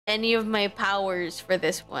any of my powers for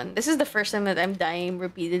this one. This is the first time that I'm dying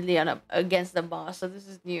repeatedly against the boss, so this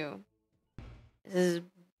is new. This is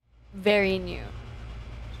very new.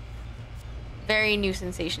 Very new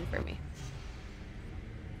sensation for me.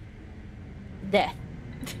 Death.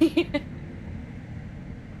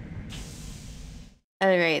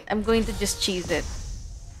 Alright, I'm going to just cheese it.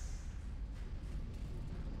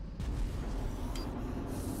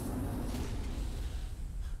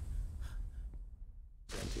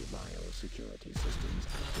 Security systems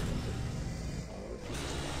activated. All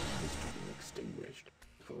fuel is to be extinguished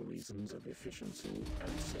for reasons of efficiency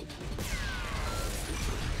and safety.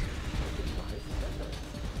 Life better.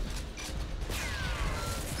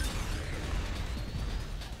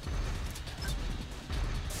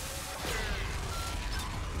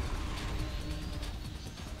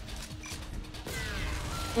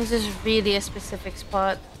 This is really a specific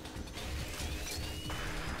spot.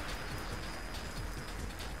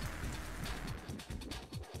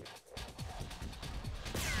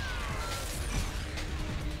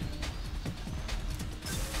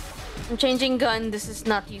 I'm changing gun. This is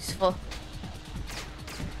not useful.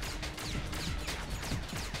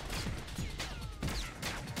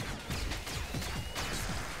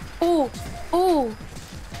 Ooh, ooh,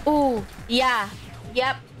 ooh, yeah,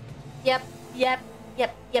 yep, yep, yep,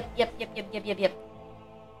 yep, yep, yep, yep, yep, yep, yep, yep.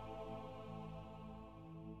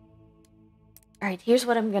 All right, here's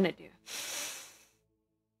what I'm gonna do.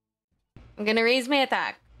 I'm gonna raise my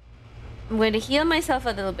attack. I'm going to heal myself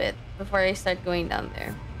a little bit before I start going down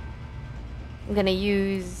there. I'm gonna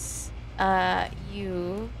use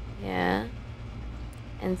you, yeah,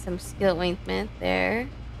 and some skill ointment there.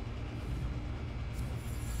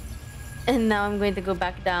 And now I'm going to go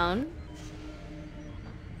back down.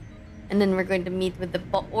 And then we're going to meet with the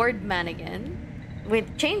Ord man again.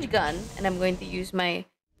 With change gun, and I'm going to use my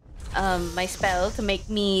my spell to make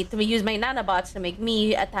me use my nanobots to make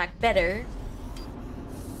me attack better.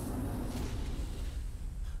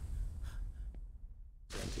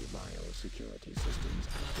 Security systems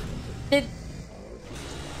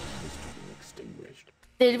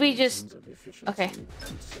Did we just... Okay.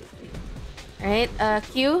 Alright,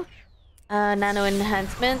 Q. Nano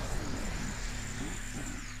enhancement.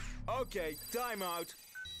 Okay, time out.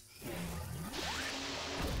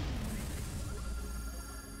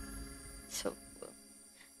 So cool.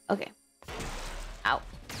 Okay. Ow.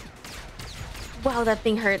 Wow, that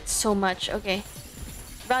thing hurts so much. Okay.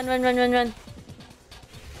 Run, run, run, run, run.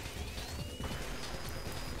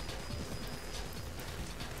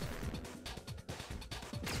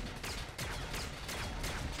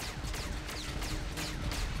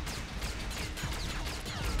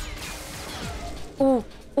 Ooh,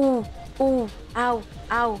 ooh, ooh, ow,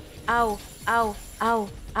 ow, ow, ow, ow,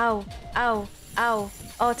 ow, ow, ow.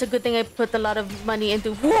 Oh, it's a good thing I put a lot of money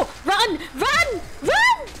into... Whoa! Run! Run!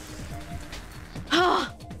 Run!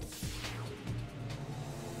 Ah!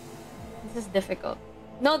 This is difficult.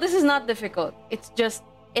 No, this is not difficult. It's just...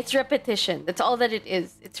 It's repetition. That's all that it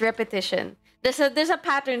is. It's repetition. There's a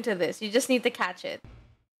pattern to this. You just need to catch it.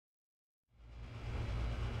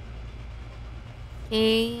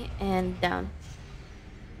 Okay, and down.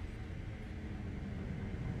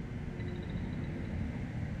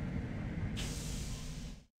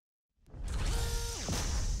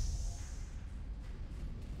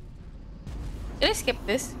 Did I skip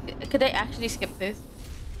this? Could I actually skip this?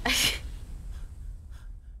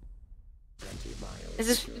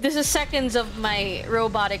 This is seconds of my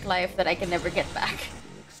robotic life that I can never get back.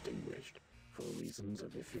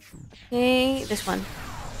 Okay, this one.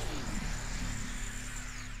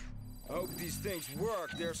 Hope these things work.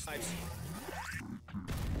 There's...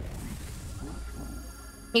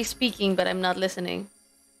 He's speaking, but I'm not listening.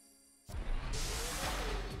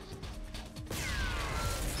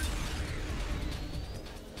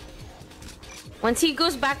 Once he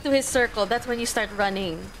goes back to his circle, that's when you start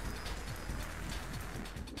running.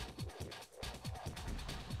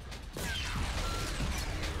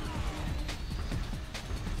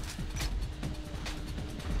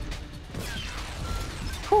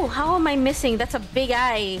 Oh, how am I missing? That's a big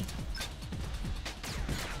eye.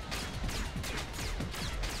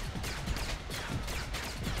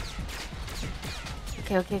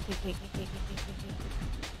 Okay.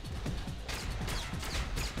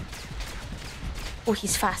 Oh,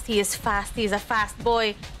 he's fast. He is fast. He's a fast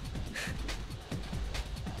boy.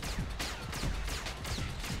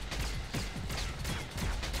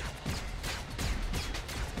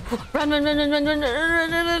 Run.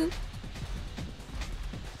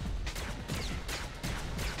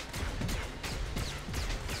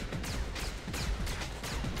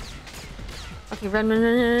 Okay,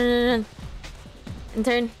 run. And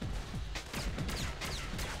turn.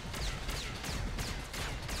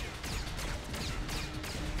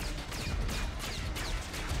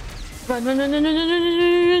 Run, run, run, run, run, run, run,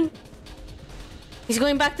 run, run. He's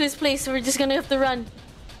going back to his place, so we're just gonna have to run.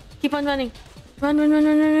 Keep on running. Run, run, run,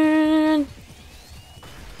 run, run, run, run.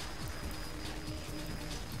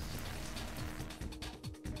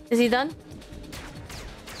 Is he done?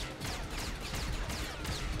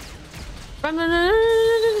 Run, run, run, run,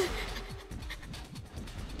 run, run.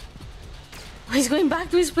 Oh, he's going back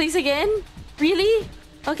to his place again? Really?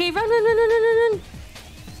 Okay, run, run, run, run, run, run, run.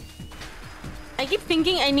 I keep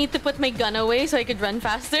thinking I need to put my gun away so I could run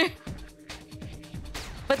faster.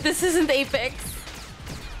 But this isn't Apex.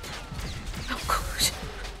 Oh gosh.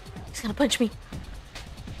 He's gonna punch me.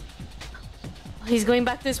 Oh, he's going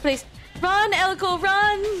back to his place. Run, Elko,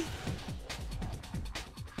 run!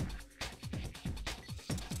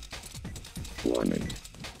 Warning.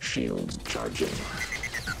 Shields charging.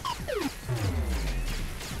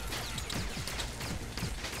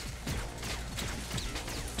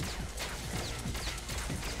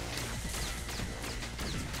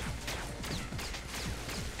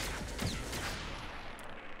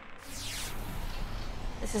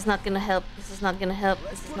 This is not gonna help. This is not gonna help.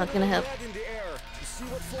 This is not gonna help. Head in the air to see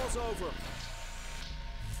what falls over.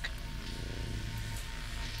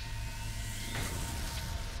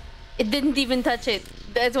 It didn't even touch it.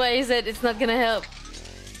 That's why I said it's not gonna help.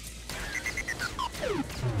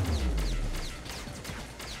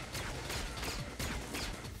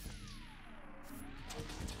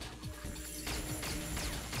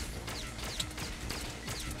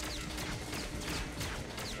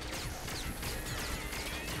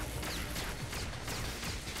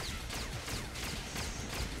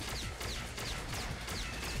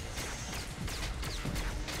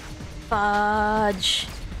 Fudge.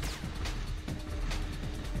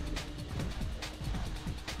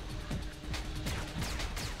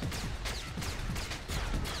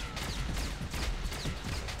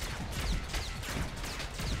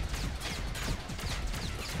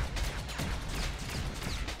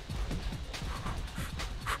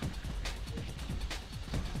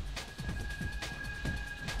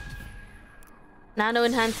 Nano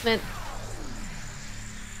enhancement.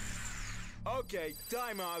 Okay,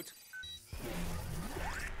 time out.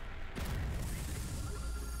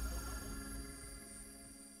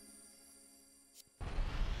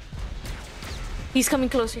 He's coming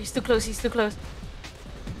closer. He's too close. He's too close.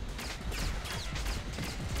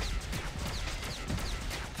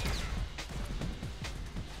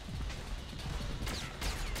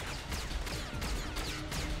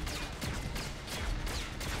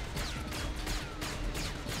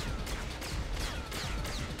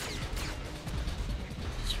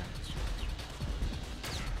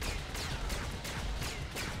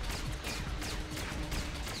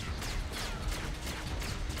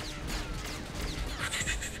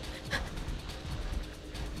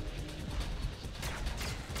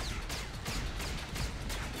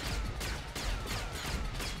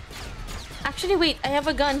 Actually, wait. I have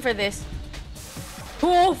a gun for this.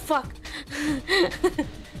 Oh, fuck.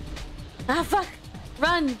 Ah, fuck.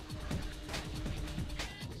 Run.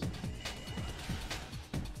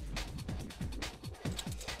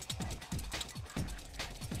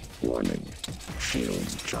 Warning.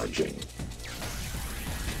 Shields charging.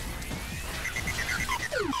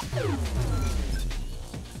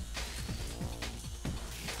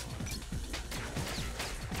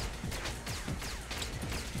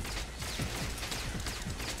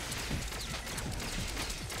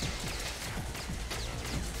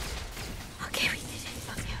 Okay, we did it.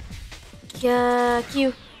 Okay. Yeah,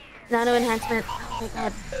 Q. Nano enhancement. Oh my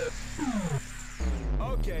god.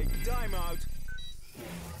 Okay, time out.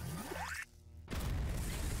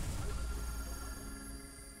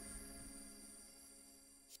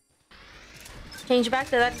 Change back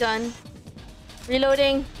to that gun.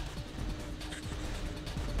 Reloading.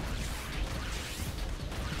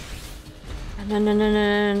 No, no, no, no,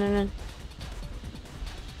 no, no, no.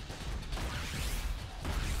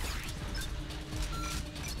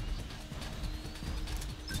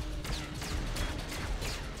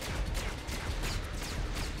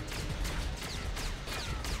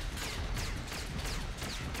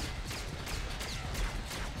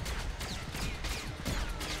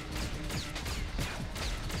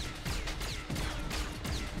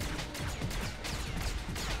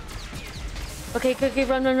 Okay, okay, okay,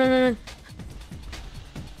 run, run, run, run, run.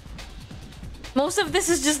 Most of this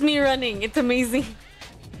is just me running. It's amazing.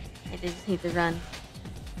 I just need to run.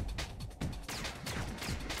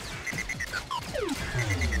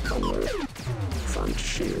 Alert. Front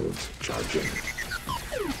shields charging.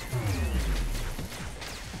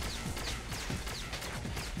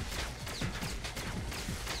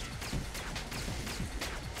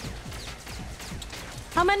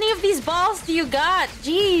 How many of these balls do you got?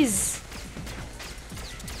 Jeez.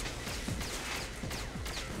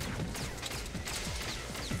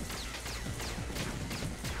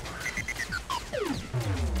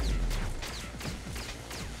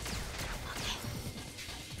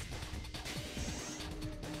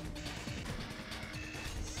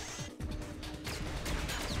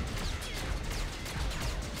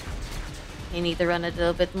 You need to run a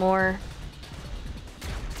little bit more.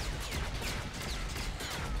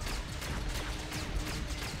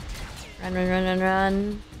 Run, run, run, run,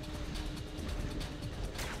 run.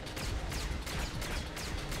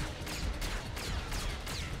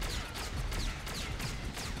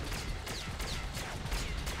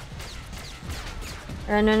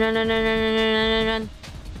 Run, run, run, run, run, run, run, run, run.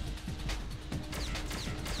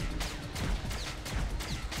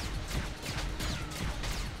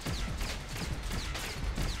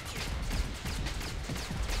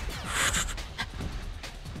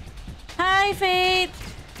 Hi, Fate!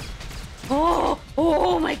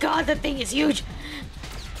 Oh my god, that thing is huge!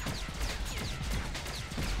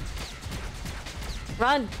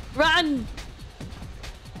 Run! Run!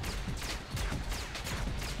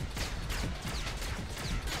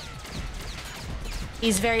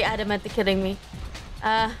 He's very adamant to killing me.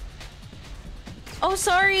 Oh,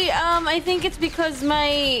 sorry. I think it's because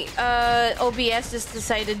my OBS just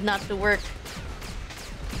decided not to work.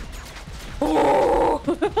 Oh,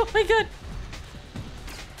 oh my god.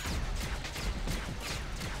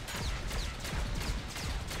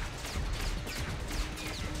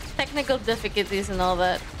 Technical difficulties and all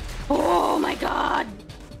that. Oh my god.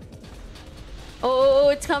 Oh,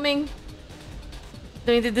 it's coming.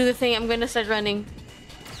 Going to do the thing. I'm gonna start running.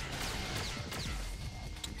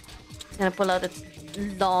 It's gonna pull out its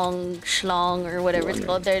long schlong or whatever it's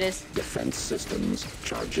called. There it is. Defense systems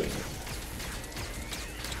charging.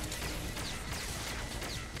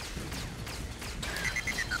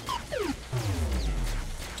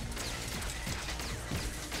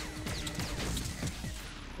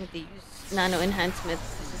 I need to use nano enhancement.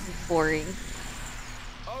 This is boring.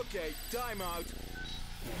 Okay, time out.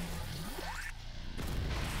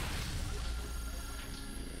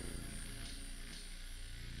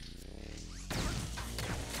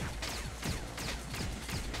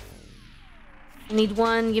 I need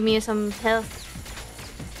one. Give me some health.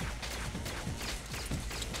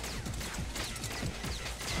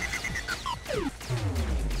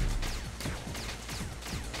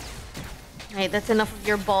 Alright, that's enough of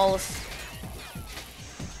your balls.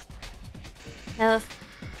 Health.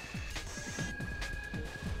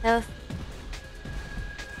 Health.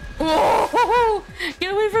 Oh!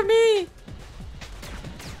 Get away from me!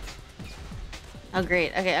 Oh,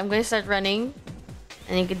 great. Okay, I'm going to start running.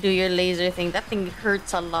 And you can do your laser thing. That thing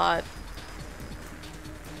hurts a lot.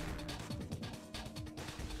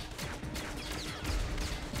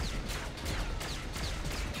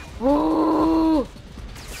 Woo!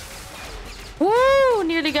 Woo!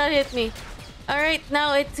 Nearly got hit me. Alright,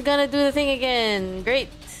 now it's gonna do the thing again. Great.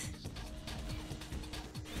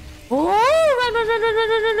 Woo! Run, run, run, run, run,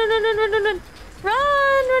 run, run, run, run, run, run, run, run,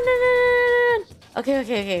 run, run, run. Okay,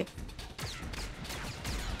 okay, okay.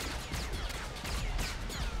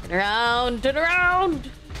 Turn around, turn around.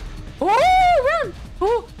 Oh, run!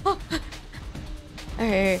 Oh, oh.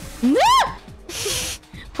 Alright. No!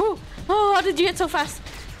 Oh, oh, how did you get so fast?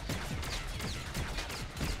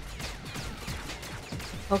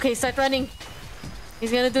 Okay, start running.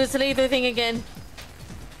 He's gonna do his laser thing again.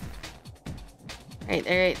 Alright,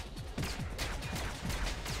 alright.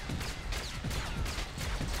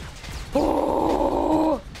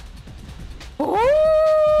 Oh!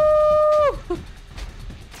 Oh!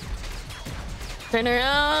 Turn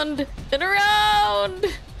around! Turn around!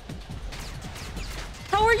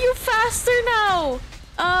 How are you faster now?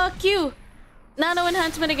 Q. Nano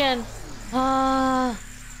enhancement again.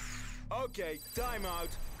 Okay, time out.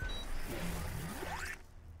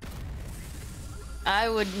 I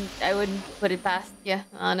wouldn't put it past you,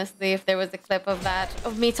 honestly, if there was a clip of that.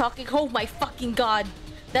 Of me talking. Oh my fucking god.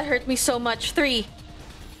 That hurt me so much. 3.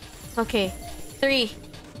 Okay. 3.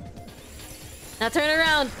 Now turn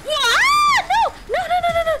around. Ah! No! No, no, no,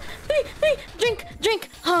 no, no! 3, 3! Drink! Drink!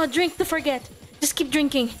 Oh, drink to forget. Just keep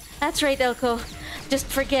drinking. That's right, Elko. Just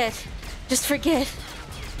forget. Just forget.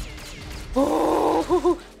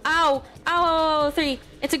 Oh! Ow! Ow! 3.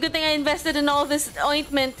 It's a good thing I invested in all this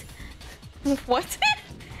ointment. What?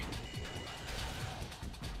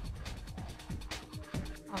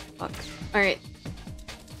 Oh, fuck. Alright.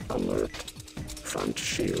 Alert. Front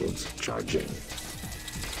shields charging.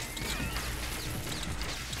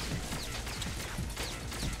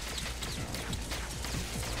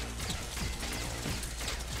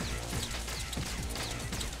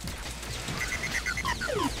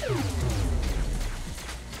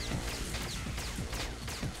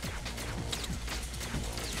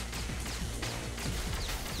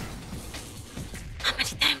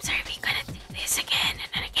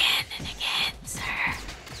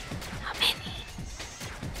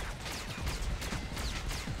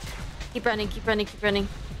 Keep running, keep running, keep running.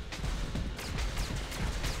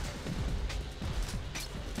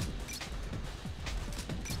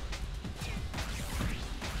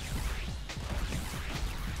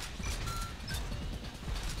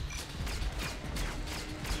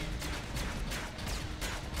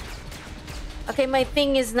 Okay, my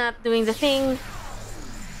thing is not doing the thing.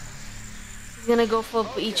 He's gonna go full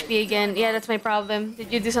HP again. Yeah, that's my problem.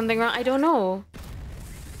 Did you do something wrong? I don't know.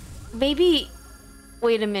 Maybe...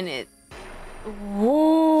 Wait a minute.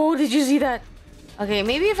 Whoa, did you see that? Okay,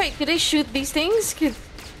 maybe if I... Could I shoot these things?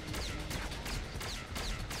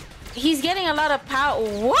 He's getting a lot of power.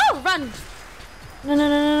 Whoa, run! No, no,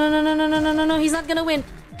 no, no, no, no, no, no, no, no. He's not gonna win.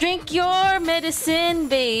 Drink your medicine,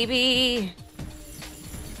 baby.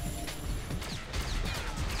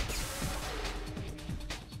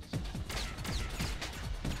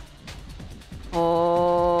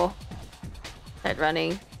 Oh, start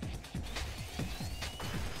running.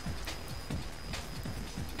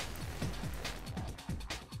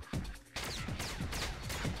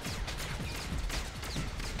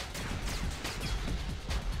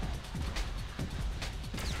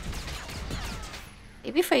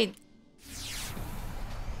 Maybe if I...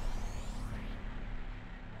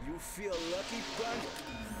 You feel lucky, Bun?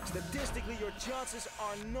 Statistically, your chances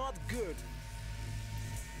are not good.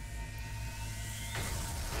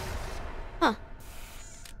 Huh.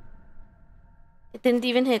 It didn't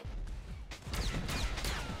even hit.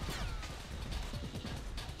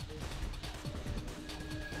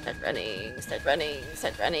 Start running, start running,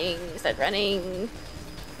 start running, start running.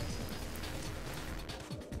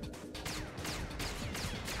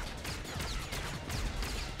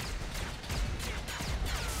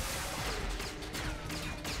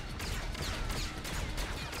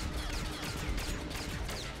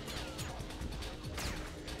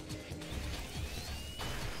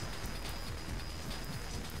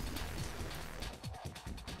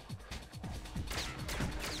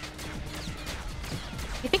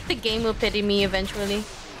 You think the game will pity me eventually?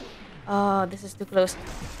 Oh, this is too close.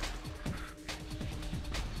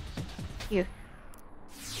 You.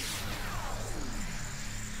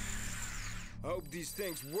 Hope these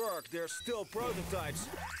things work. They're still prototypes.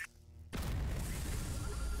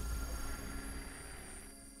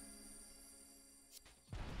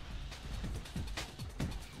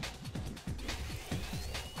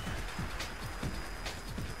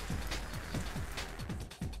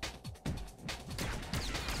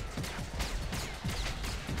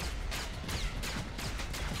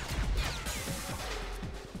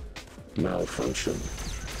 Malfunction.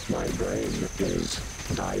 My brain is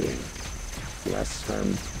dying. Less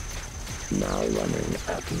than. Now running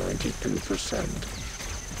at 92%.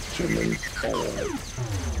 Human error.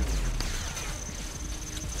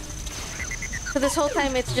 So this whole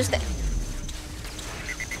time it's just...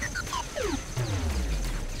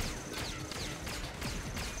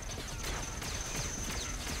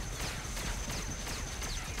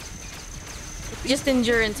 Just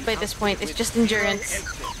endurance by this point. It's just endurance.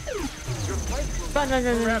 Run, run,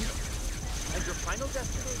 run, run. And your final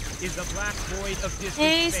destiny is the black void of distant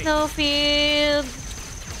Hey, space. Snowfield.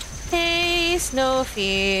 Hey,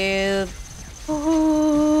 Snowfield.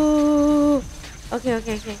 Ooh. Okay,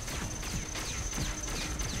 okay, okay.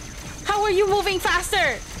 How are you moving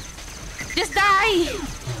faster? Just die!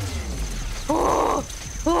 Oh,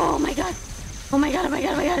 oh my god. Oh my god, oh my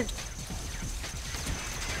god, oh my god.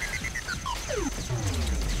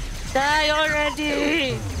 Die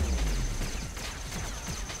already!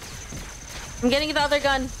 I'm getting the other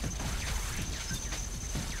gun.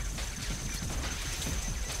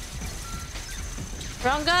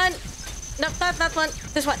 Wrong gun! Nope, not that one.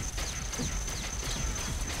 This one.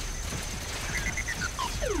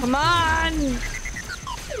 Come on!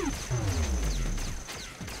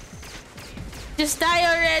 Just die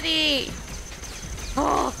already!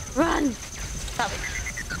 Oh, run! Stop it.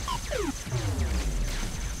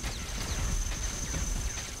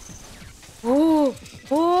 Oh!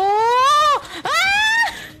 Oh!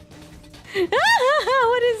 Ah!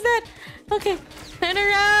 What is that? Okay, turn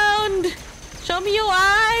around! Show me your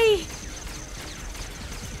eye!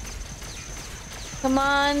 Come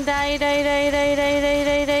on, die, die, die, die, die, die,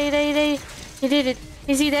 die, die, die, die. He did it.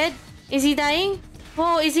 Is he dead? Is he dying?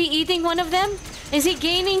 Oh, is he eating one of them? Is he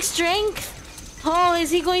gaining strength? Oh, is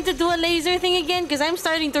he going to do a laser thing again? Because I'm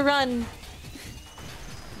starting to run.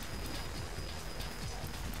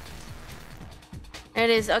 There it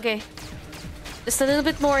is. Okay. Just a little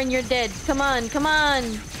bit more and you're dead. Come on. Come on.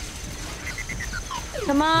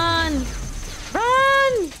 Come on.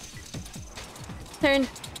 Run! Turn.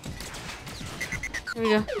 Here we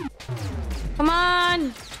go. Come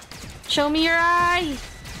on. Show me your eye.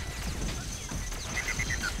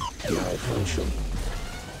 Malfunction.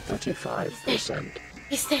 35%.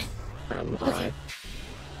 He's dead. And high.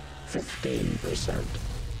 15%.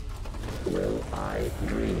 Will I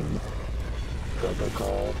dream?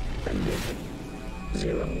 Protocol ended.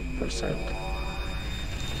 0%.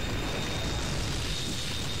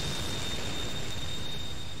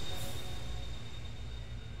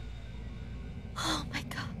 Oh my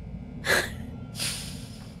god.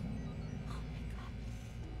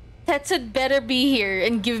 Tetsude better be here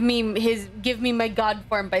and give me my god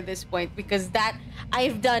form by this point, because that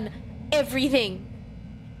I've done everything.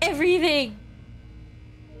 Everything.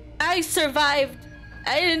 I survived.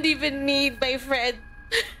 I didn't even need my friend.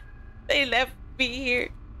 They left me here.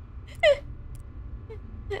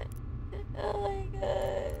 Oh my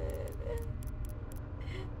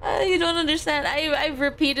god. You don't understand. I've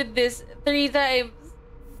repeated this 3 times.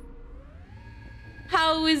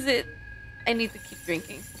 How is it? I need to keep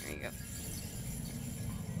drinking. There you go.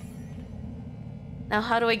 Now,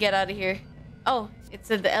 how do I get out of here? Oh, it's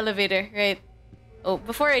in the elevator, right? Oh,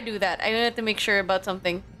 before I do that, I have to make sure about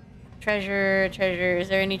something. Treasure. Is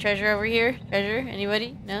there any treasure over here? Treasure?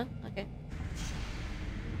 Anybody? No? Okay.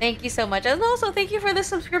 Thank you so much. And also, thank you for the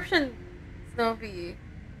subscription, Snowy.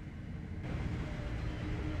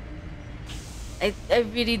 I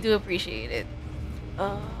really do appreciate it.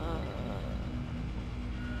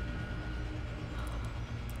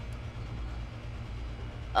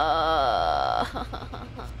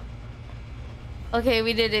 Okay,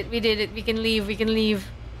 we did it. We did it. We can leave. We can leave.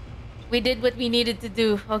 We did what we needed to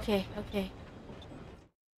do. Okay.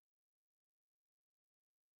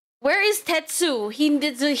 Where is Tetsu? He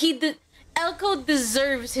did. Elko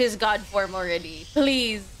deserves his god form already.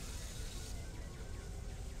 Please.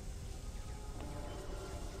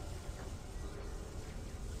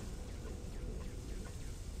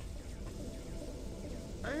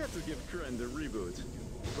 I have to give Kren the reboot,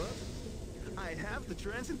 but I have the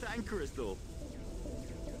transcendent crystal.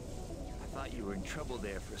 I thought you were in trouble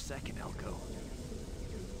there for a second, Elko.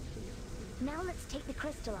 Now let's take the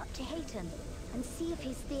crystal up to Hayton and see if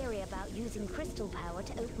his theory about using crystal power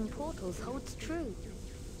to open portals holds true.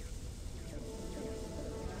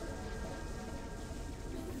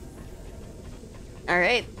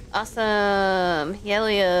 Alright. Awesome. Hell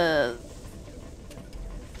yeah.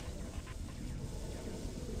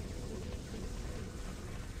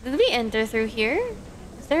 Did we enter through here?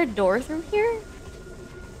 Is there a door through here?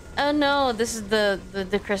 Oh no, this is the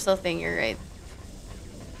crystal thing, you're right.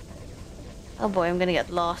 Oh boy, I'm gonna get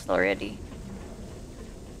lost already.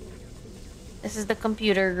 This is the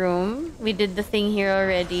computer room. We did the thing here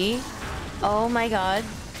already. Oh my god.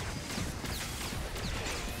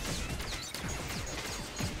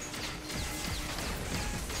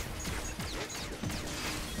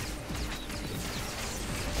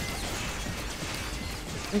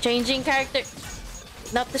 I'm changing character.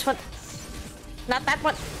 Not this one. Not that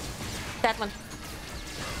one. That one.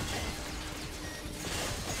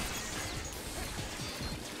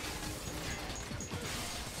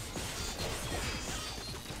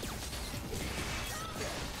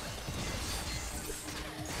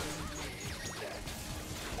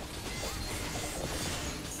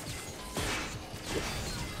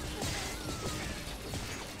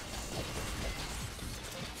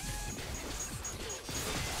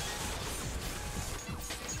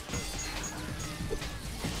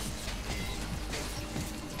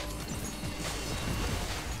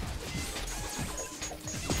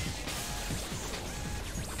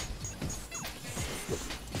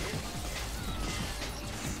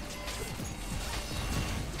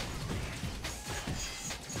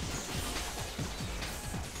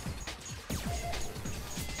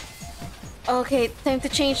 Okay, time to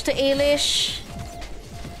change to Ailish.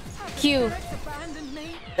 Q.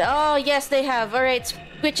 Oh, yes, they have. Alright,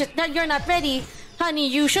 switch it. No, you're not ready. Honey,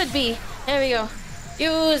 you should be. There we go.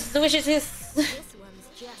 Use the wishes. This one's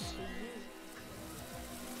just for you.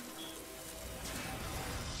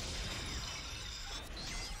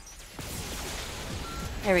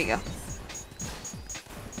 There we go.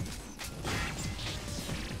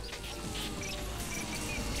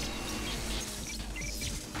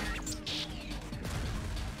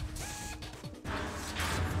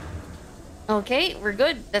 Okay, we're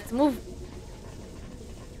good. Let's move.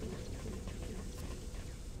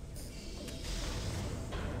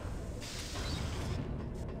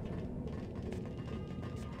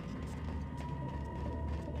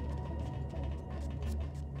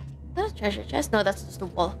 That's a treasure chest? No, that's just a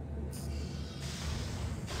wall.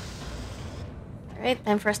 Alright,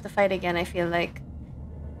 time for us to fight again, I feel like.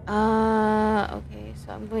 Okay,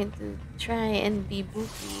 so I'm going to try and be booty,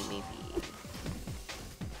 maybe.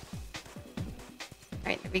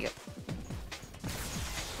 Alright, there we go.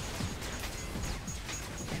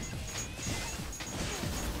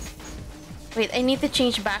 Wait, I need to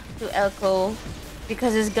change back to Elko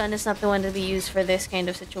because his gun is not the one to be used for this kind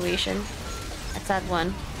of situation. That's that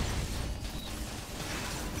one.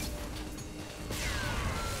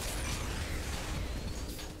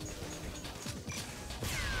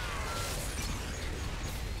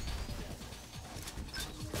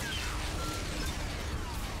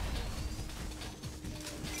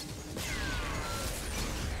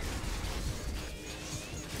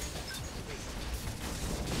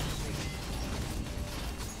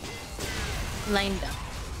 Lined up.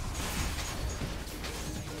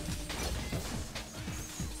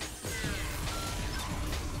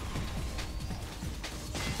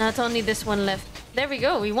 Now it's only this one left. There we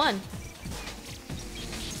go, we won.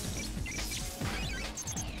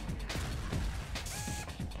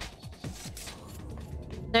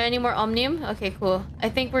 Is there any more Omnium? Okay, cool. I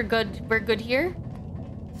think we're good. We're good here.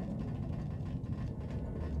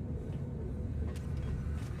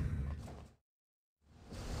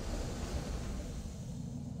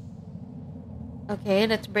 Okay,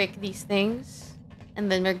 let's break these things.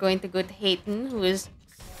 And then we're going to go to Hayton, who is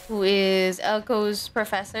Elko's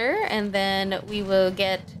professor, and then we will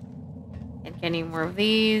get any more of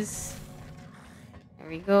these. There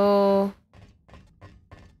we go.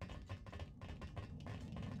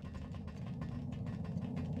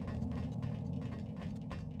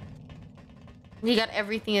 We got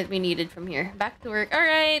everything that we needed from here. Back to work. All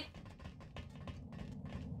right.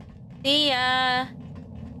 See ya.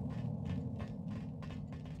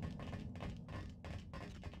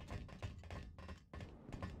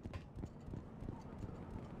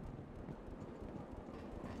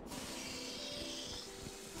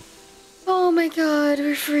 Oh my god,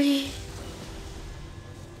 we're free.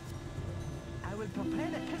 I will prepare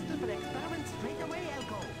the crystal for the experiment straight away,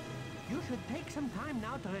 Elko. You should take some time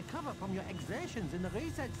now to recover from your exertions in the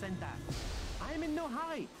research center. I am in no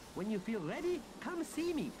hurry. When you feel ready, come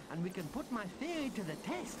see me, and we can put my theory to the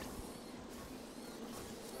test.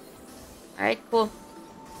 Alright, cool.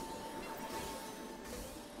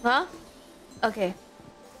 Huh? Okay.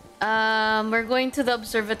 We're going to the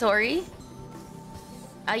observatory.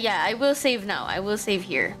 Yeah, I will save now. I will save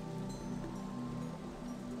here.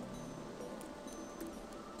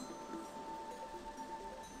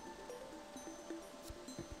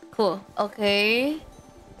 Cool. Okay.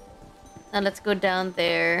 Now let's go down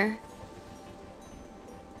there.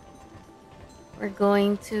 We're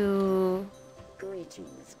going to...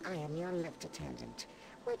 Greetings. I am your lift attendant.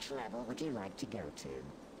 Which level would you like to go to?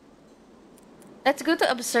 Let's go to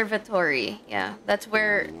observatory. Yeah, that's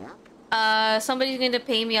where... somebody's going to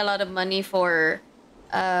pay me a lot of money for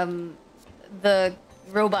the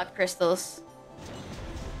robot crystals.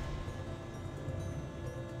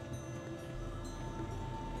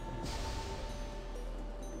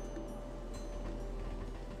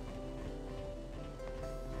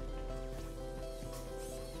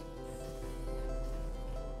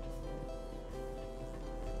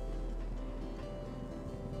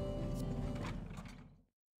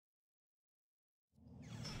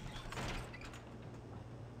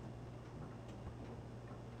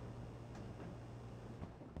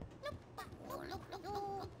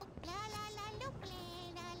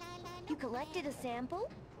 You collected a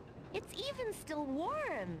sample? It's even still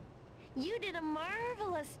warm. You did a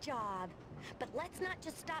marvelous job. But let's not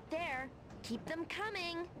just stop there. Keep them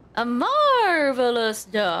coming. A marvelous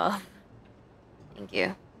job. Thank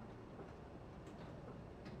you.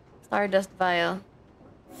 Stardust vial.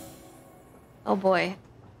 Oh boy.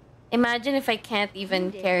 Imagine if I can't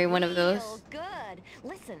even carry one of those. Good.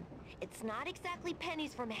 Listen, it's not exactly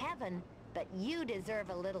pennies from heaven, but you deserve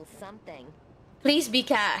a little something. Please be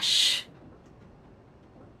cash.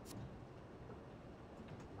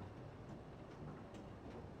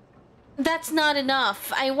 That's not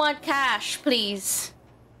enough. I want cash, please.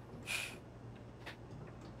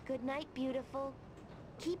 Good night, beautiful.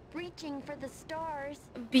 Keep reaching for the stars.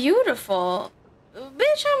 Beautiful.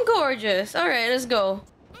 Bitch, I'm gorgeous. Alright, let's go.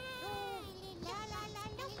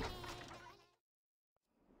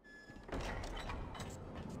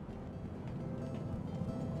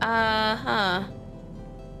 Uh-huh.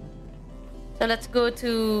 So let's go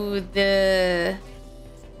to the...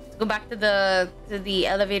 Let's go back to the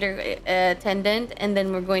elevator attendant, and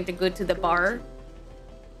then we're going to go to the bar.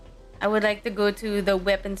 I would like to go to the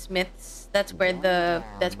weaponsmiths. That's where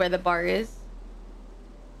the bar is.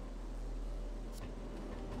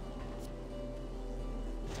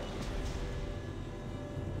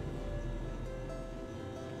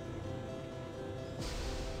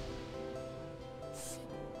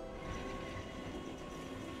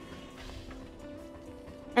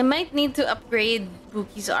 might need to upgrade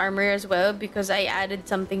Buki's armor as well because I added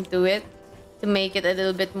something to it to make it a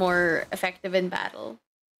little bit more effective in battle.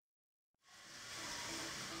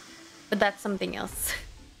 But that's something else.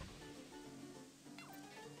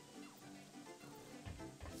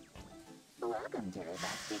 Welcome to the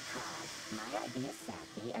Rusty Cause. My ID is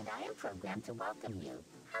Saki, and I am programmed to welcome you.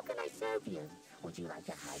 How can I serve you? Would you like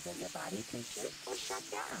to hijack your body tissue or shut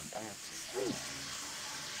down? Sleep.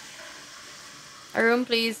 A room,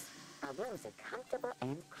 please. Our rooms are comfortable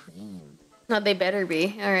and clean. No, they better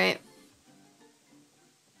be. All right.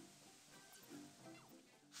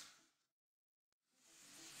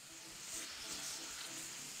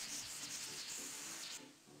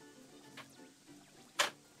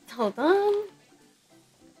 Hold on.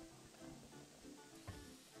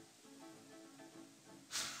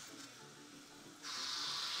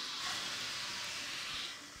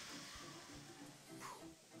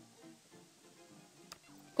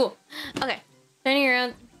 Cool. Okay. Turning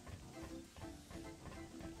around.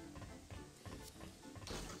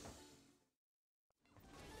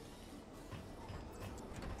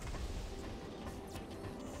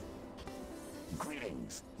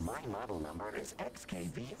 Greetings. My model number is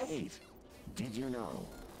XKV8. Did you know?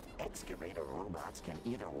 Excavator robots can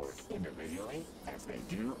either work individually, as they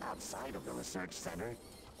do outside of the research center,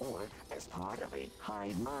 or as part of a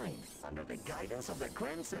hive mind under the guidance of the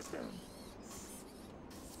Gren system.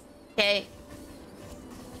 Okay.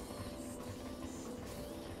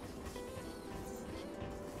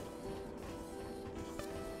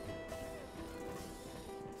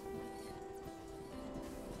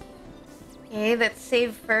 Okay, let's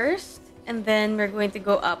save first, and then we're going to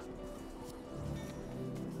go up.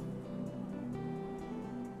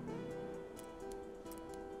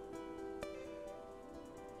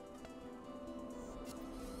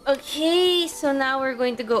 Okay, so now we're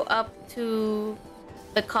going to go up to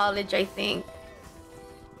the college, I think.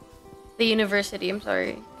 The university, I'm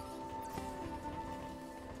sorry.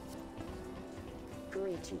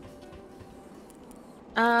 Greetings.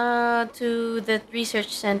 To the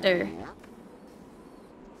research center.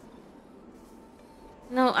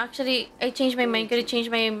 No, actually, I changed my mind. Could I change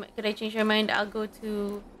my mind? I'll go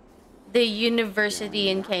to the university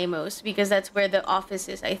in Kamos because that's where the office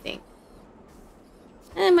is, I think.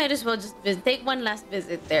 I might as well just take one last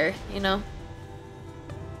visit there, you know?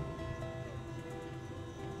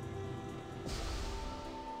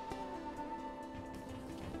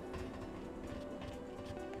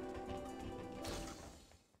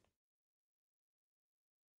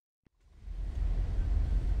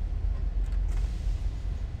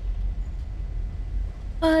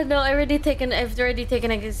 No, I've already taken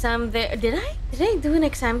an exam there. Did I do an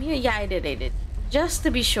exam here? Yeah, I did. Just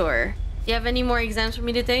to be sure. Do you have any more exams for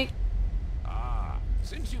me to take? Ah,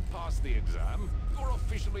 since you passed the exam, you're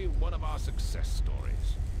officially one of our success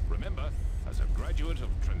stories. Remember, as a graduate of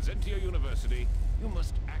Transcentia University, you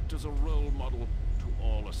must act as a role model to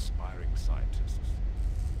all aspiring scientists.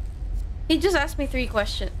 He just asked me 3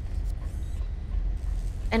 questions.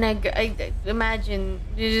 And I imagine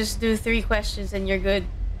you just do 3 questions and you're good.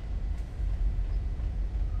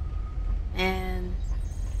 And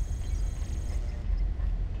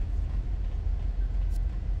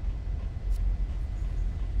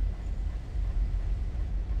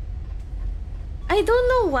I don't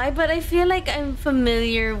know why, but I feel like I'm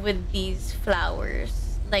familiar with these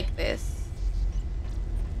flowers like this.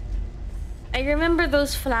 I remember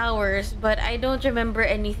those flowers, but I don't remember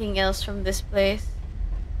anything else from this place. Is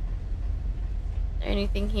there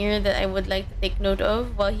anything here that I would like to take note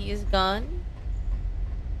of while he is gone?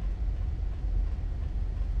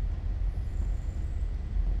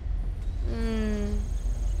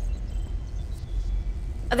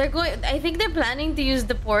 I think they're planning to use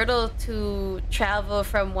the portal to travel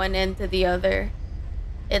from one end to the other.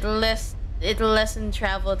 It'll lessen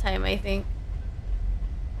travel time, I think.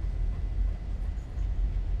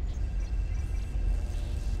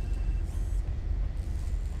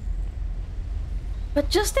 But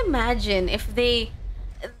just imagine if they...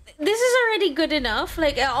 This is already good enough.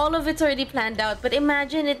 Like, all of it's already planned out. But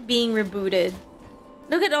imagine it being rebooted.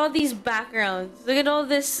 Look at all these backgrounds. Look at all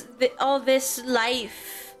this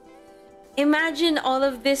life. Imagine all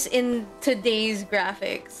of this in today's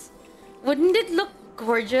graphics. Wouldn't it look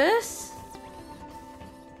gorgeous?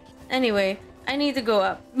 Anyway, I need to go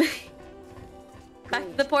up. Back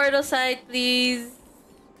to the portal side, please.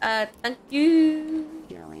 Thank you.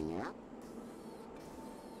 Going up.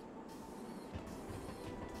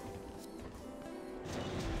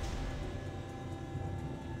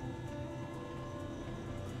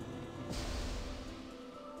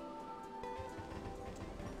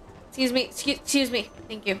 Excuse me. Excuse me.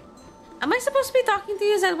 Thank you. Am I supposed to be talking to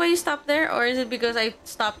you? Is that why you stopped there? Or is it because I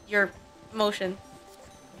stopped your motion?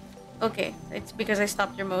 Okay. It's because I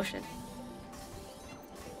stopped your motion.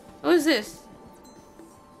 Who is this?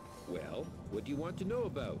 Well, what do you want to know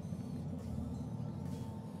about?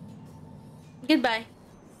 Goodbye.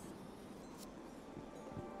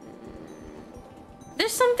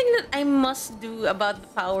 There's something that I must do about the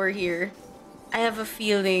power here. I have a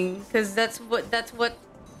feeling, because that's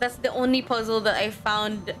the only puzzle that I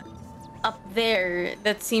found up there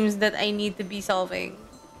that seems that I need to be solving.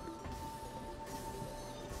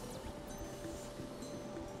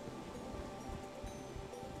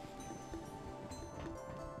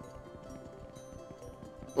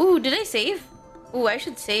 Ooh, did I save? Ooh, I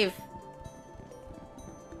should save.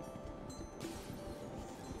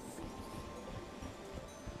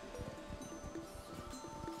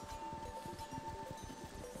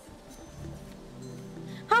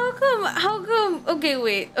 How come, okay,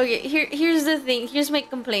 wait, okay, here's the thing, here's my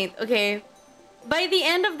complaint, okay? By the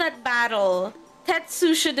end of that battle,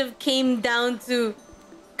 Tetsu should have came down to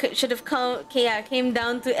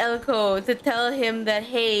Elko to tell him that,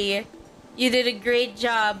 hey, you did a great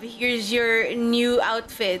job, here's your new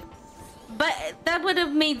outfit. But that would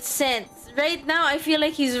have made sense. Right now, I feel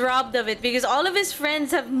like he's robbed of it because all of his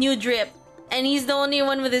friends have new drip, and he's the only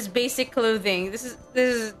one with his basic clothing. This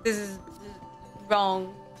is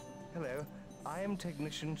wrong. Hello, I am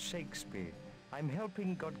Technician Shakespeare. I'm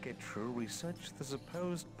helping Godgetru research the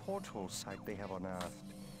supposed portal site they have on Earth.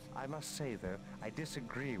 I must say, though, I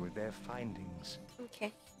disagree with their findings.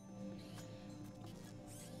 Okay.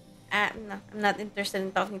 No, I'm not interested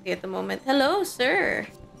in talking to you at the moment. Hello, sir.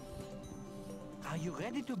 Are you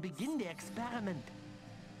ready to begin the experiment?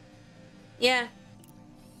 Yeah.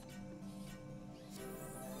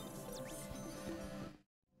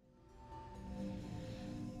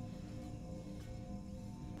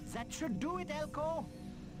 That should do it, Elko.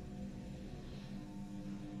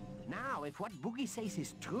 Now, if what Boogie says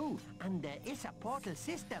is true, and there is a portal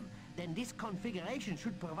system, then this configuration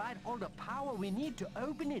should provide all the power we need to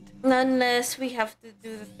open it. Unless we have to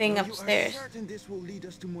do the thing upstairs. You are certain this will lead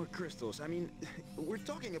us to more crystals? I mean, we're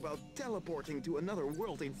talking about teleporting to another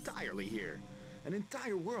world entirely here. An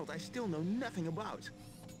entire world I still know nothing about.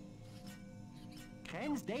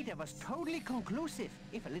 Kren's data was totally conclusive,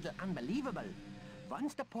 if a little unbelievable.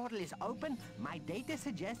 Once the portal is open, my data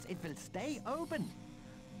suggests it will stay open.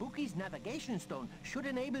 Bookie's navigation stone should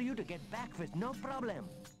enable you to get back with no problem.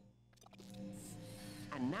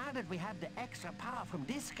 And now that we have the extra power from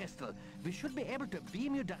this crystal, we should be able to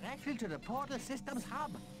beam you directly to the portal system's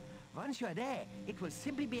hub. Once you're there, it will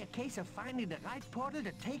simply be a case of finding the right portal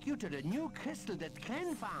to take you to the new crystal that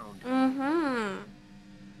Kren found. Mm-hmm.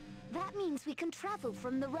 That means we can travel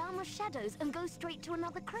from the realm of shadows and go straight to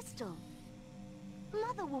another crystal.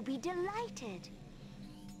 Mother will be delighted.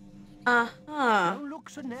 Uh-huh. Don't look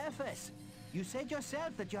so nervous. You said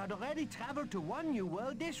yourself that you had already traveled to one new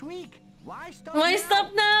world this week. Why stop Why now?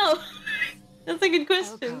 stop now? That's a good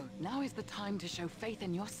question. Elko, now is the time to show faith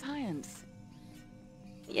in your science.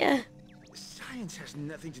 Yeah. Science has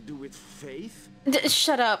nothing to do with faith.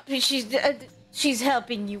 Shut up. She's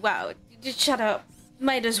helping you out. Just shut up.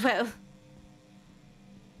 Might as well.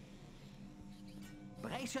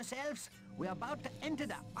 Brace yourselves. We're about to enter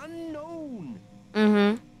the unknown.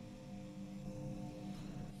 Mm-hmm.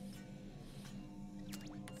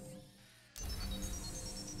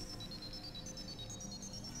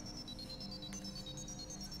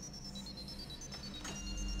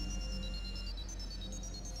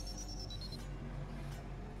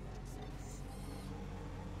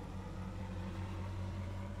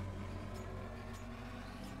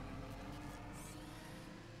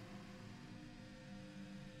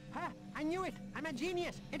 I knew it! I'm a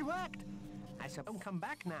genius! It worked! I suppose come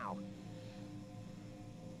back now.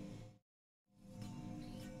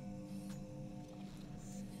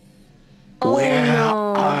 Oh, Where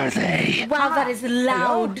no. are they? Wow, that is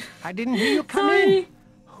loud. Hello? I didn't hear you come in.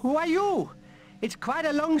 Who are you? It's quite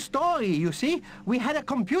a long story, you see. We had a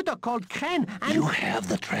computer called Kren and... You have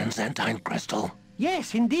the transcendine crystal?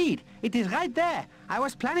 Yes, indeed. It is right there. I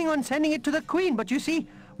was planning on sending it to the Queen, but you see,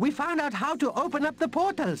 we found out how to open up the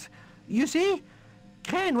portals. You see?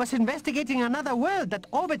 Kren was investigating another world that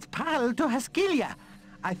orbits parallel to Haskilia.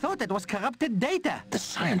 I thought it was corrupted data. The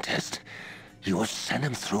scientist? You have sent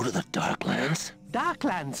him through to the Darklands?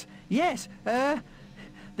 Darklands? Yes,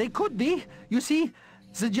 they could be. You see,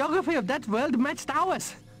 the geography of that world matched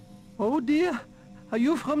ours. Oh dear, are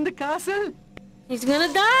you from the castle? He's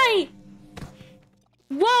gonna die!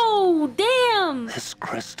 Whoa, damn! This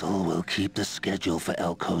crystal will keep the schedule for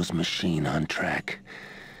Elko's machine on track.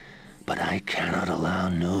 But I cannot allow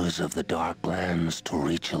news of the Dark Lands to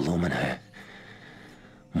reach Illumina.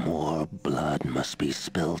 More blood must be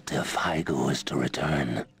spilt if Hygo is to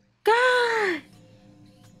return. God!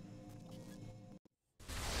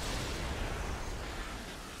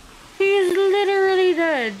 He's literally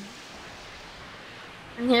dead.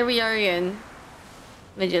 And here we are again.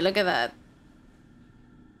 Would you look at that?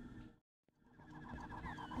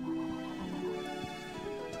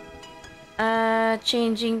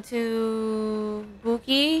 Changing to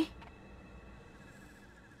Buki.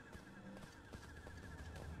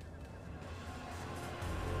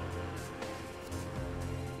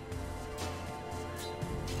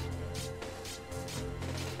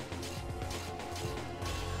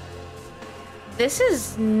 This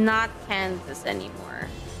is not Kansas anymore.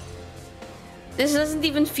 This doesn't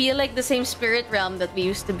even feel like the same spirit realm that we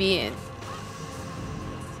used to be in.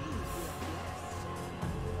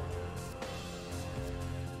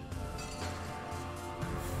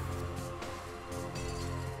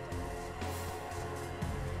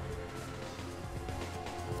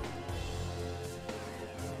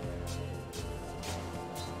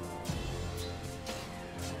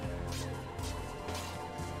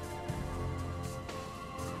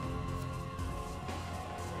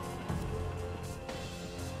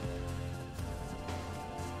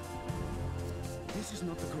 This is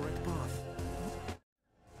not the correct path.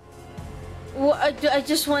 Well, I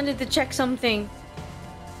just wanted to check something.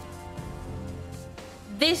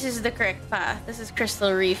 This is the correct path. This is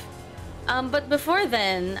Crystal Reef. But before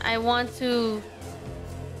then, I want to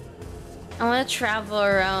travel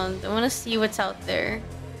around. I want to see what's out there.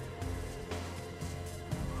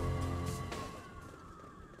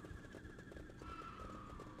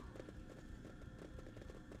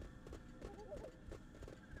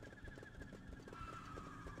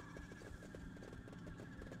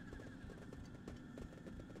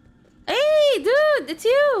 Hey, dude, it's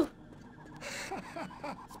you.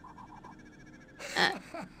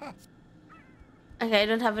 Okay, I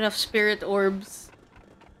don't have enough spirit orbs.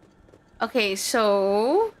 Okay,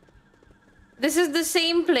 so this is the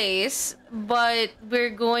same place, but we're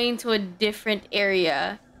going to a different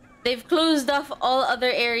area. They've closed off all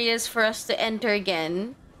other areas for us to enter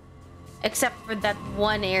again, except for that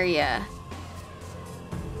one area.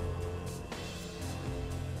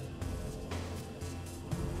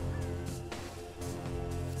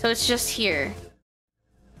 So it's just here.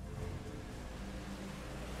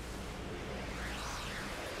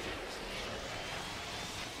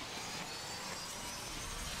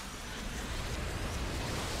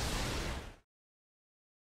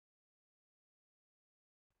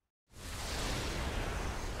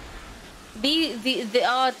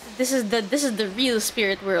 This is the real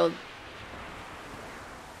spirit world.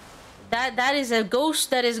 That is a ghost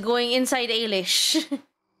that is going inside Ailish.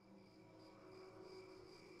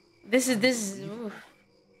 This is oof.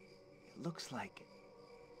 It looks like it.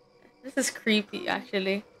 This is creepy,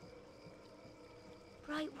 actually.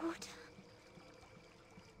 Bright water.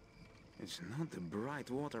 It's not the bright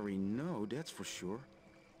water we know, that's for sure.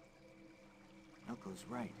 Elko's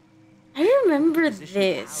right. I remember Position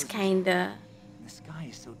this, houses. kinda. The sky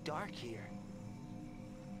is so dark here.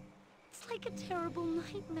 It's like a terrible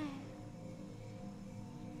nightmare.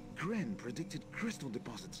 Gren predicted crystal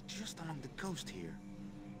deposits just along the coast here.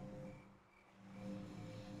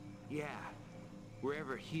 Yeah,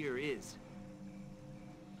 wherever here is.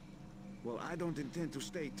 Well, I don't intend to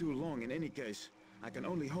stay too long in any case. I can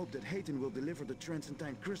only hope that Hayton will deliver the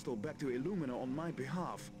transcendent crystal back to Illumina on my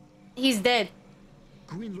behalf. He's dead.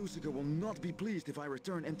 Queen Lucica will not be pleased if I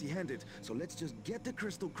return empty-handed, so let's just get the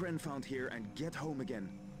crystal Gren found here and get home again.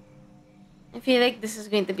 I feel like this is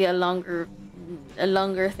going to be a longer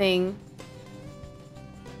thing.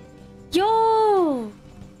 Yo!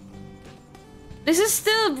 This is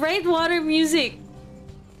still bright water music.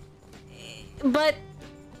 But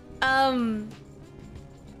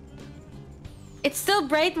it's still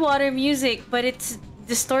bright water music, but it's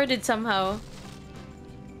distorted somehow.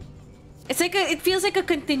 It's like it feels like a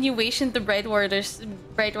continuation to Bright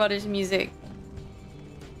Water's music.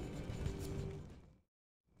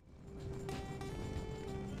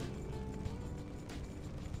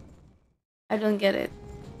 I don't get it.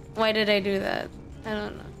 Why did I do that? I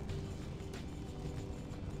don't know.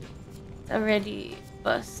 It's already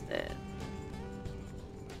busted.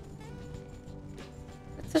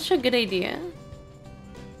 That's such a good idea.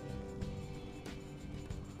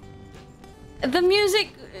 The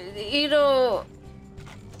music, you know,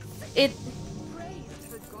 it's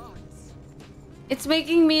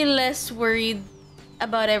making me less worried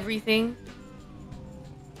about everything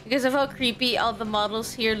because of how creepy all the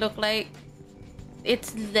models here look like.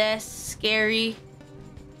 it's less scary.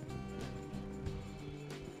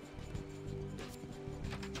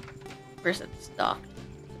 First it's docked.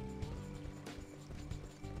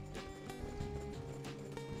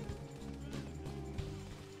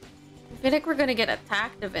 I feel like we're gonna get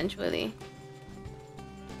attacked eventually.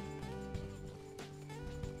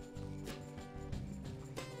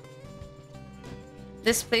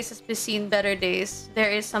 This place has been seen better days.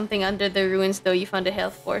 There is something under the ruins though. You found a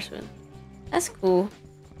health portion. That's cool.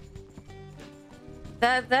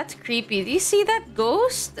 That's creepy. Do you see that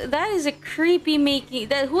ghost? That is a creepy making.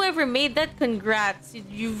 That whoever made that, congrats.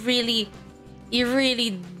 You really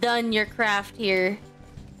done your craft here.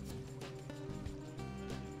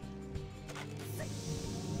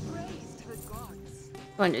 Praise to the gods.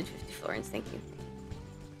 250 florins, thank you.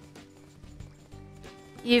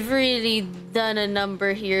 You've really done a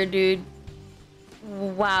number here, dude.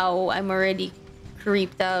 Wow, I'm already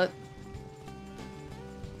creeped out.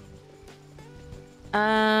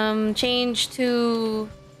 Change to...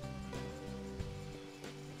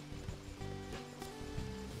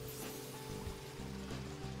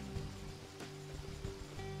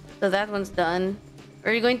 So that one's done.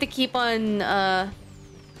 Are you going to keep on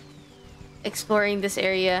exploring this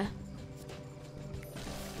area?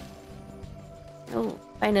 Oh,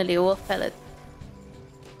 finally a wolf pellet.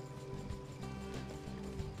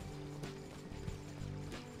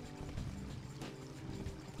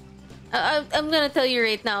 I'm gonna tell you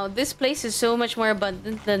right now, this place is so much more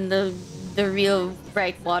abundant than the real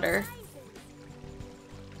bright water.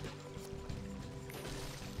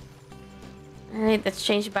 Alright, let's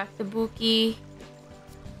change back to Buki.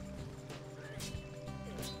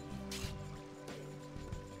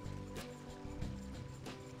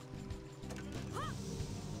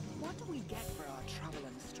 What do we get for our trouble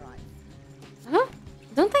and strife? Huh?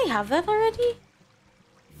 Don't they have that already?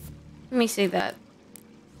 Let me see that.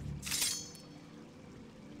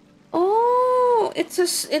 Oh,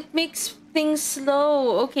 it makes things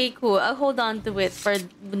slow. Okay, cool. I'll hold on to it for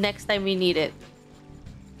next time we need it.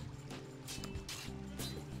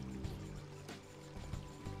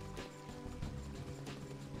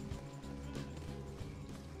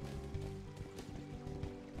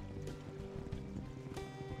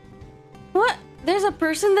 What? There's a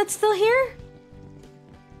person that's still here?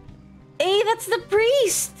 Hey, that's the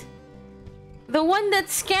priest! The one that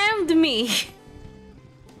scammed me!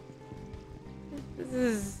 This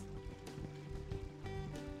is...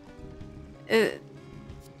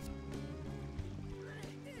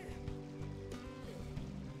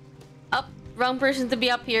 Up. Wrong person to be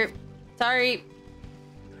up here. Sorry.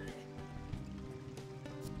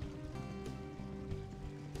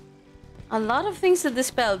 A lot of things to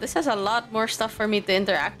dispel. This has a lot more stuff for me to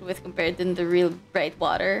interact with compared to the real bright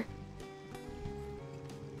water.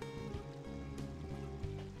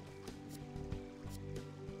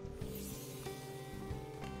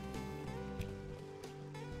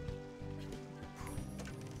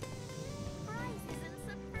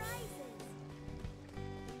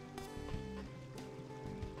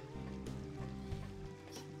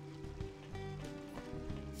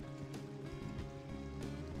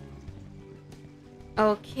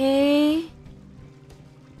 Okay.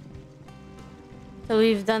 So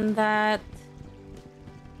we've done that.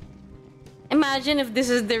 Imagine if this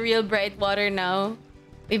is the real bright water now.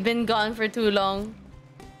 We've been gone for too long.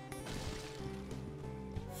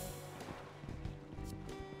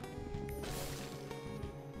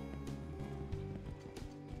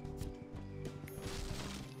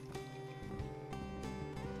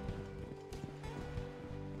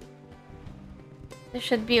 There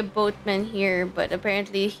should be a boatman here, but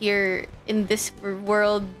apparently here in this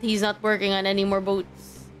world, he's not working on any more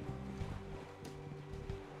boats.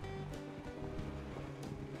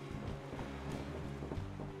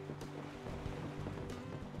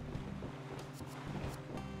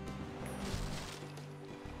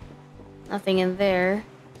 Nothing in there.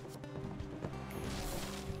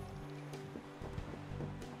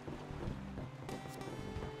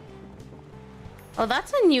 Oh,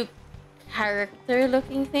 that's a new character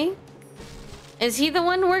looking thing. Is he the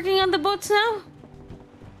one working on the boats now?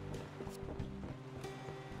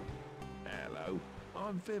 Hello,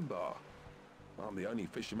 I'm Finbar. I'm the only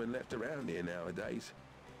fisherman left around here nowadays.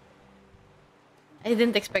 I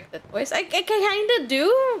didn't expect that voice. I kinda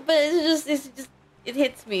do, but it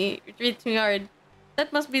hits me. It hits me hard.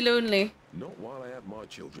 That must be lonely. Not while I have my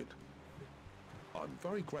children. I'm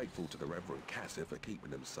very grateful to the Reverend Cassia for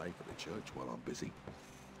keeping them safe at the church while I'm busy.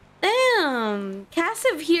 Damn,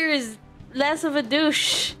 Cassiv here is less of a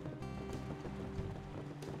douche.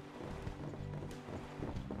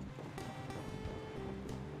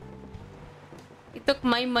 took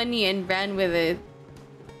my money and ran with it.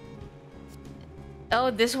 Oh,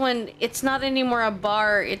 this one, it's not anymore a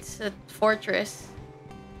bar, it's a fortress.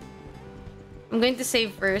 I'm going to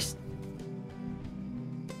save first.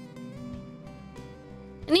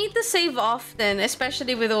 I need to save often,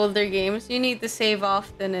 especially with older games. You need to save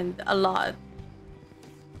often and a lot.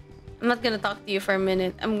 I'm not gonna talk to you for a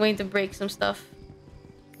minute. I'm going to break some stuff.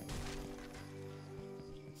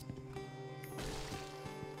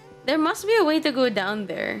 There must be a way to go down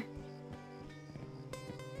there.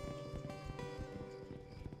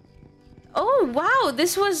 Oh wow,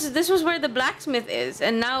 this was where the blacksmith is,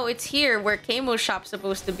 and now it's here where Kamo's shop's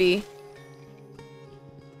supposed to be.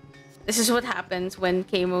 This is what happens when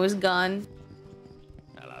Kamo is gone.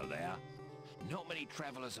 Hello there. Not many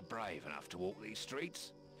travelers are brave enough to walk these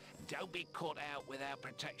streets. Don't be caught out without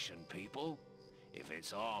protection, people. If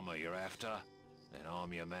it's armor you're after, then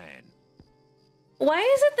I'm your man. Why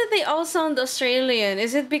is it that they all sound Australian?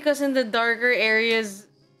 Is it because in the darker areas...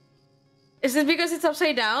 Is it because it's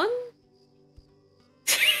upside down?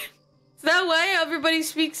 Is that why everybody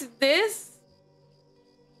speaks this?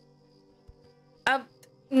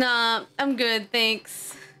 Nah, I'm good,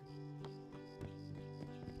 thanks.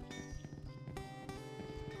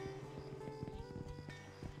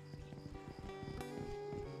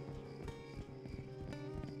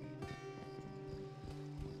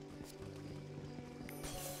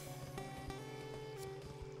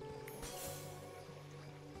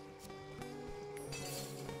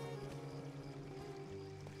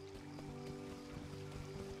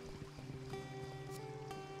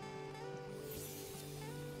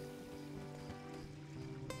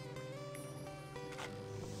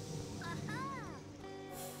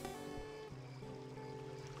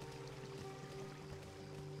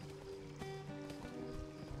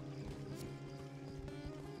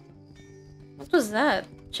 What was that?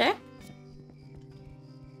 Check?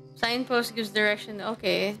 Signpost gives direction.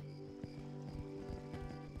 Okay.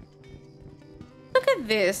 Look at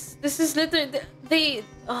this. This is literally... They...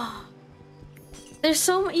 Oh. There's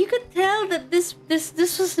so much... You could tell that this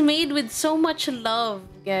was made with so much love,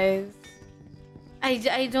 guys.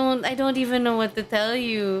 I don't even know what to tell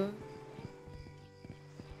you.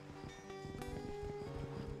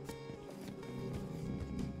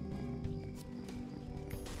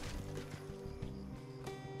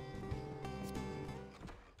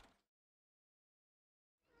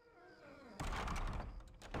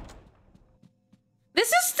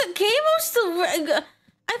 This is the Kamo still.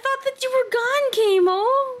 I thought that you were gone, Kamo.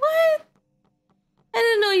 What? I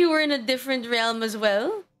didn't know you were in a different realm as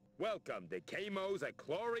well. Welcome to Kamo's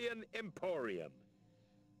Aclorian Emporium.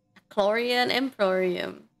 Aclorian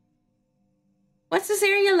Emporium. What's this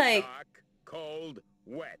area like? Dark, cold,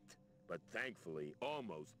 wet, but thankfully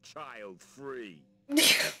almost child-free.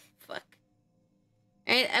 Fuck.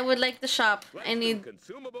 Alright, I would like to shop. I need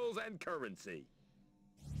consumables and currency.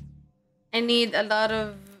 I need a lot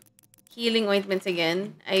of healing ointments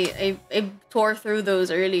again. I tore through those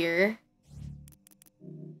earlier.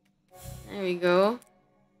 There we go.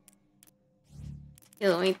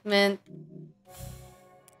 Heal ointment.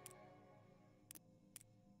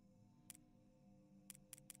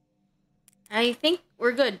 I think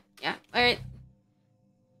we're good. Yeah, alright.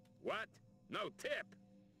 What? No tip.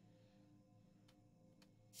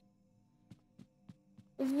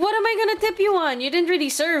 What am I gonna tip you on? You didn't really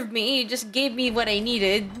serve me. You just gave me what I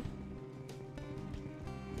needed.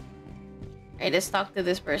 Alright, let's talk to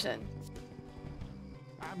this person.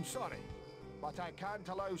 I'm sorry, but I can't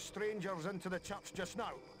allow strangers into the church just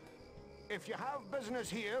now. If you have business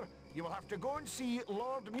here, you will have to go and see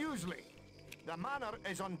Lord Muesli. The manor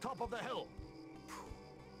is on top of the hill.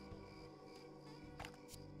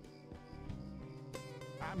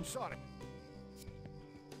 I'm sorry.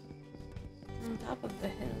 On top of the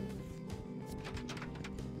hill.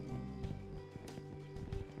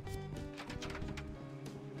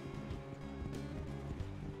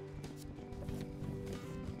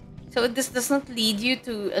 So this does not lead you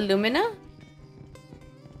to Illumina?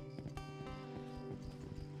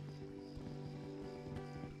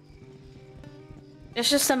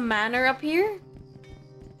 There's just a manor up here?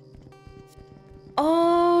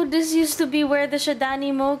 Oh, this used to be where the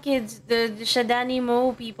Shadani Mo kids, the Shadani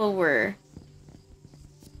Mo people were.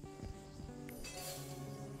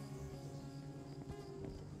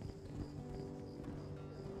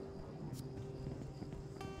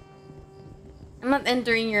 I'm not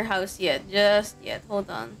entering your house yet. Just yet. Hold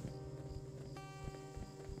on.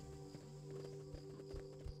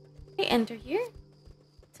 Okay, enter here.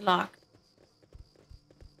 It's locked.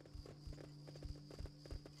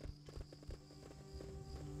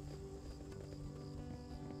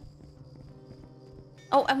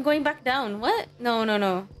 Oh, I'm going back down. What? No, no,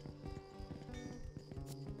 no.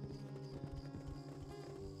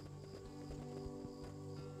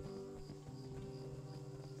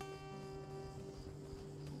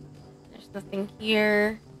 There's nothing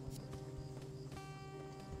here.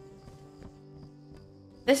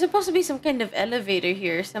 There's supposed to be some kind of elevator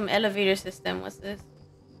here. Some elevator system. What's this?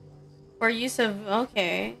 For use of...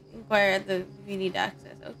 Okay. Inquire at the... If you need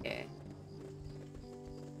access. Okay.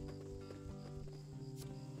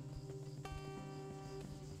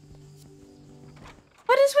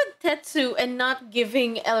 What is with Tetsu and not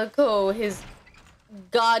giving Elko his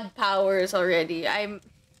god powers already? I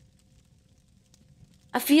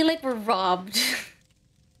feel like we're robbed.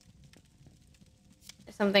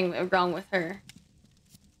 There's something wrong with her.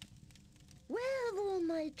 Where have all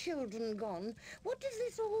my children gone? What does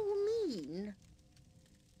this all mean?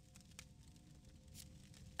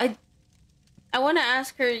 I want to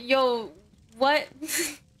ask her, yo, what?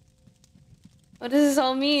 What does this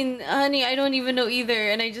all mean? Honey, I don't even know either,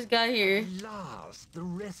 and I just got here. At last, the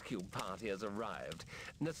rescue party has arrived.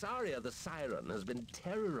 Nasaria the Siren has been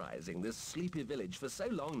terrorizing this sleepy village for so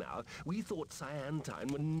long now, we thought Cyantine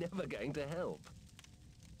were never going to help.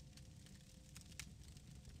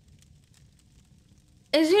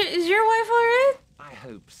 Is your wife alright? I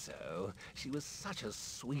hope so. She was such a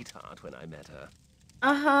sweetheart when I met her.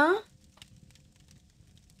 Uh-huh.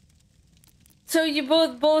 So you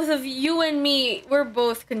both of you and me, we're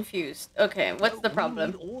both confused. Okay, what's the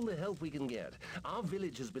problem? We need all the help we can get. Our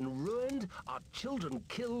village has been ruined, our children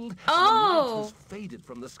killed, and the Oh! light has faded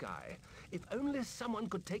from the sky. If only someone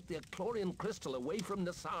could take the Chlorian crystal away from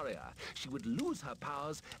Nasaria, she would lose her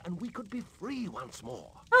powers, and we could be free once more.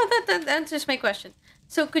 Oh, that answers my question.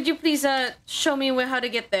 So could you please show me how to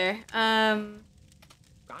get there?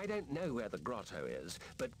 I don't know where the grotto is,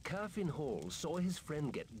 but Kerfin Hall saw his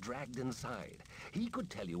friend get dragged inside. He could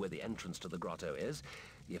tell you where the entrance to the grotto is,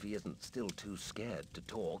 if he isn't still too scared to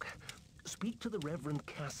talk. Speak to the Reverend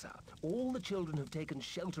Cassa. All the children have taken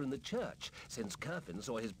shelter in the church, since Kerfin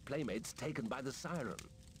saw his playmates taken by the siren.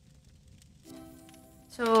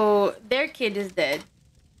 So their kid is dead.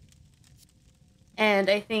 And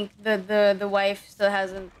I think the wife still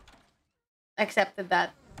hasn't accepted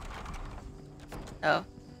that. Oh.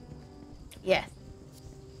 Yes.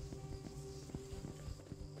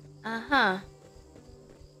 Uh-huh.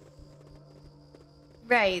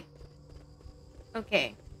 Right.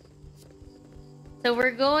 Okay. So we're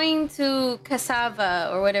going to Cassava,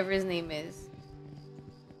 or whatever his name is.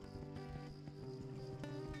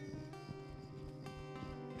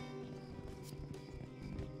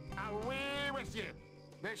 Away with you!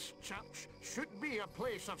 This church should be a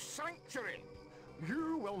place of sanctuary.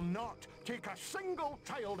 You will not take a single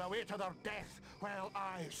child away to their death while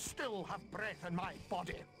I still have breath in my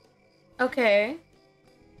body. Okay.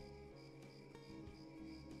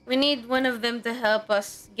 We need one of them to help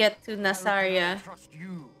us get to Nasaria. I trust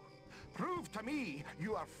you. Prove to me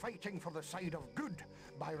you are fighting for the side of good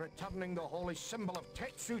by returning the holy symbol of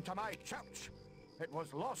Tetsu to my church. It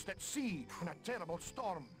was lost at sea in a terrible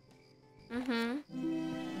storm.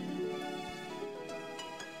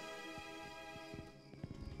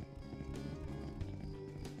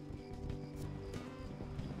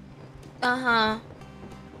 Uh-huh.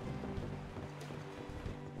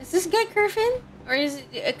 Is this guy Kerfin? Or is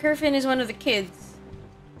Kerfin is one of the kids?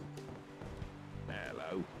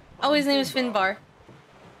 Hello. Oh, his name is Finbar.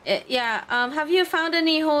 Yeah, have you found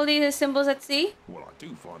any holy symbols at sea? Well, I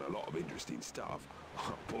do find a lot of interesting stuff.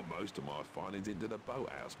 I put most of my findings into the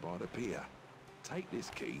boathouse by the pier. Take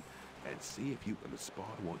this key and see if you can spy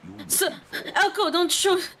what you're looking for. Elko, don't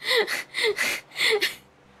shoot!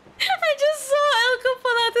 I just saw Elko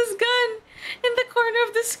pull out his gun in the corner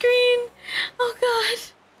of the screen. Oh god.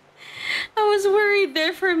 I was worried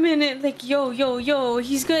there for a minute. Like, yo,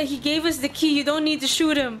 he's good. He gave us the key. You don't need to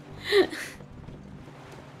shoot him.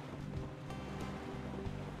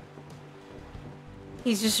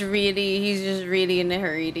 He's just really in a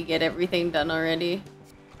hurry to get everything done already.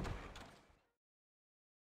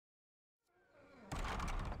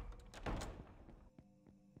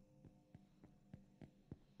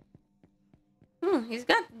 He's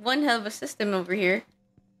got one hell of a system over here.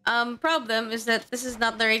 Problem is that this is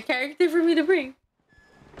not the right character for me to bring.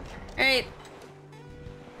 Alright.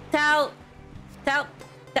 Tal. There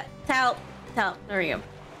we go.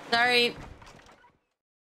 Sorry.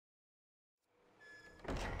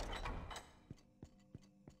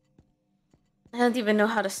 I don't even know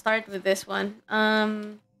how to start with this one.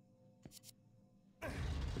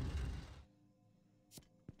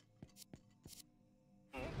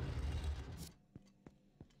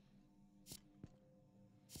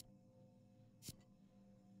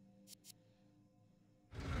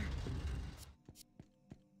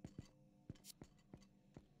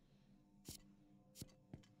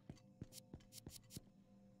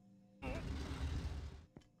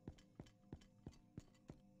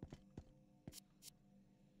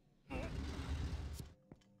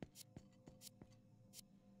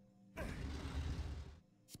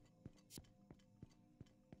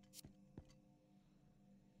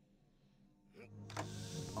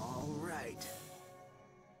 right.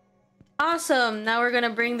 Awesome. Now we're gonna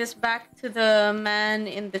bring this back to the man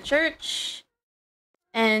in the church.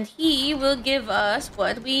 And he will give us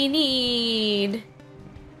what we need.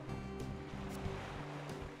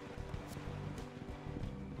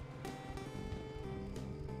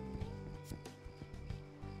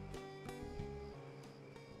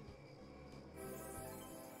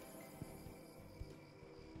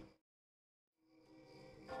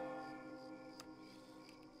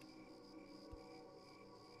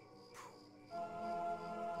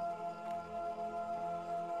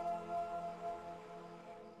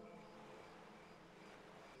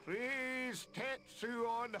 Praise Tetsu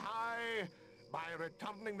on high. By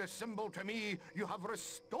returning the symbol to me, you have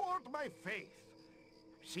restored my faith.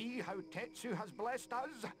 See how Tetsu has blessed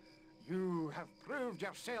us? You have proved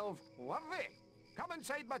yourself worthy. Come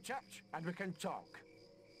inside my church and we can talk.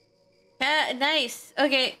 Nice.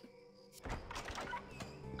 Okay.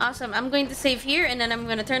 Awesome. I'm going to save here and then I'm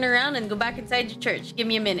going to turn around and go back inside the church. Give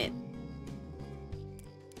me a minute.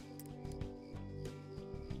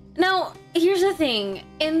 Now, here's the thing.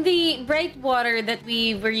 In the bright water that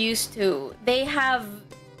we were used to, they have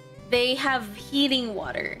healing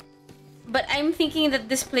water. But I'm thinking that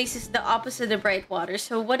this place is the opposite of bright water.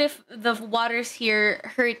 So what if the waters here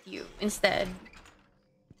hurt you instead?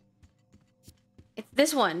 It's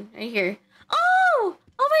this one right here. Oh!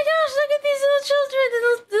 Oh my gosh, look at these little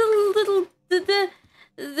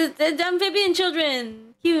children! The amphibian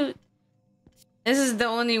children! Cute. This is the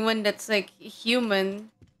only one that's like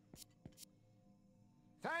human.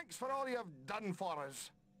 Thanks for all you've done for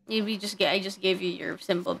us. I just gave you your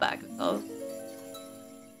symbol back, that's all.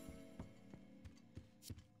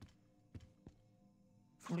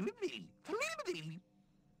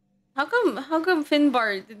 How come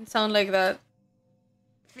Finbar didn't sound like that?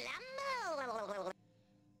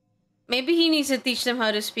 Maybe he needs to teach them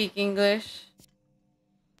how to speak English.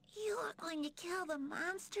 You are going to kill the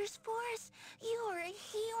monsters for us? You are a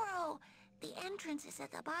hero. The entrance is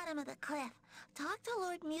at the bottom of the cliff. Talk to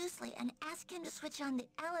Lord Muesli and ask him to switch on the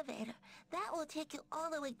elevator. That will take you all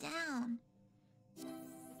the way down.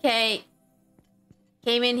 Okay.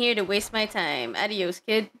 Came in here to waste my time. Adios,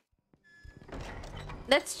 kid.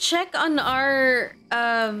 Let's check on our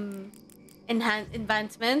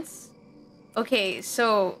advancements. Okay,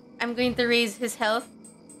 so I'm going to raise his health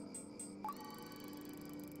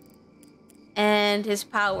and his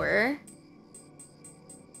power.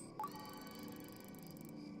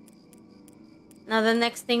 Now the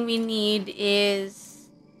next thing we need is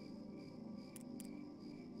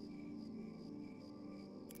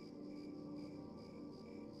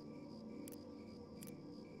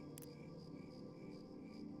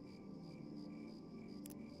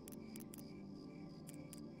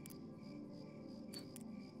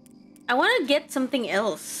I want to get something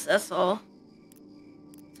else, that's all.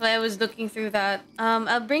 That's why I was looking through that.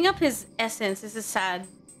 I'll bring up his essence. This is sad.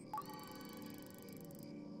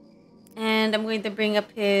 And I'm going to bring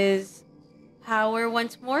up his power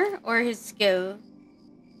once more, or his skill.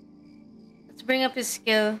 Let's bring up his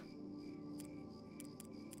skill.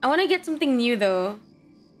 I want to get something new though.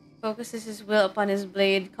 Focuses his will upon his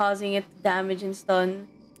blade, causing it to damage and stun.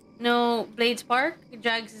 No blade spark. He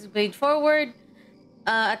drags his blade forward,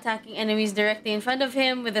 attacking enemies directly in front of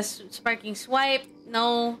him with a sparking swipe.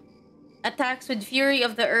 No. Attacks with fury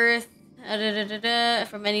of the earth.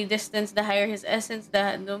 From any distance, the higher his essence,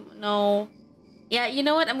 no. Yeah, you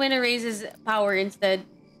know what? I'm going to raise his power instead.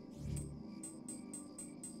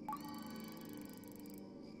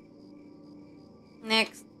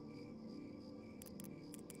 Next.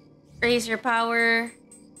 Raise your power.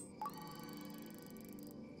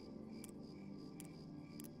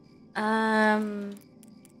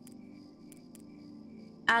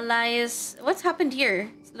 Elias, what's happened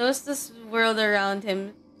here? Slows this world around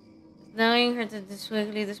him, knowing her to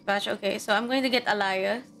swiftly dispatch. Okay, so I'm going to get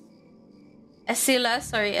Elias. Asilas,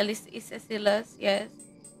 sorry, at least it's Asilas, yes.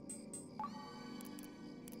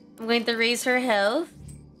 I'm going to raise her health.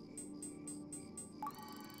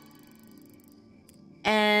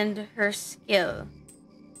 And her skill.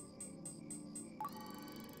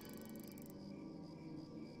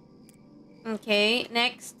 Okay,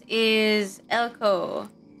 next is Elko.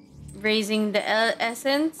 Raising the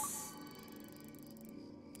essence.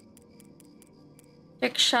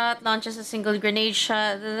 Trick shot launches a single grenade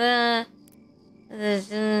shot. That's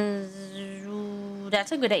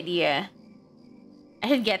a good idea. I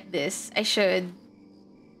should get this. I should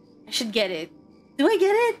get it. Do I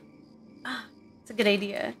get it? Ah, it's a good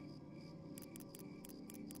idea.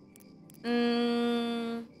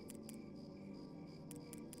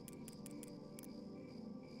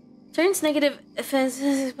 Turns negative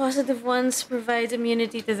offenses, positive ones provides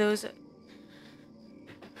immunity to those.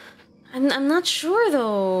 I'm not sure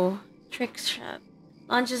though. Trick shot.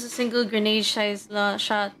 Launches a single grenade-sized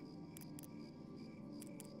shot.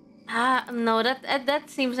 No, that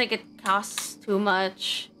seems like it costs too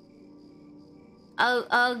much.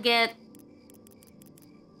 I'll get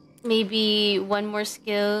maybe one more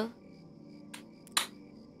skill.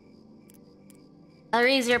 I'll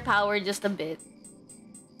raise your power just a bit.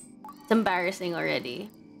 It's embarrassing already.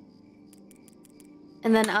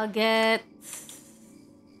 And then I'll get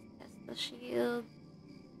the shield.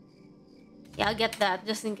 Yeah, I'll get that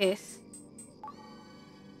just in case.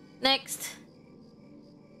 Next.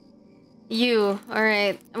 You.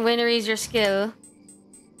 Alright. I'm going to raise your skill.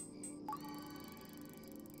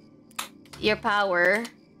 Your power.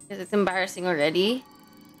 Because it's embarrassing already.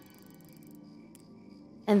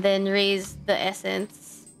 And then raise the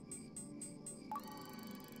essence.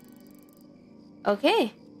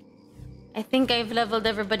 Okay. I think I've leveled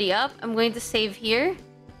everybody up. I'm going to save here.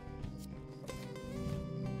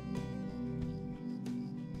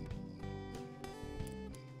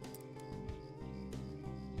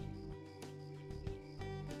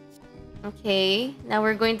 Okay, now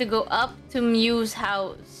we're going to go up to Mew's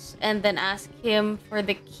house and then ask him for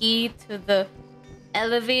the key to the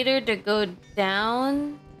elevator to go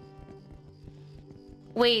down.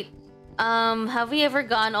 Wait, have we ever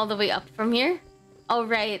gone all the way up from here? Oh,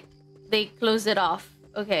 right. They closed it off.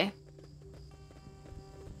 Okay.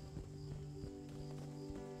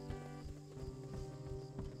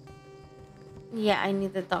 Yeah, I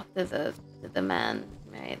need to talk to the man.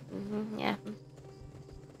 Right. Yeah.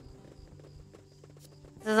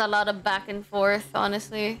 This is a lot of back and forth,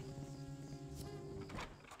 honestly.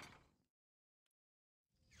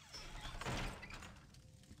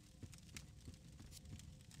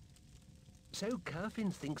 So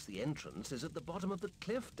Curfin thinks the entrance is at the bottom of the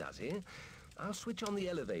cliff, does he? I'll switch on the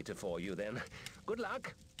elevator for you then. Good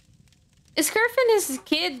luck. Is Curfin his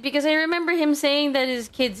kid? Because I remember him saying that his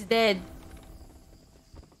kid's dead.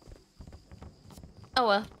 Oh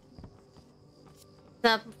well. It's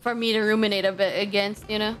not for me to ruminate a bit against,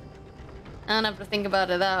 you know? I don't have to think about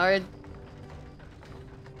it that hard.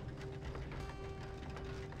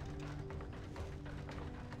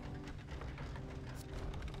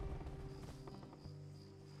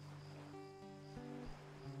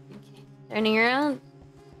 Okay, turning around.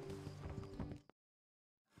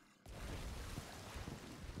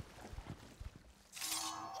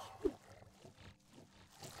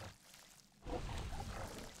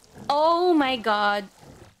 Oh my god.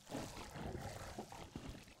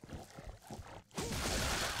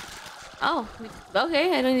 Oh,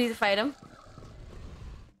 okay, I don't need to fight him.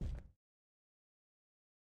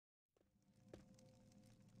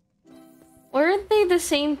 Weren't they the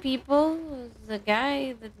same people as the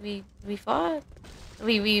guy that we fought?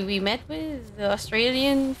 We met with? The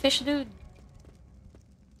Australian fish dude?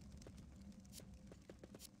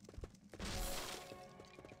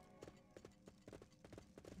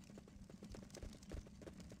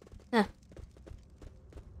 Huh.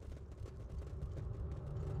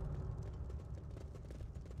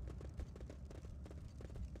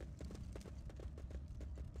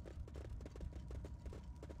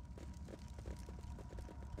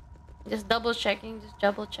 Just double checking, just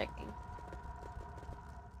double checking.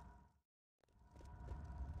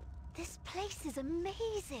 This place is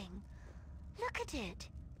amazing. Look at it.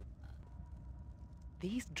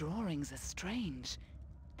 These drawings are strange.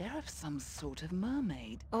 They're of some sort of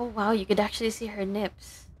mermaid. Oh wow, you could actually see her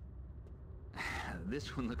nips.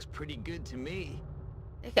 This one looks pretty good to me.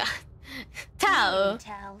 Tao!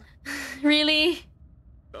 Really?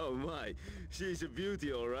 Oh my, she's a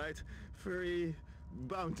beauty, all right. Very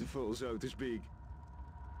bountiful, so to speak.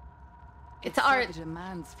 It's art. That a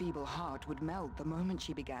man's feeble heart would melt the moment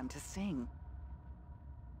she began to sing.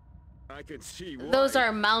 I can see why. Those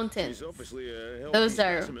are mountains. She's obviously a healthy Those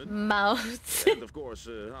are specimen. mouths. And of course,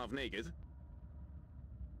 half naked.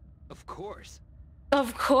 Of course.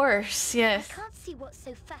 Of course, yes. I can't see what's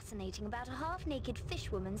so fascinating about a half-naked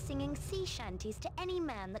fishwoman singing sea shanties to any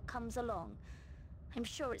man that comes along. I'm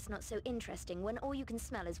sure it's not so interesting when all you can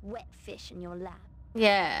smell is wet fish in your lap.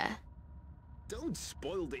 Yeah. Don't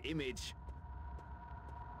spoil the image.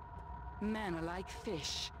 Men are like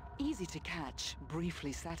fish. Easy to catch,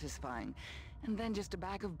 briefly satisfying, and then just a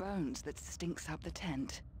bag of bones that stinks up the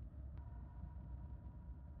tent.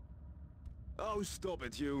 Oh, stop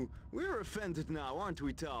it, you. We're offended now, aren't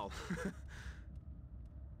we, Tal?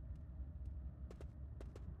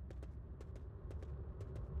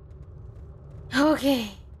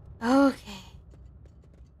 Okay. Okay.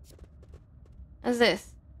 What's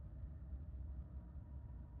this?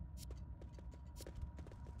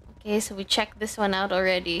 Okay, so we checked this one out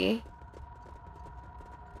already.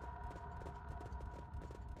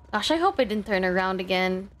 Gosh, I hope it didn't turn around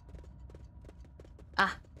again.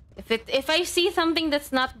 Ah, if I see something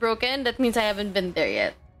that's not broken, that means I haven't been there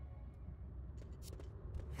yet.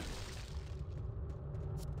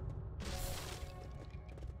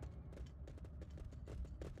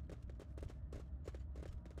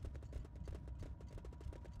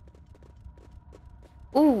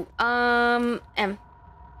 Ooh,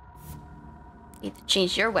 need to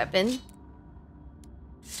change your weapon.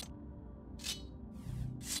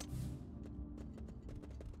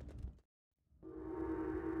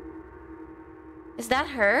 Is that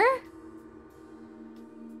her?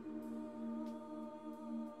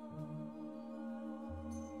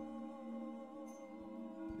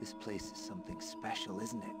 This place is something special,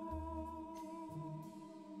 isn't it?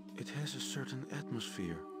 It has a certain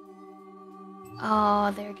atmosphere.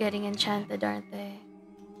 Oh, they're getting enchanted, aren't they?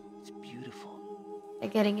 It's beautiful. They're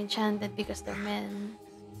getting enchanted because they're men.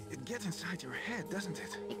 It gets inside your head, doesn't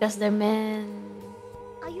it? Because they're men.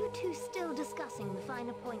 Are you two still discussing the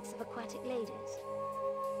finer points of aquatic ladies?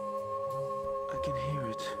 I can hear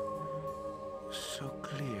it. So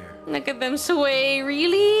clear. Look at them sway,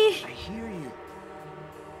 really? I hear you.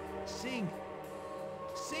 Sing.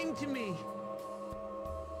 Sing to me.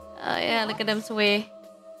 Oh yeah, look at them sway.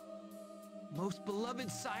 Most beloved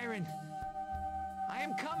siren. I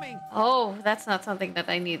am coming. Oh, that's not something that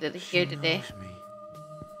I needed to hear today.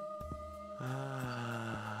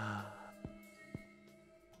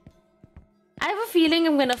 I have a feeling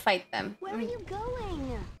I'm gonna fight them. Where are you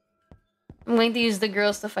going? I'm going to use the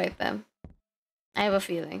girls to fight them. I have a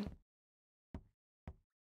feeling.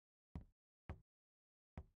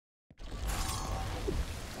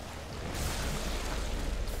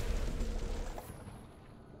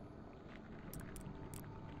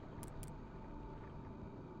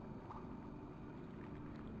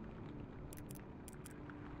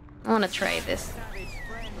 I want to try this.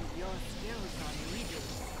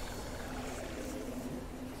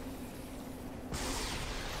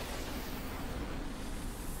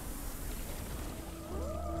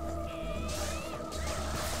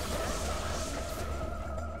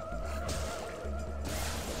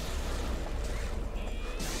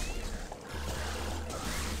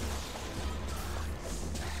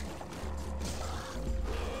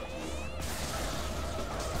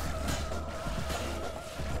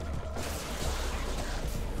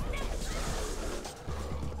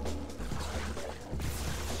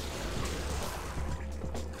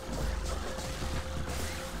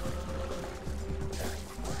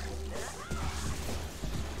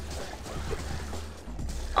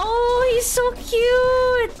 Oh, he's so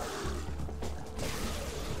cute!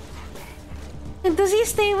 And does he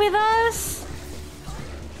stay with us?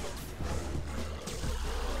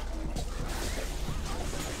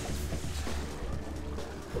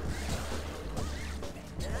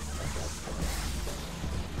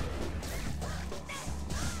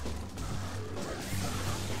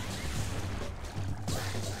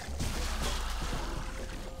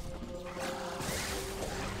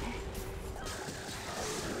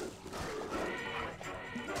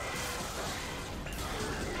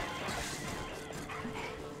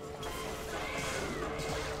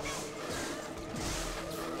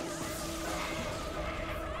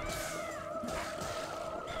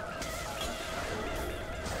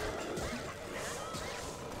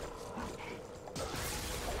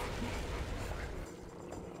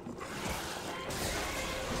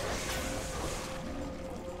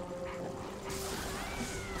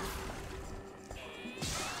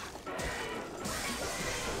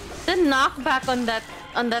 The knockback on that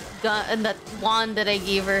gun and that wand that I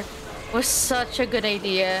gave her was such a good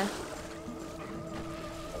idea.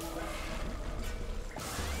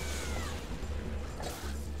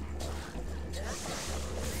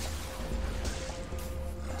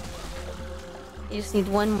 You just need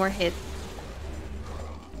one more hit.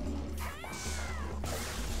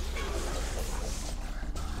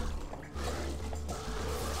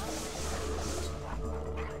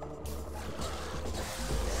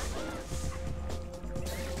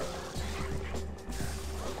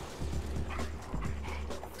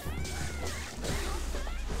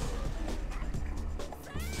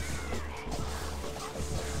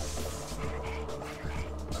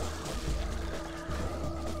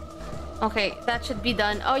 Okay, that should be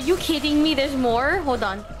done. Oh, are you kidding me? There's more? Hold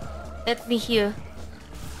on. Let me heal.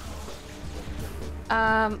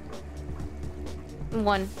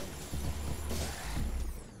 One.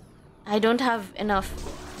 I don't have enough.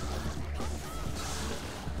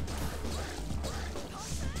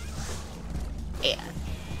 Yeah.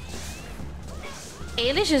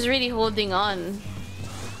 Ailish is really holding on.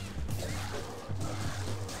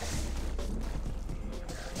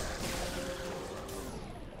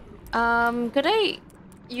 Could I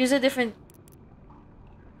use a different...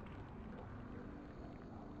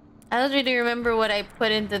 I don't really remember what I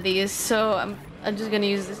put into these, so I'm just gonna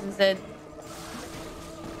use this instead.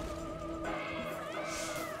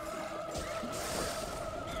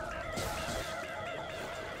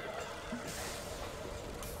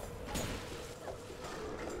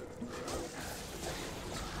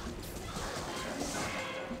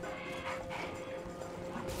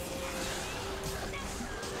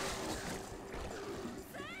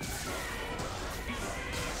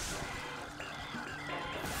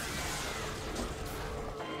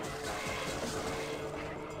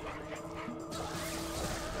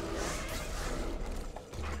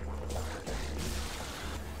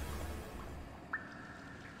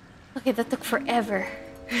 Okay, that took forever.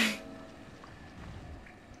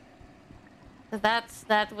 So that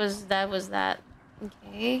was that.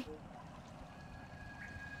 Okay.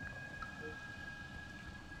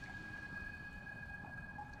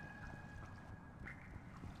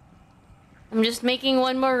 I'm just making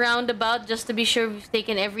one more roundabout just to be sure we've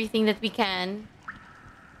taken everything that we can.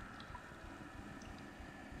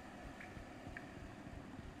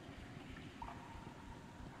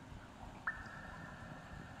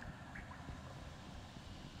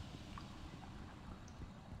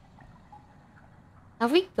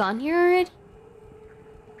 Have we gone here already?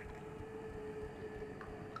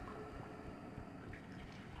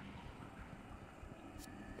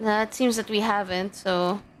 No, it seems that we haven't,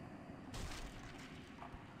 so...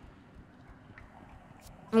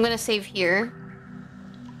 I'm gonna save here.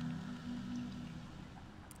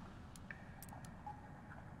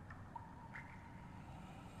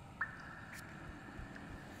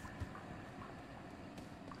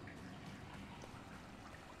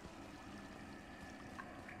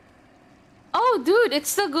 Oh, dude, it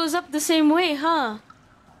still goes up the same way, huh?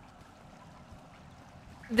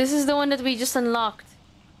 This is the one that we just unlocked.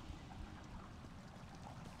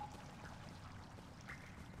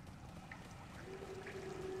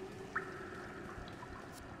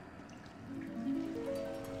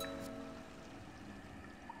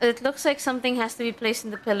 It looks like something has to be placed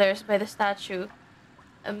in the pillars by the statue.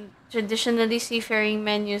 Traditionally, seafaring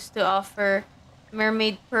men used to offer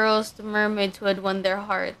mermaid pearls to mermaids who had won their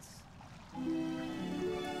hearts.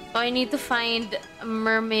 So I need to find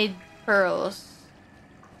mermaid pearls.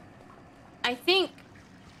 I think,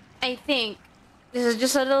 this is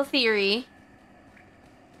just a little theory.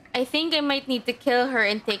 I think I might need to kill her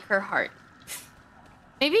and take her heart.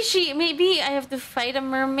 Maybe I have to fight a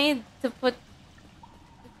mermaid to put...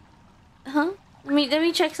 Huh? Let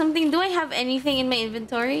me check something. Do I have anything in my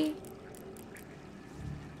inventory?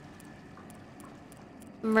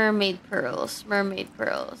 Mermaid pearls. Mermaid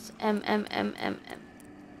pearls. M.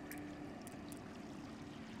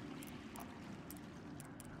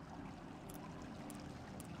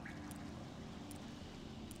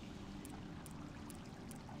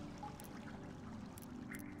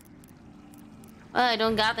 Well, I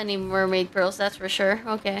don't got any mermaid pearls, that's for sure.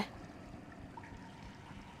 Okay.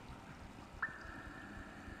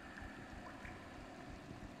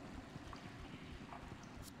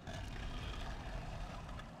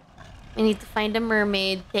 We need to find a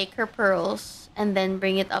mermaid, take her pearls, and then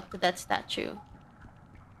bring it up to that statue.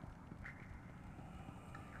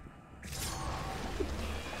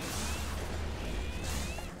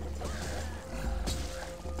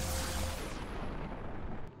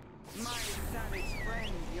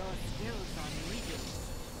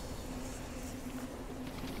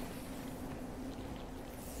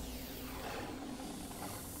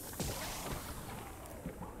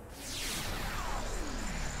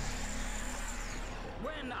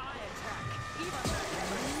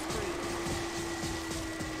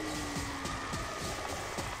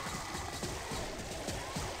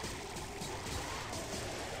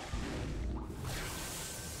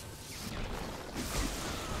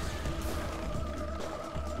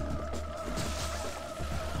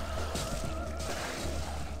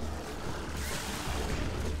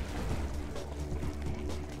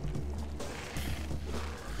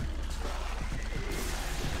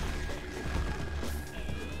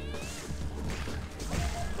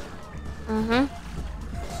 Mm-hmm.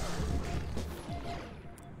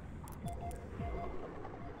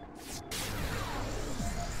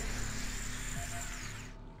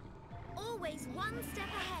 Always one step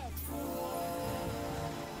ahead.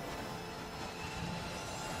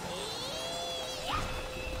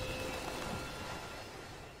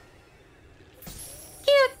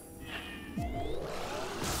 Cute.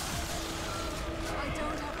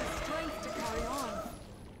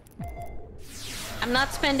 I'm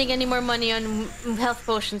not spending any more money on health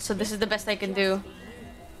potions, so this is the best I can do.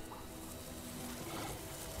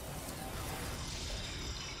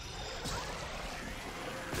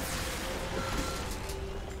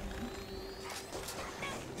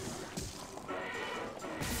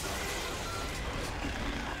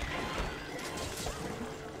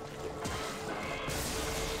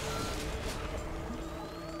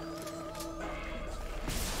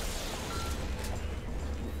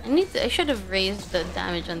 I should have raised the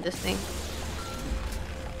damage on this thing.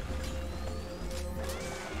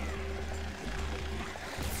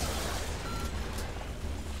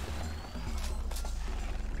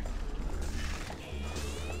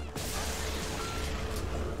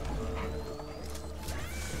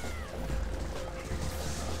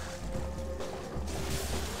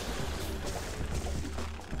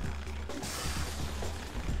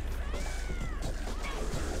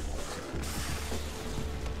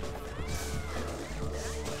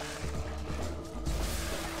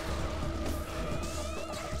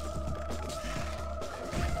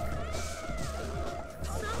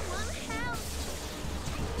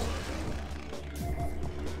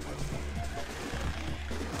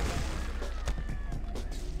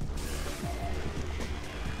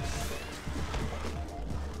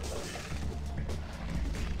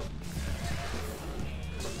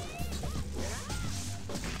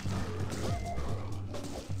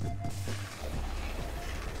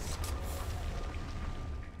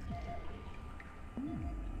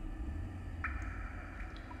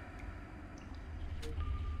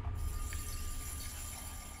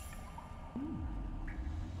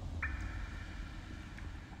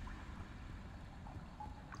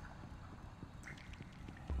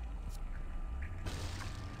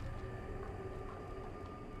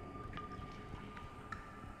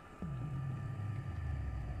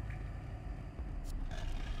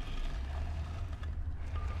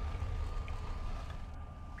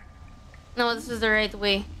 No, this is the right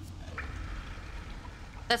way.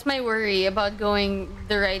 That's my worry about going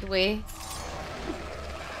the right way.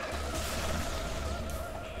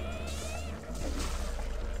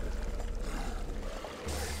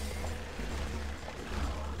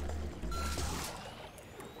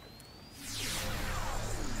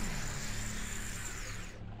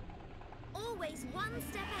 Always one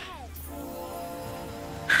step ahead.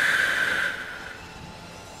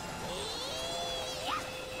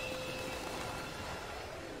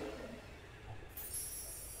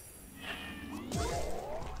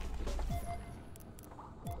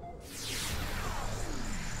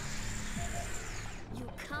 You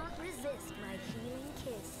can't resist my healing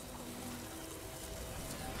kiss.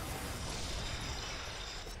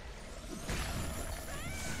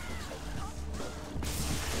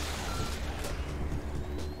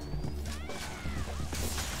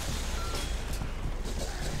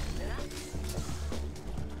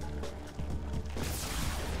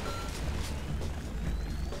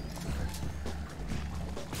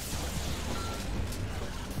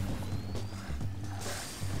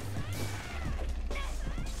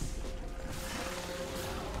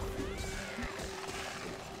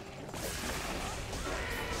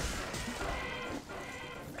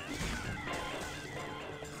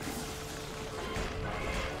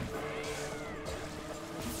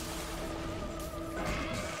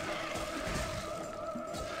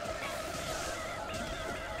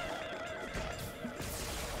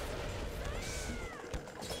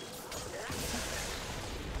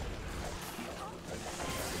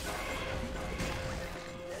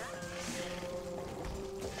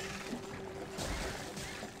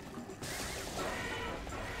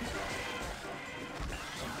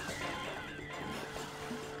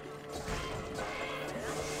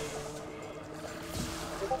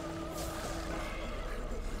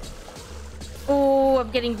 Oh, I'm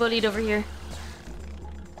getting bullied over here.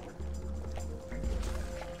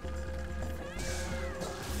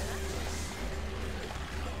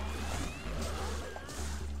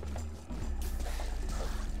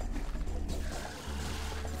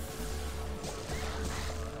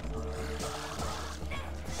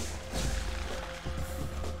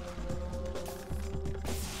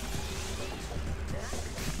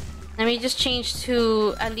 Let me just change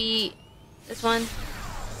to Ali. This one.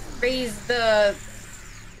 Raise the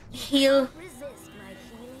heal. Resist my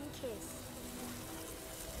healing kiss.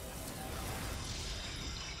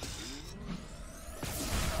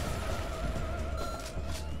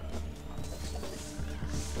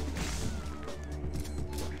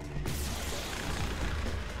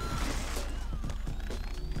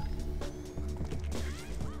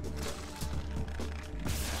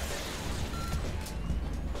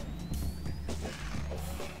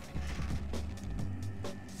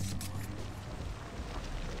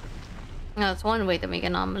 That's one way to make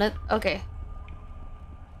an omelet. Okay.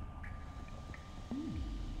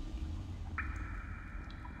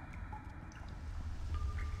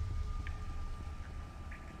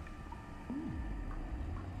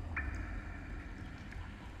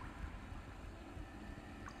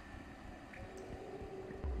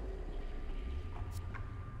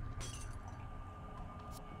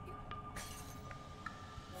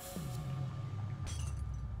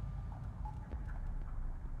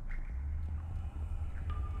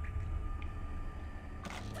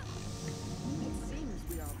 It seems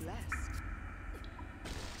we are blessed.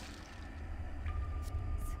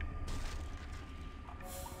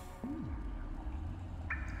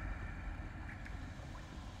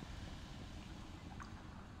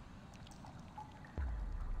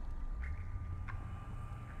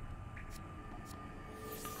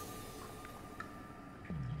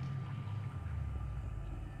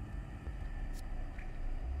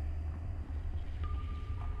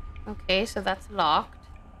 Okay, so that's locked.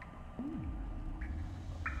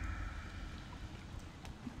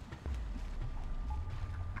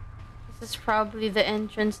 This is probably the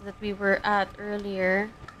entrance that we were at earlier.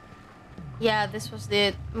 Yeah, this was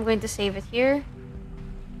it. I'm going to save it here.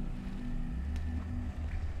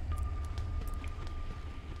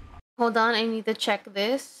 Hold on, I need to check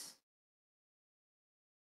this.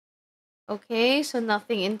 Okay, so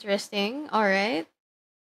nothing interesting. Alright.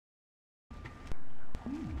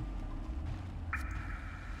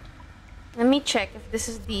 Let me check if this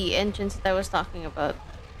is the entrance that I was talking about.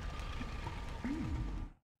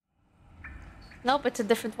 Nope, it's a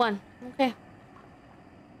different one. Okay.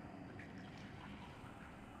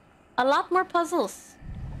 A lot more puzzles.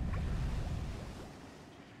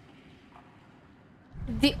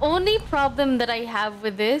 The only problem that I have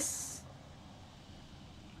with this...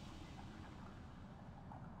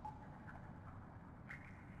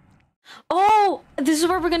 Oh! This is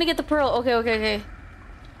where we're gonna get the pearl. Okay, okay, okay.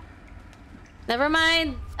 Never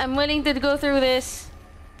mind. I'm willing to go through this.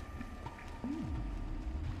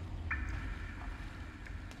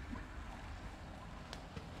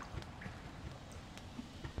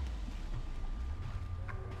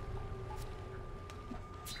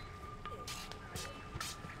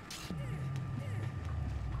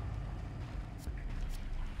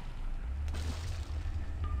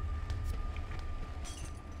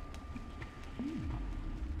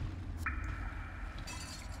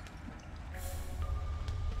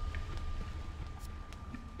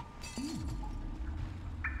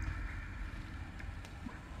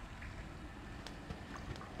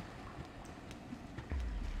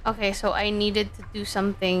 Okay, so I needed to do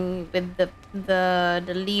something with the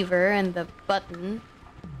lever and the button.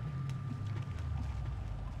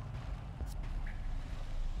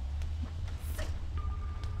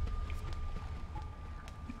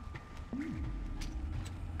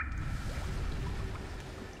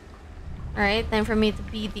 Alright, time for me to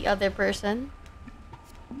be the other person.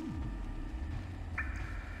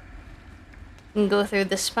 And go through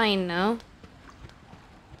the spine now.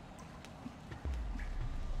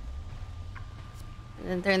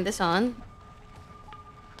 And then turn this on.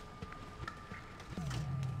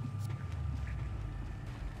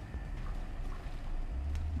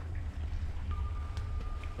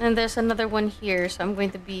 And there's another one here, so I'm going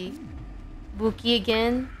to be Buki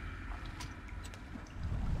again.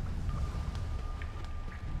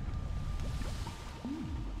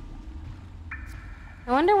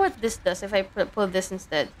 I wonder what this does if I pull this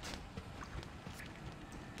instead.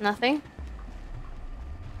 Nothing?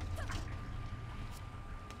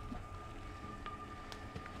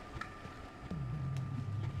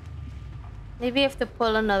 Maybe I have to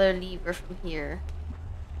pull another lever from here.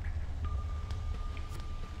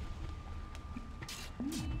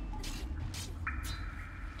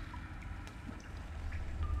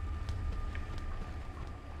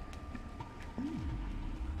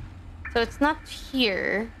 So it's not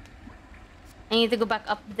here. I need to go back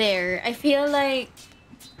up there. I feel like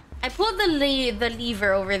I pulled the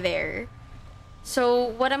lever over there. So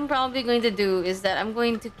what I'm probably going to do is that I'm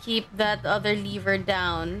going to keep that other lever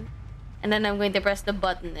down. And then I'm going to press the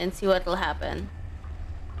button and see what will happen.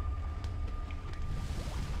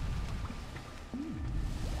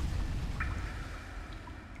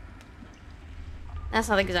 That's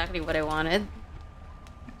not exactly what I wanted.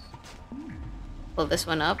 Pull this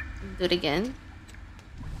one up. Do it again.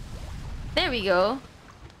 There we go.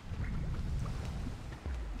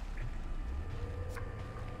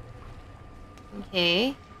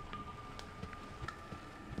 Okay.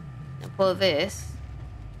 Now pull this.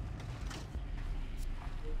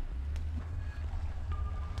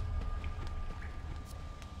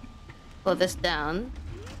 Pull this down.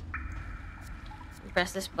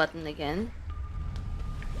 press this button again.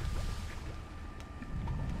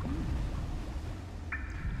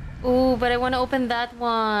 Ooh, but I want to open that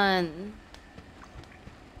one.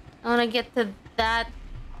 I want to get to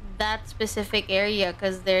that specific area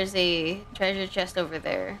because there's a treasure chest over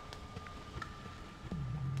there.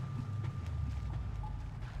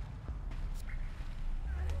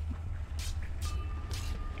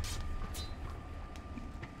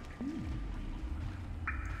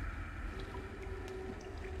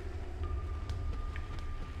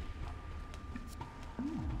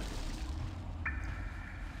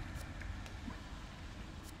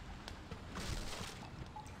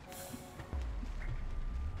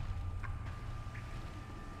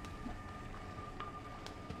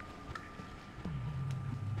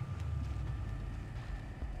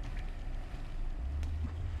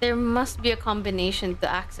 There must be a combination to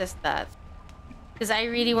access that. Because I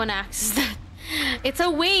really want to access that. It's a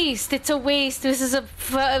waste. It's a waste. This is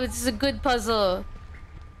a good puzzle.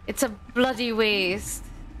 It's a bloody waste.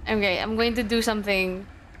 Okay, I'm going to do something.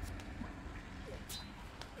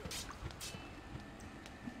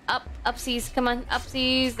 Upsies. Come on,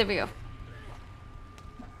 upsies. There we go.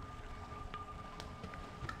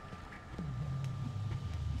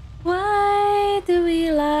 Why do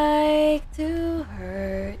we like to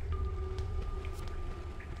hurt?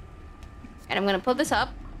 And I'm gonna pull this up.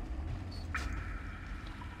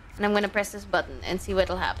 And I'm gonna press this button and see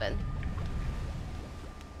what'll happen.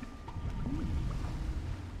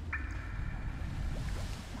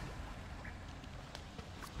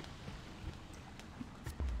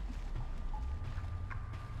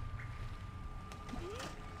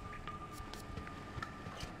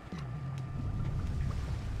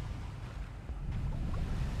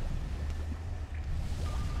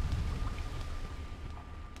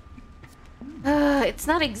 It's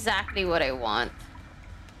not exactly what I want.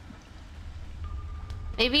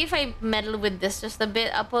 Maybe if I meddle with this just a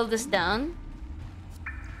bit, I'll pull this down.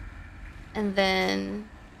 And then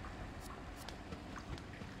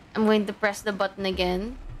I'm going to press the button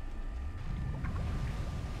again.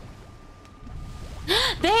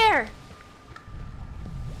 There!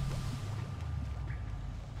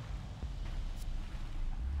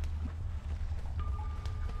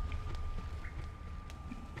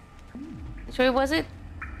 Which way was it?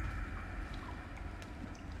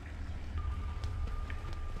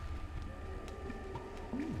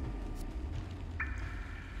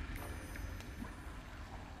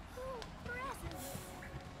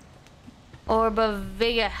 Orb of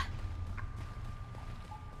Vigor.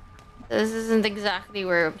 This isn't exactly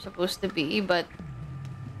where I'm supposed to be, but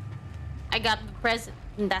I got the present,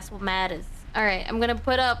 and that's what matters. Alright, I'm gonna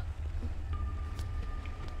put up...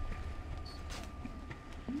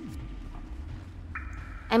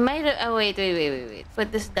 I might have... Oh, wait.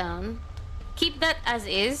 Put this down. Keep that as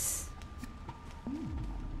is.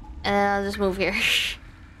 And then I'll just move here.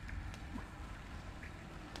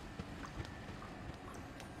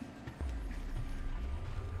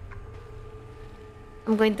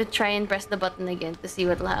 I'm going to try and press the button again to see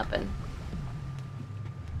what'll happen.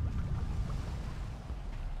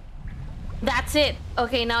 That's it!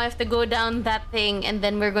 Okay, now I have to go down that thing and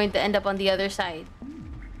then we're going to end up on the other side.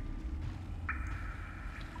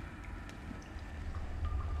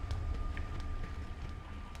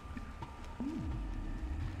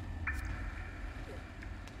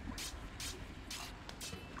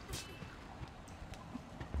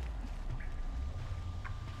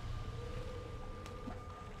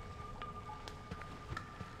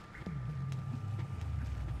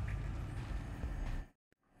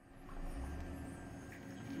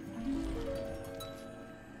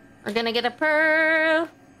 We're gonna get a pearl.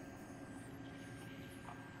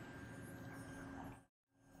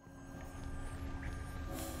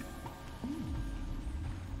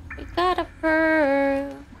 We got a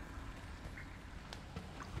pearl.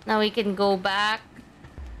 Now we can go back.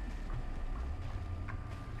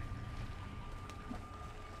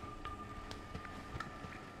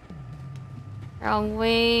 Wrong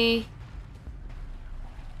way.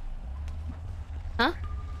 Huh?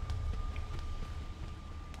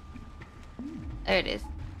 There it is.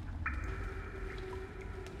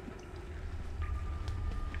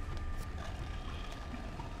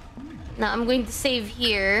 Now I'm going to save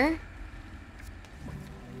here.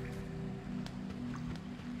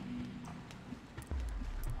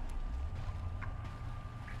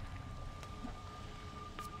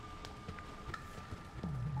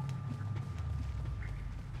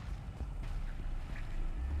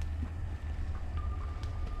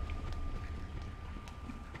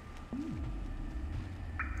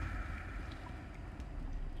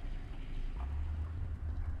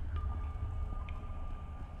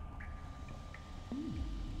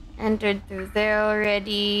 entered through there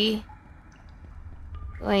already.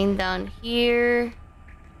 Going down here.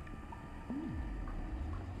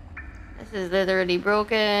 This is literally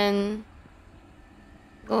broken.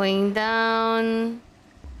 Going down.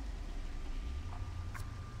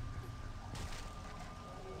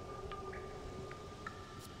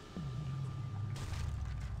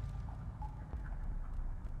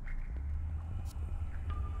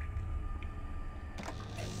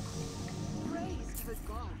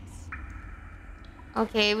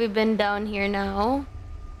 Okay, we've been down here now.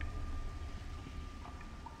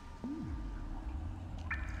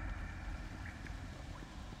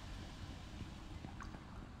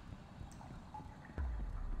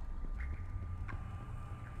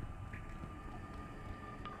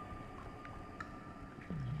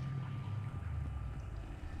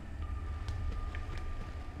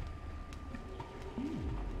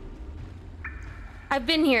 I've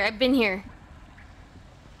been here, I've been here.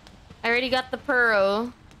 I already got the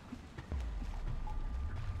pearl.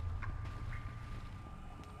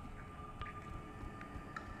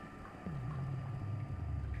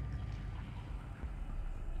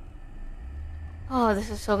 Oh, this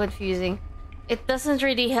is so confusing. It doesn't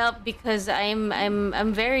really help because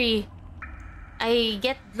I'm very... I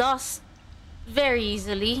get lost very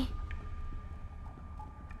easily.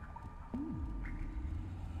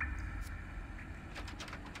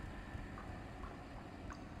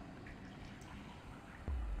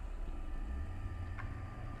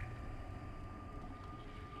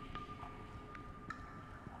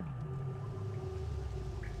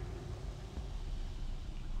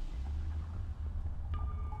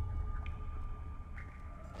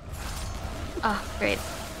 Oh, great.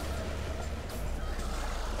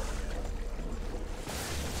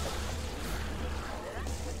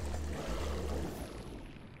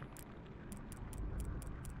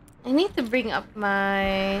 I need to bring up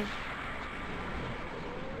my...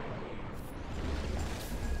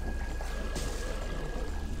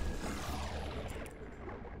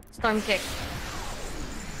 Storm kick.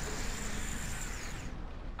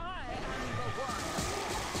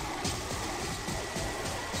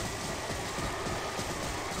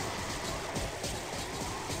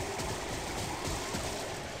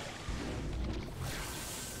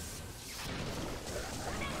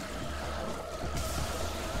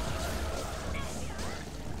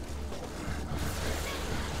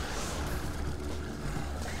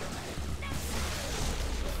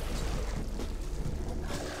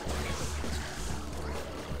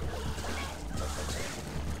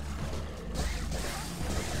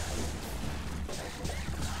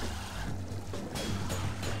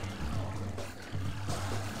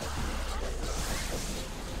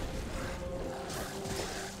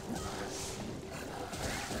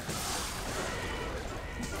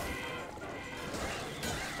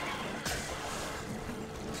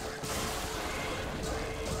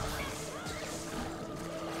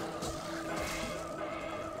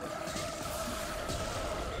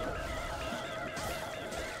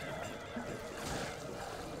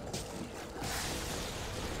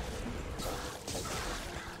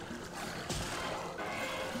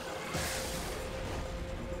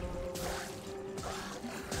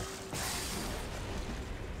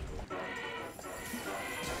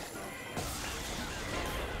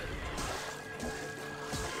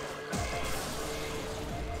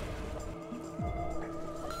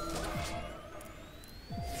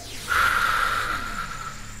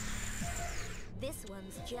 This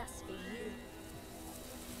one's just for you.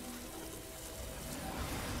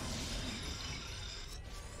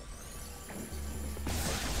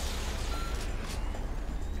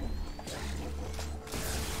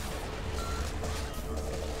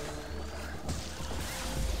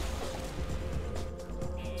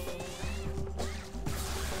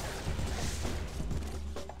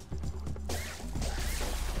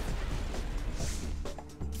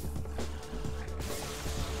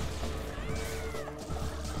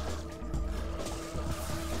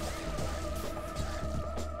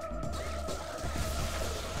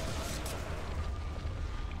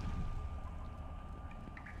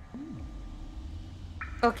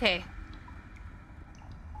 Okay.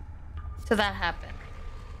 So that happened.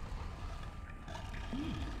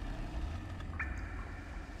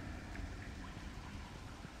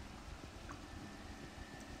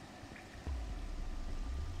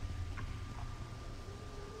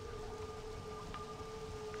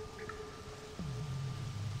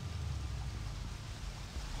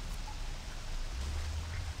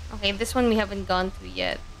 Okay, this one we haven't gone through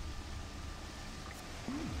yet.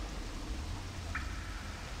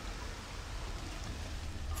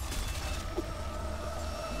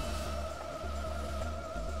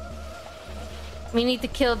 We need to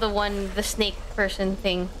kill the snake person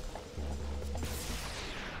thing.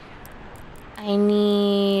 I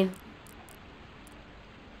need...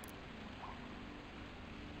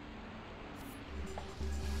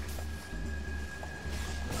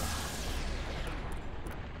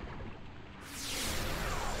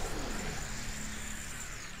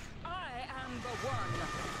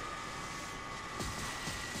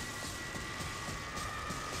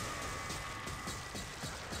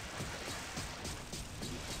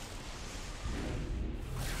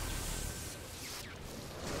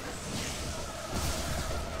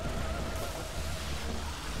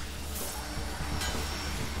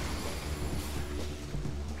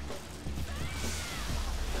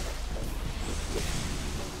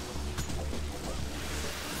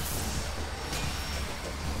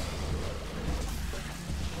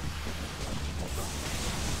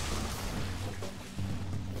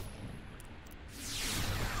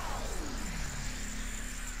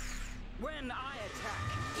 When I attack,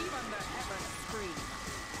 even the heavens scream.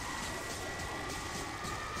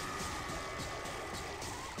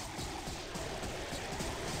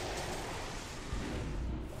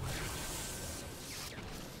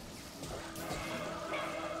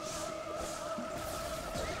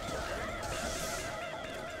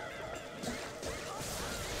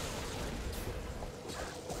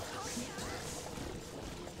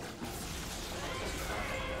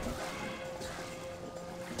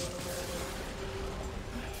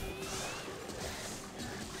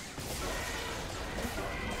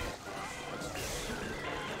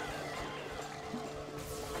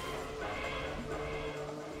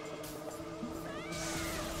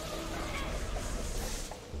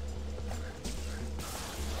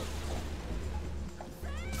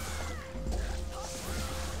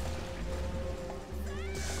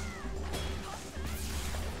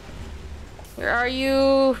 Where are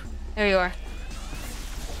you? There you are.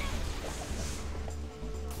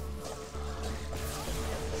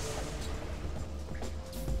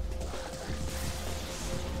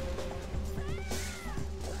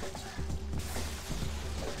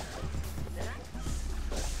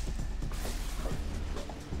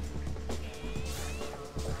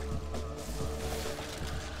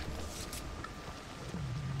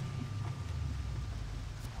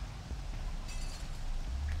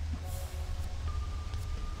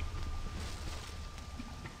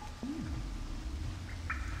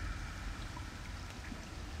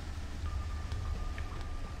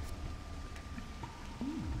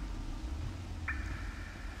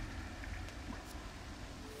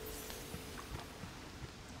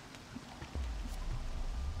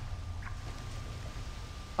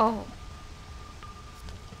 Oh.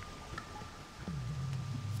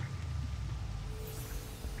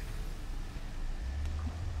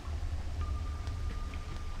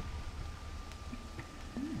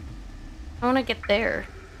 I want to get there.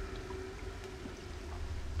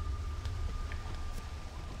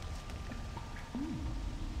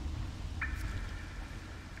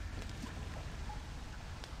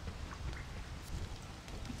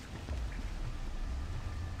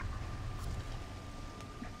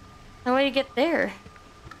 How do you get there?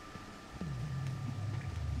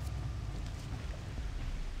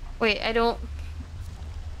 Wait, I don't...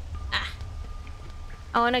 Ah.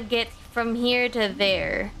 I want to get from here to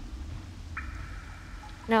there.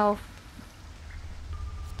 No.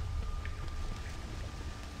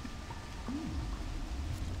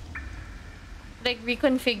 Like,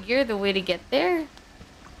 reconfigure the way to get there?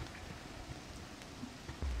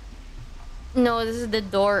 No, this is the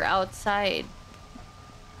door outside.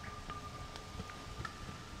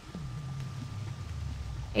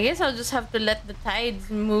 I guess I'll just have to let the tides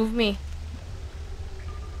move me.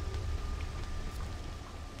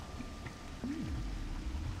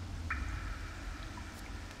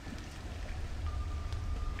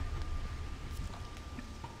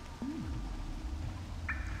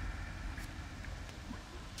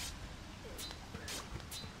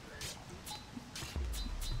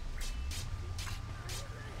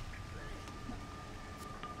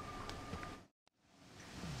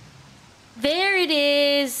 There it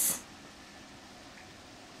is.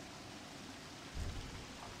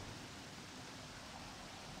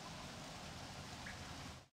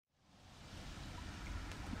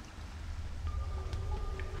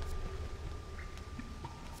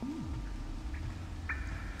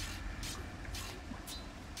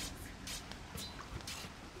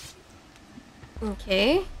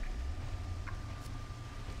 Okay.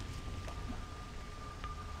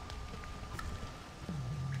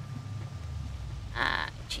 Ah,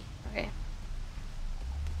 gee. Okay.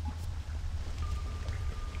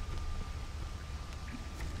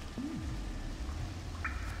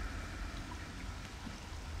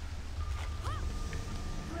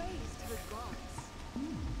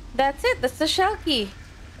 that's it. That's the shell key.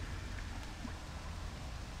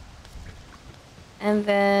 And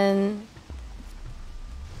then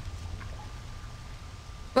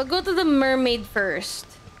we'll go to the mermaid first.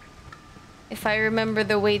 If I remember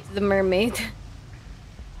the way to the mermaid.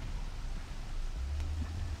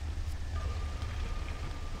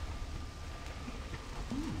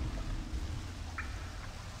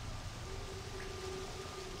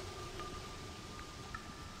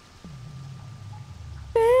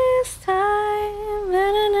 This time,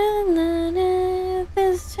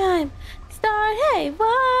 this time, start. Hey,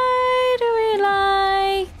 why do we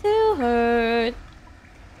like to hurt?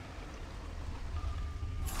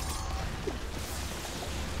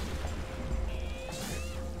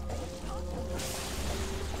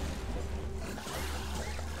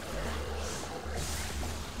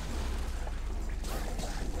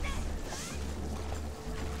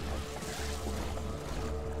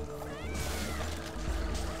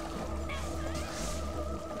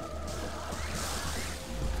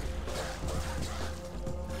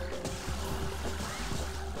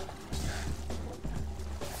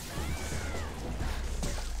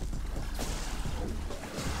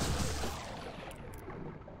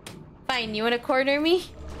 Fine, you wanna corner me?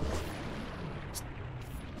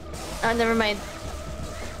 Oh, never mind.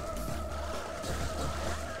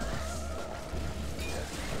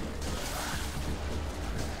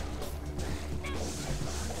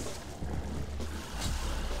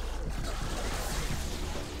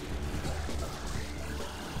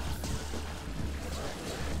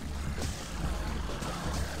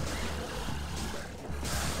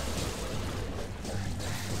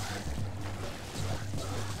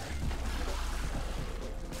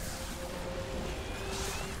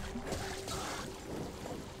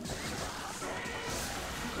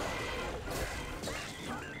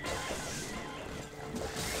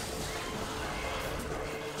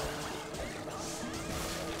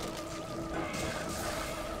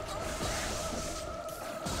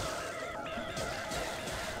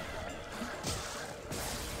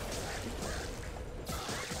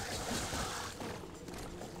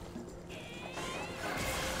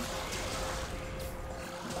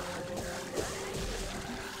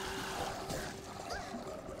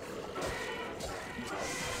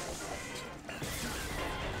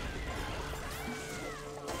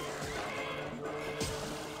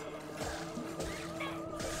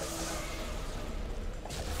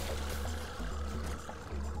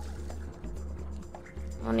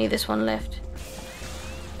 Only this one left.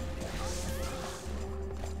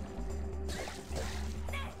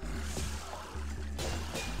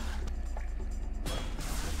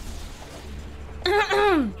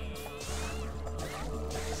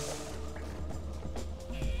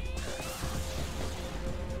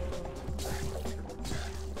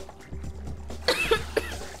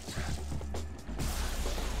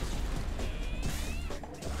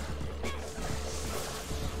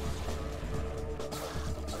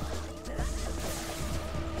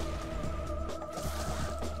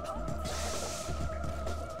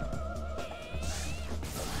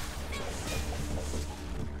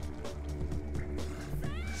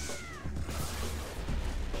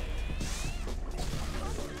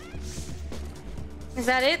 Is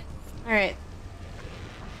that it? Alright.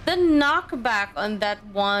 The knockback on that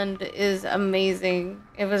wand is amazing.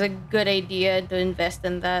 It was a good idea to invest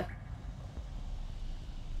in that.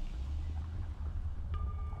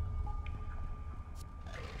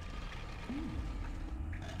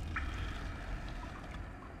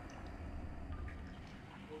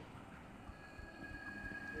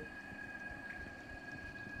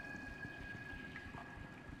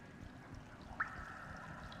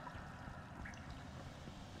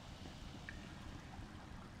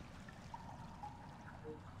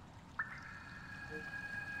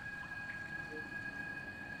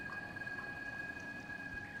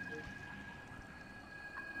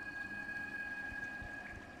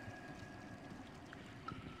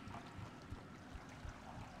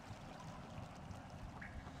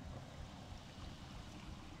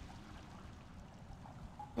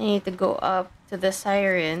 I need to go up to the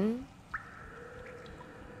siren.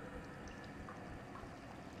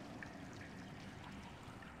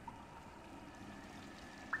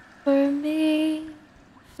 For me,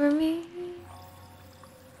 for me.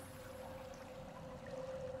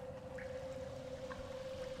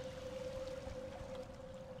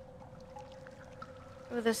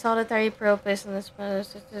 With a solitary pearl placed on this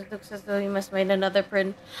post, it looks as though you must find another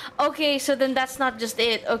pearl. Okay, so then that's not just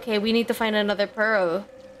it. Okay, we need to find another pearl.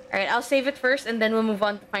 Alright, I'll save it first and then we'll move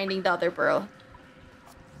on to finding the other pearl.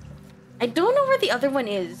 I don't know where the other one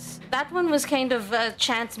is. That one was kind of a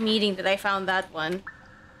chance meeting that I found that one.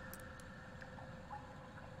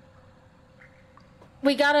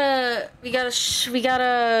 We got a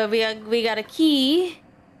key.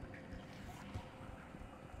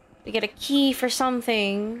 We get a key for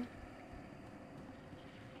something.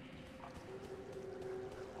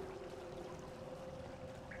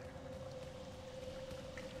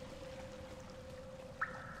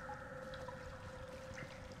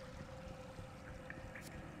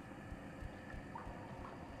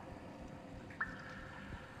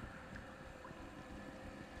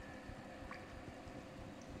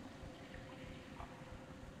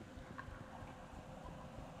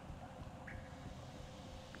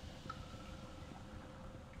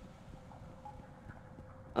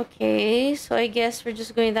 Okay, so I guess we're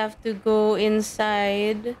just going to have to go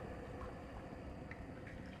inside.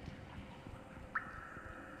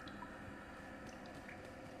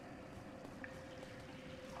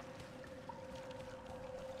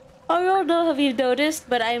 I don't know if you've noticed,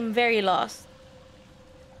 but I'm very lost.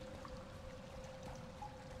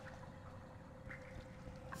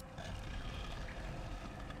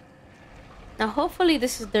 Now, hopefully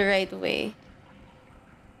this is the right way.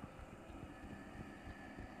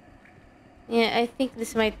 Yeah, I think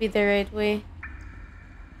this might be the right way.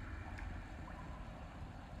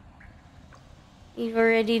 We've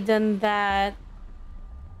already done that.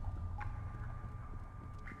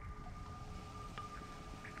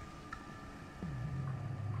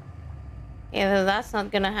 Yeah, that's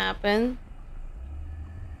not gonna happen.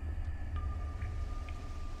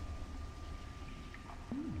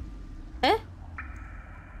 Eh?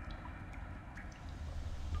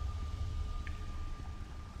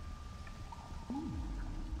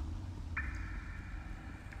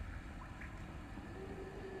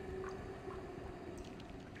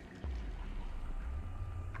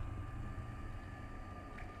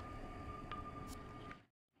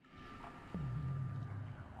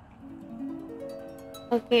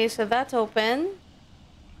 Okay, so that's open.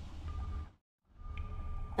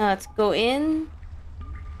 Now let's go in.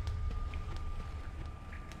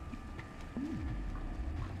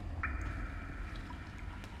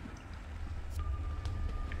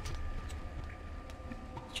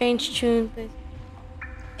 Strange tune, please.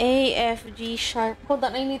 A, F, G sharp. Hold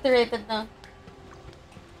on, I need to write it down.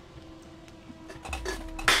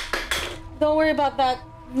 Don't worry about that.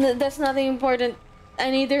 That's nothing important.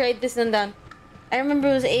 I need to write this one down. I remember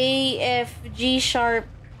it was A, F, G sharp.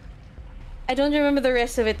 I don't remember the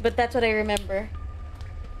rest of it, but that's what I remember.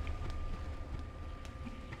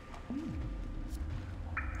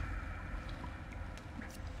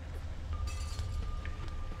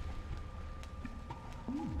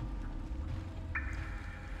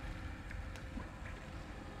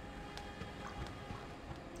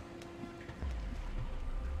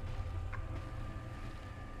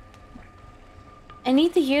 I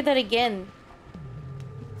need to hear that again.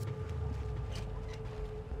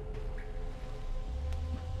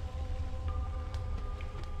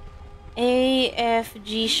 A, F,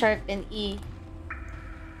 G sharp, and E.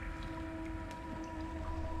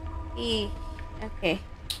 E. Okay.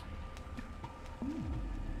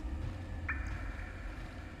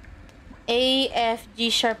 A, F, G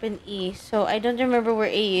sharp, and E. So I don't remember where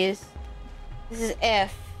A is. This is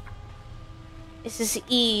F. This is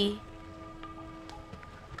E.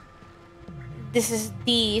 This is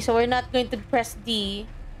D. So we're not going to press D.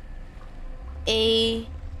 A,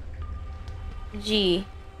 G.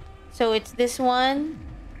 So it's this one.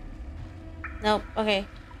 Nope. Okay.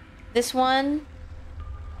 This one.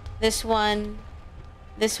 This one.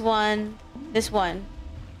 This one. This one.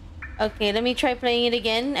 Okay, let me try playing it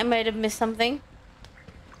again. I might have missed something.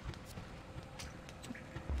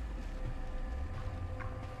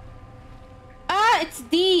 Ah, it's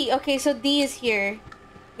D. Okay, so D is here.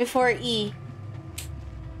 Before E.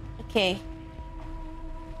 Okay.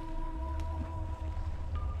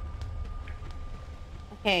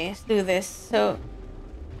 Okay, let's do this. So,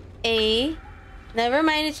 A. Never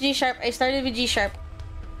mind, it's G sharp. I started with G sharp.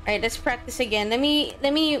 Alright, let's practice again. Let me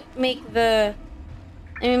make the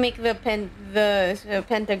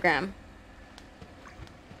pentagram.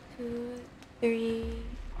 2, 3.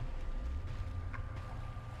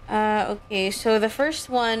 Okay, so the first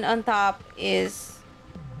one on top is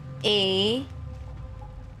A,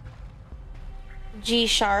 G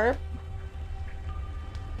sharp,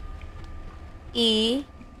 E,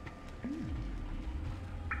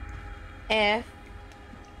 F,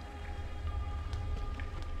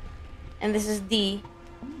 and this is D.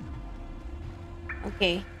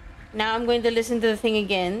 Okay, now I'm going to listen to the thing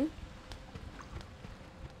again.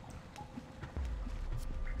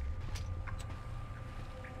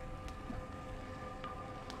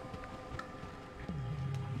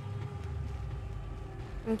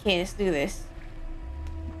 Okay, let's do this.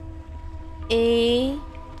 A,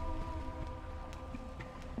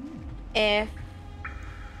 F,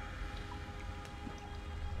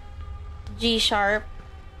 G sharp,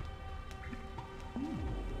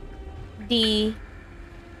 D,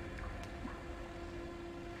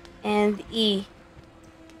 and E.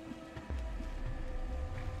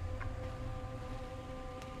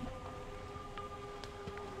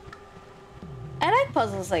 I like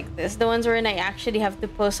puzzles like this, the ones wherein I actually have to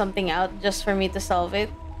post something out just for me to solve it.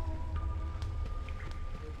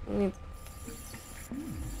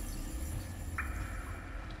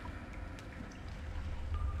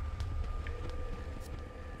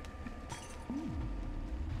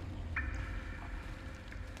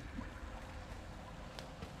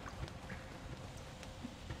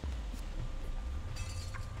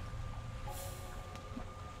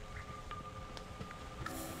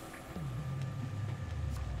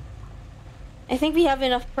 I think we have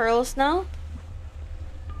enough pearls now.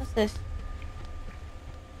 What's this?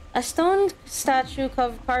 A stone statue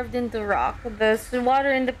carved into rock. The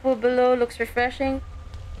water in the pool below looks refreshing.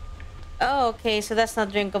 Oh, okay, so that's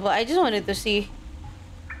not drinkable. I just wanted to see.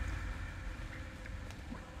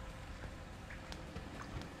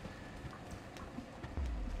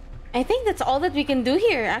 I think that's all that we can do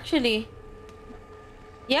here, actually.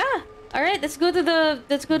 Yeah. All right, let's go to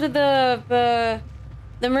the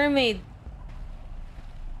mermaid.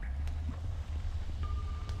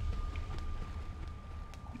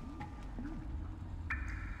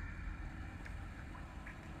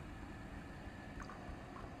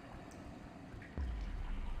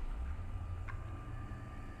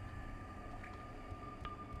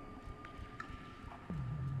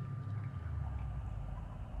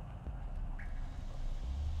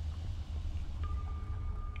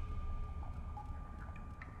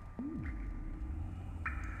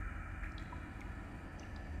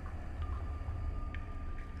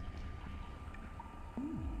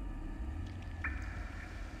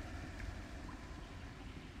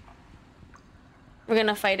 We're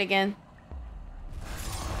gonna fight again.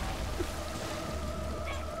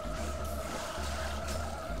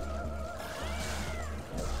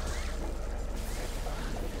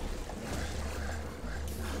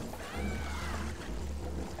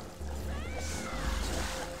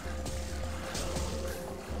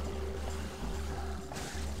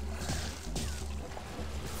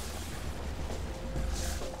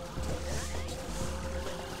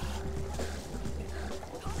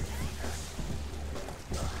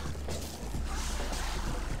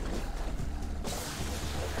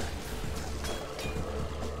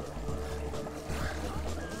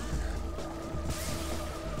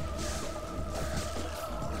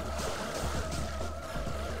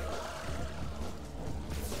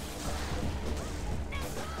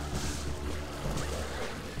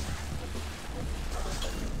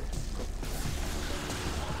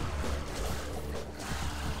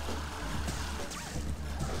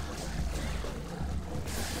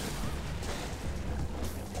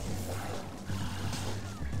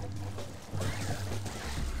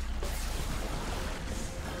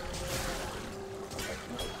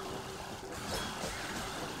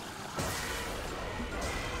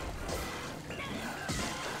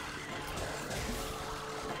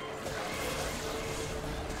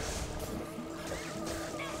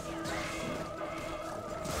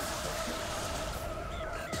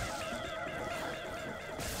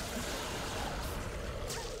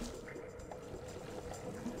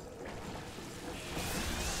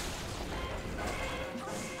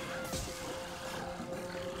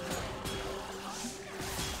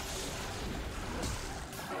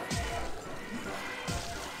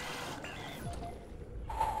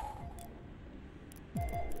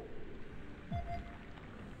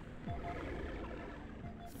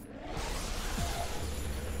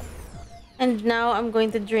 And now I'm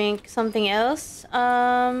going to drink something else.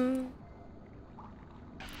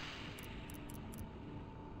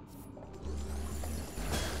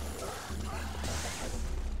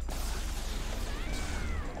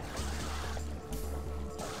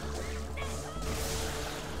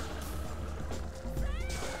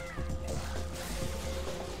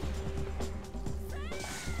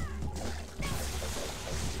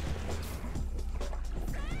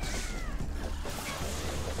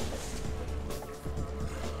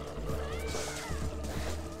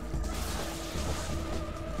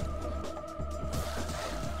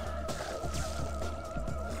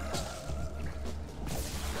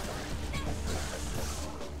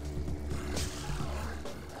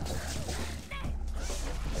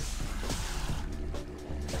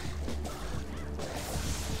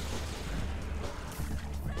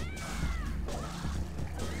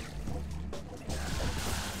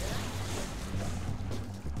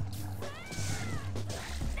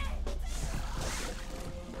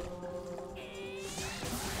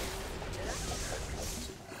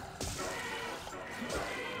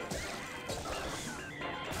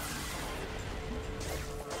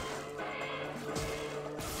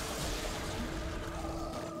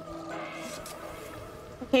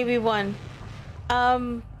 Okay, we won.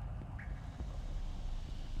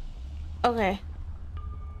 Okay.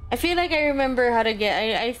 I feel like I remember how to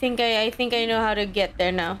get. I think I know how to get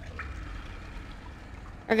there now.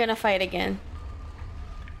 We're gonna fight again.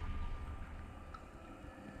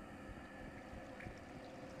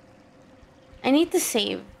 I need to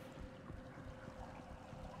save.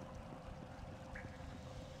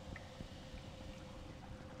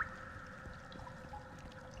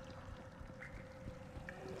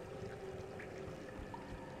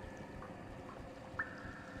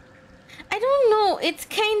 I don't know. It's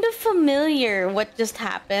kind of familiar what just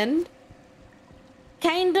happened.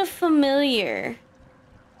 Kind of familiar.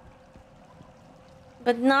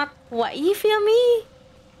 But not quite. You feel me?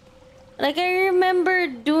 Like, I remember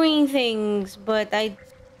doing things, but I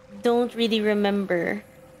don't really remember.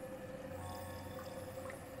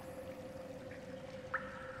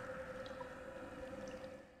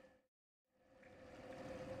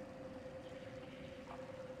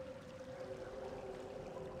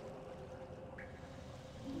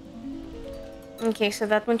 Okay, so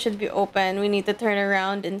that one should be open. We need to turn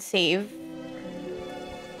around and save.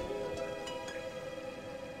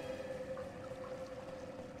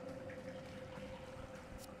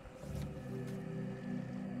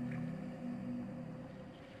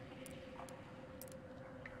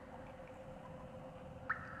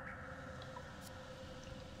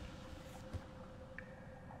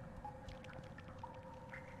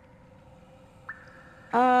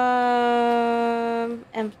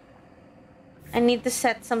 And I need to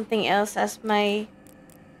set something else as my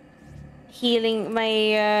healing,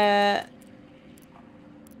 my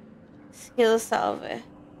skill salve.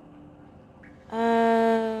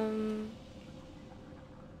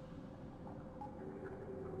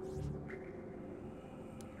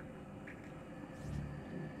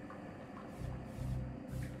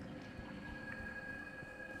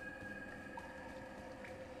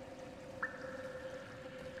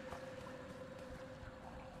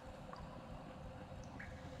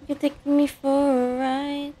 You take me for a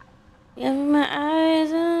ride. You have my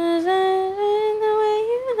eyes on the way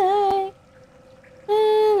you like.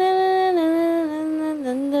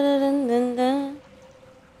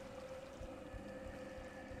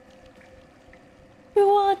 You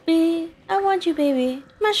want me, I want you, baby.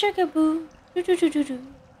 My sugar boo. Do do do do do.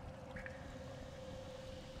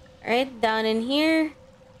 Alright, down in here.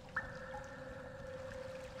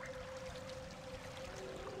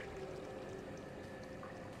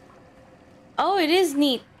 Oh, it is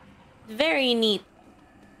neat. Very neat.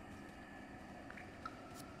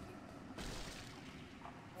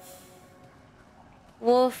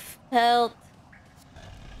 Wolf pelt.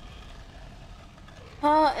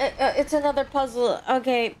 Oh, it's another puzzle.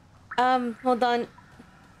 Okay. Hold on.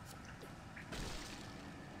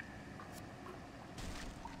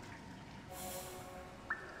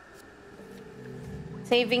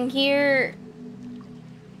 Saving here.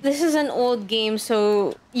 This is an old game,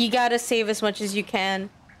 so you gotta save as much as you can.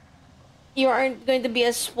 You aren't going to be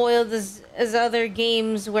as spoiled as other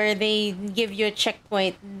games where they give you a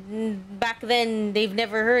checkpoint. Back then, they've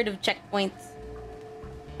never heard of checkpoints.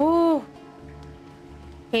 Ooh.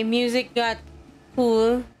 Okay, music got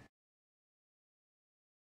cool.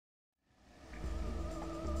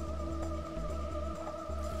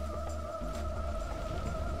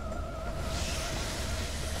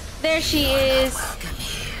 There she is. Welcome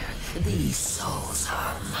here. These souls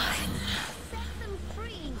are mine.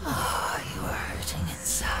 Oh, you are hurting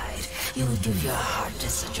inside. You would give your heart to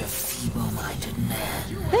such a feeble-minded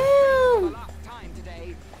man. Boom!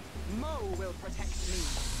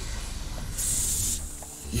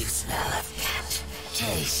 You smell of cat.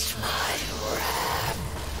 Taste my wrath.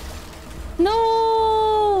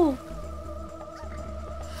 No!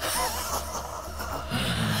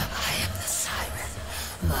 I am the siren.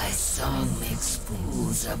 My song makes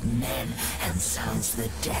fools of men and sounds the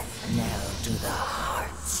death knell to the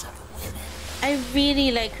hearts of women. I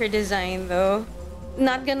really like her design though.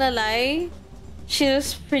 Not gonna lie, she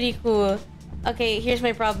was pretty cool. Okay, here's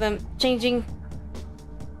my problem. Changing.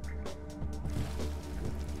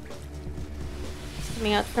 It's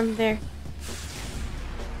coming out from there.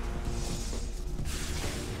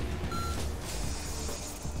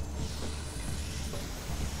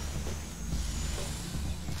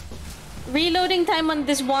 Reloading time on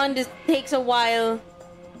this wand takes a while.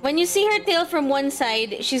 When you see her tail from one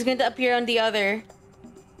side, she's going to appear on the other.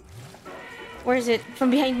 Where is it? From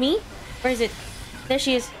behind me? Where is it? There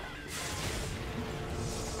she is.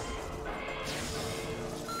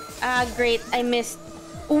 Ah, great. I missed.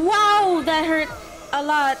 Wow, that hurt a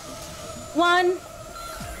lot. One.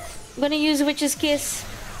 I'm gonna use Witch's Kiss.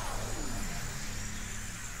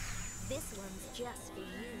 This one's just for you.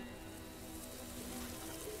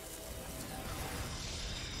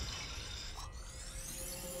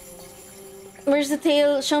 Where's the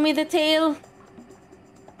tail? Show me the tail.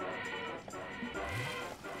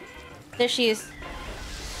 There she is.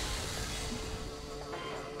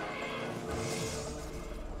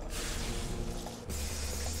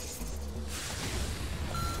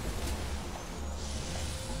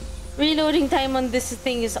 Reloading time on this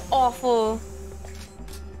thing is awful.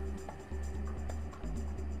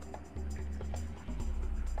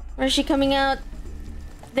 Where's she coming out?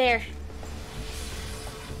 There.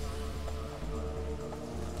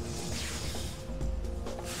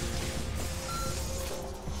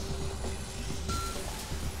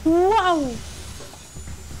 Wow!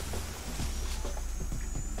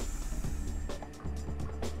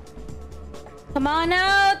 Come on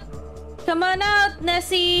out! Come on out,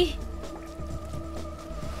 Nessie!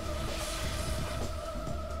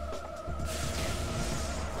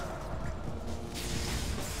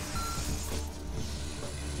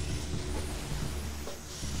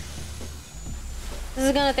 This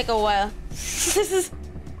is gonna take a while. This is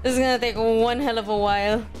gonna take one hell of a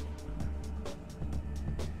while.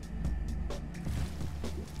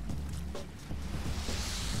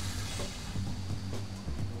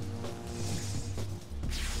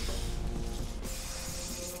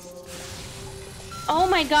 Oh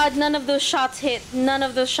my god, none of those shots hit. None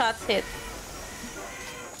of those shots hit.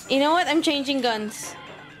 You know what? I'm changing guns.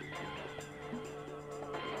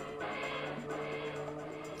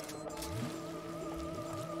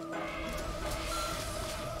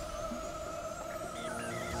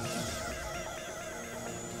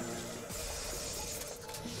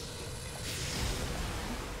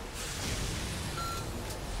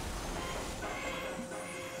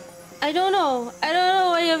 I don't know.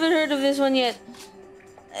 I haven't heard of this one yet.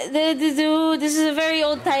 This is a very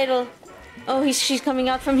old title. Oh, she's coming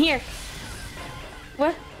out from here.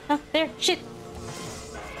 What? Oh, there. Shit.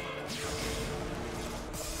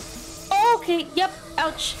 Oh, okay. Yep.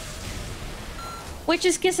 Ouch.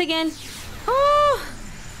 Witch's kiss again. Oh.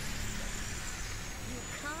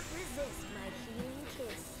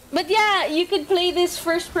 But yeah, you could play this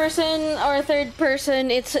first person or third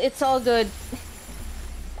person. It's all good.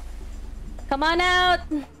 Come on out.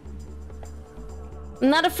 I'm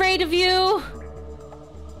not afraid of you.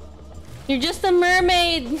 You're just a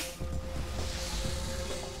mermaid.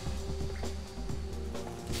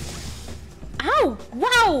 Ow!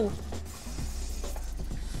 Wow!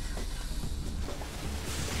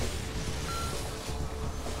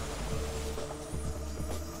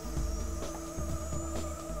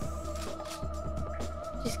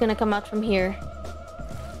 She's gonna come out from here.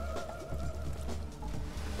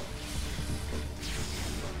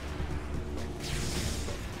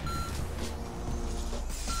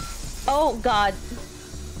 Oh god.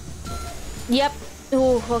 Yep.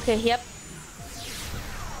 Oh, okay, yep.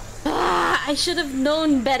 Ah, I should have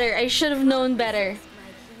known better. I should have known better.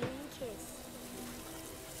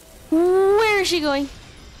 Where is she going?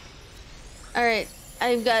 Alright.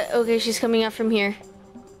 I've got... Okay, she's coming out from here.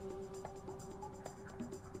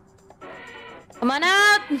 Come on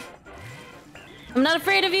out! I'm not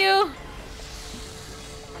afraid of you!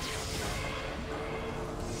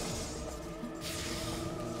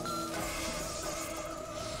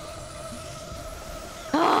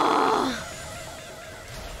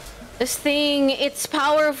 This thing, it's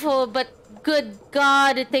powerful, but good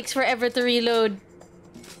god, it takes forever to reload.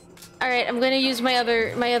 Alright, I'm gonna use my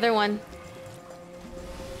other one.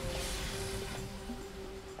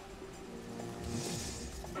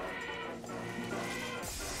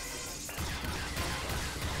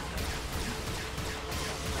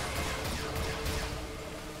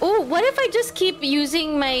 Oh, what if I just keep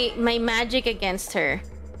using my magic against her?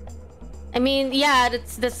 I mean, yeah,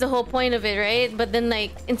 that's the whole point of it, right? But then,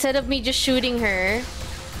 like, instead of me just shooting her,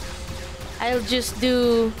 I'll just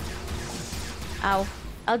do... Ow.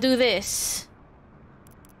 I'll do this.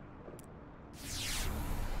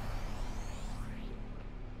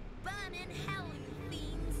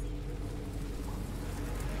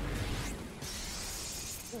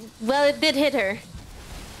 Well, it did hit her.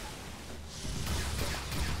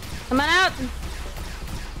 Come on out!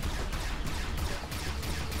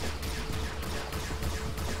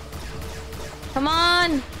 Come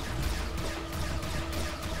on!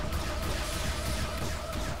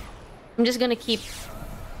 I'm just gonna keep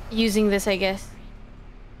using this, I guess.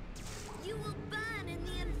 You will burn in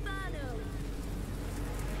the inferno.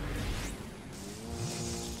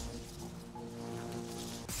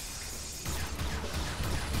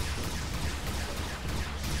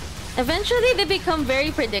 Eventually, they become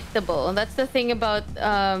very predictable. That's the thing about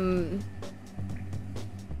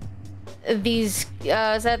these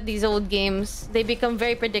old games. They become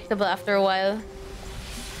very predictable after a while.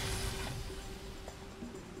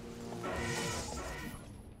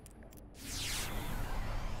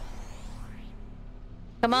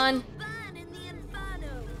 Come on.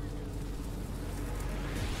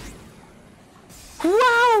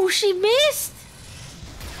 Wow, she missed!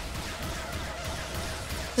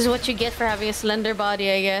 This is what you get for having a slender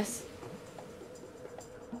body, I guess.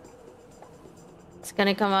 It's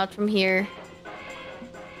gonna come out from here.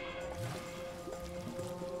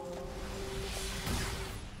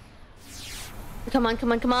 Come on,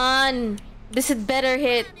 come on, come on! This had better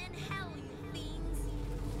hit.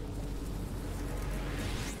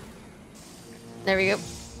 There we go.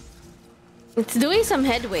 It's doing some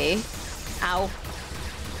headway. Ow.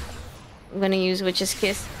 I'm gonna use Witch's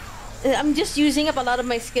Kiss. I'm just using up a lot of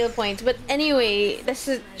my skill points. But anyway,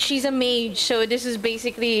 she's a mage, so this is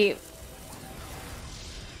basically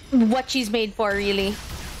what she's made for, really.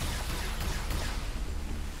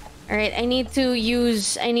 Alright, I need to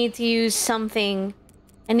use something.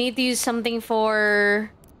 I need to use something for...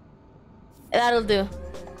 That'll do.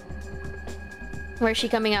 Where's she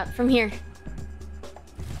coming out? From here.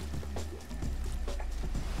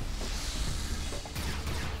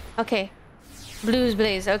 Okay. Blues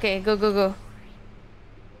blaze. Okay, go, go, go.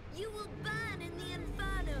 You will burn in the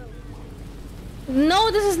inferno. No,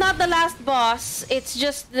 this is not the last boss. It's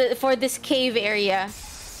just for this cave area.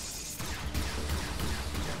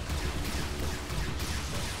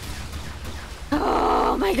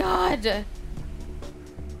 Oh my god.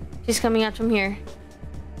 She's coming out from here.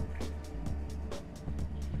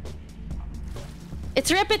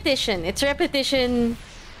 It's repetition. It's repetition.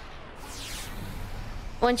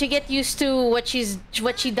 Once you get used to what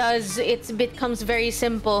she does, it becomes very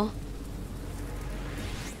simple.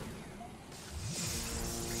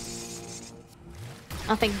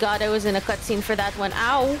 Oh, thank God I was in a cutscene for that one.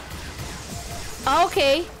 Ow.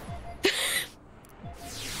 Okay.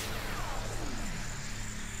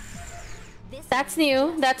 That's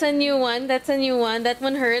new. That's a new one. That's a new one. That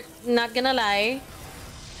one hurt. Not gonna lie.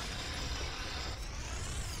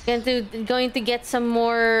 Going to get some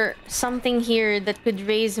more something here that could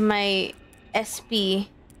raise my SP.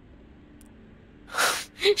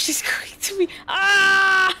 She's going to me.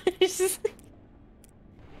 Ah!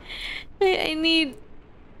 I need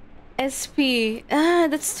SP. Ah,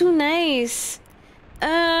 that's too nice.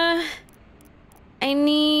 I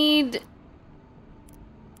need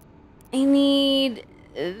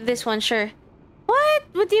this one, sure. What?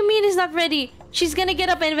 What do you mean it's not ready? She's gonna get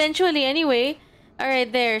up eventually anyway.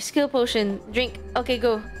 Alright, there. Skill potion. Drink. Okay,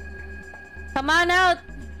 go. Come on out!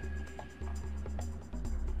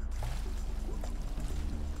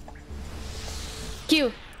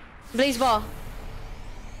 Q. Blaze ball.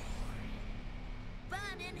 Burn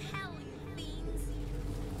in hell, you fiends.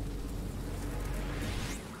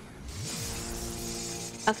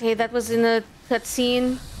 Okay, that was in a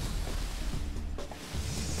cutscene.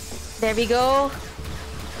 There we go.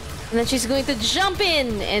 And then she's going to jump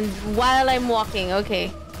in and while I'm walking. Okay.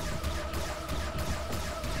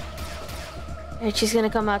 Alright, she's gonna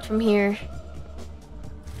come out from here.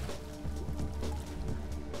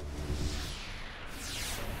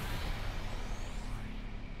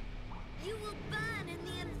 You will burn in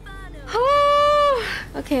the inferno. Oh,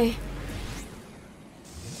 okay.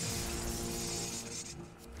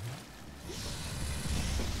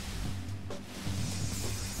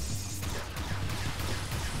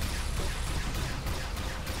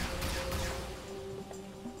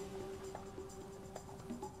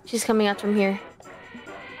 She's coming out from here.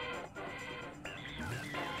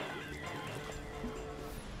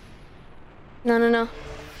 No, no, no.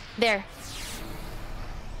 There.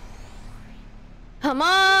 Come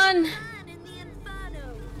on!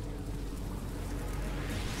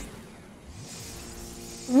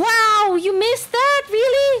 Wow, you missed that?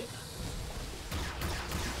 Really?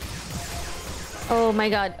 Oh my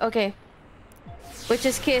god. Okay.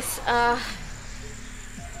 Witch's Kiss.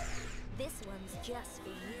 This one's just for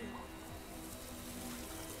you.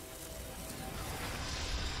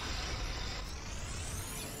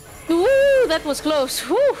 Woo, that was close.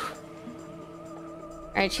 Woo.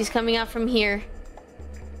 Alright, she's coming out from here.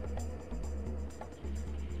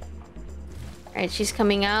 Alright, she's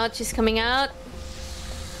coming out. She's coming out.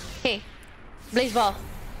 Okay. Blaze ball.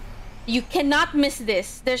 You cannot miss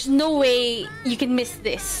this. There's no way you can miss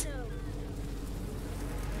this.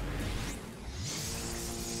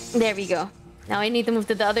 There we go. Now I need to move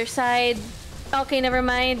to the other side. Okay, never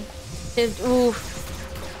mind. Ooh.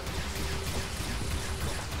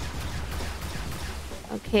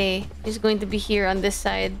 Okay, she's going to be here on this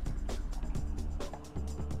side.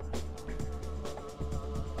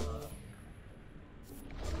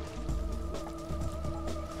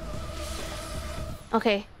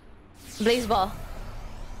 Okay. Blaze ball.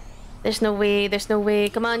 There's no way, there's no way.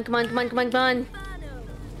 Come on, come on, come on, come on, come on.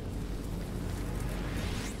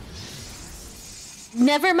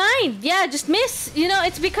 Never mind. Yeah, just miss. You know,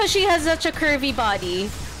 it's because she has such a curvy body.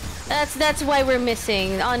 That's why we're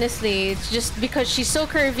missing. Honestly, it's just because she's so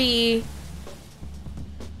curvy.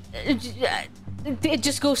 It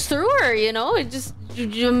just goes through her, you know? It just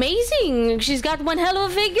amazing. She's got one hell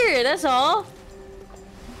of a figure, that's all.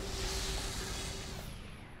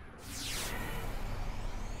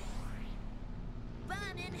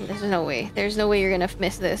 There's no way. There's no way you're gonna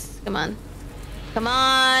miss this. Come on. Come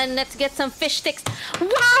on, let's get some fish sticks.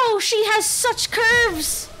 Wow, she has such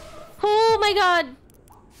curves. Oh my god.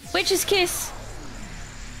 Witch's kiss.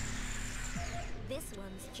 This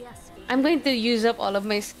one's just I'm going to use up all of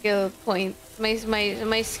my skill points,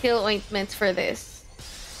 my skill ointments for this.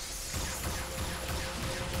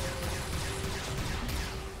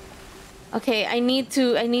 Okay, I need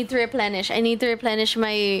to replenish. I need to replenish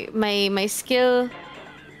my skill.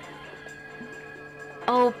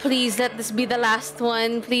 Oh, please let this be the last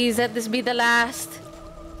one. Please let this be the last.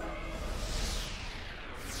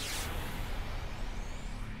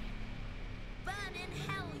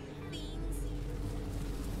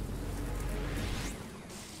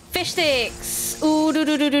 Fish sticks. Ooh, do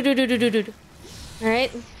do do do do do do do. All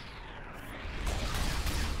right.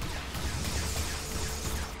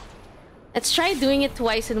 Let's try doing it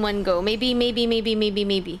twice in one go. Maybe. Maybe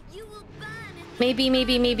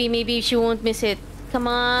she won't miss it. Come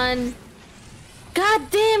on. God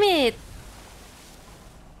damn it.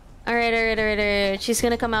 Alright. She's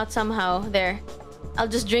gonna come out somehow. There. I'll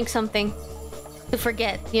just drink something to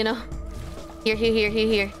forget, you know?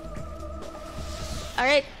 Here.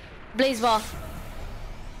 Alright. Blaze ball.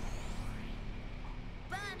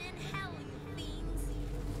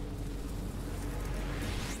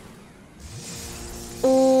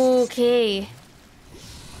 Okay.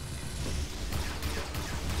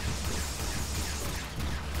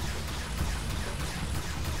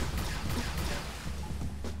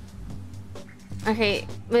 Okay,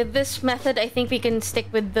 with this method, I think we can stick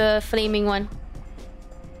with the flaming one.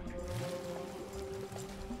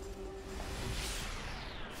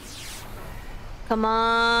 Come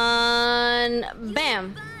on.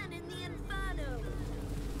 Bam.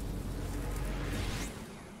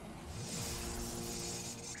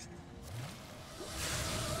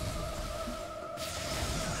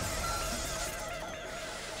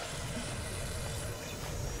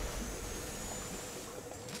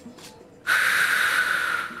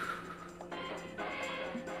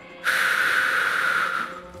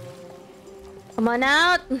 Come on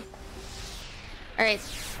out. Alright.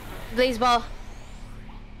 Blaze ball.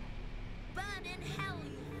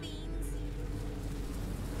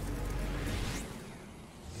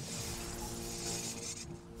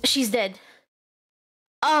 She's dead.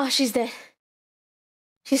 Oh, she's dead.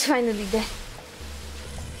 She's finally dead.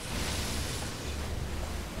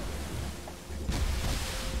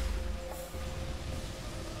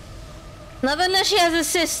 Not unless she has a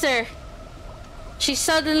sister. She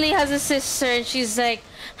suddenly has a sister and she's like,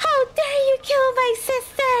 how dare you kill my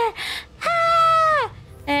sister? Ah!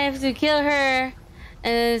 And I have to kill her.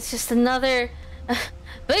 And it's just another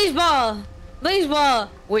baseball.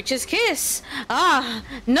 Witch's kiss. Ah,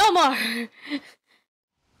 no more.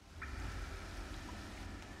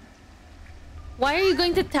 Why are you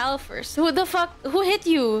going to tell first? Who the fuck? Who hit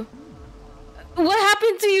you? What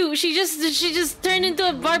happened to you? She just turned into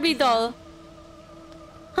a Barbie doll.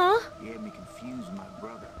 Huh? You had me confused with my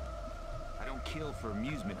brother. I don't kill for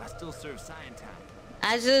amusement. I still serve Scientine.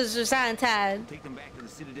 Scientine. Take them back to the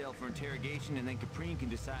Citadel for interrogation, and then Caprine can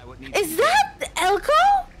decide what needs. Is that Elko?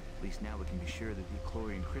 At least now we can be sure that the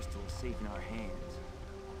Echlorian crystal is safe in our hands.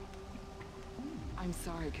 I'm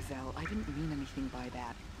sorry, Gazelle. I didn't mean anything by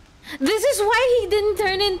that. This is why he didn't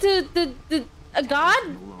turn into a god?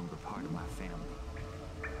 No longer part of my family.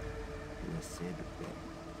 Less said, the better.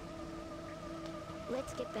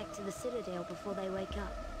 Let's get back to the Citadel before they wake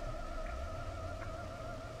up.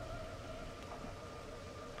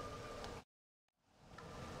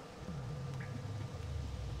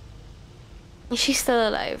 She's still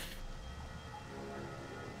alive.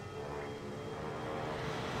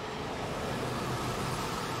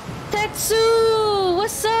 Tetsu!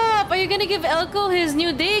 What's up? Are you gonna give Elko his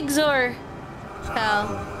new digs or?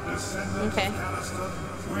 Oh. Okay.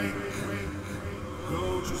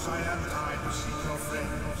 Go to Cyanide to seek your friend.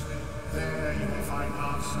 There you will find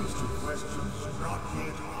answers to questions not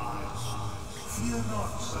yet asked. Fear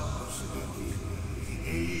not, son of Sudeki. The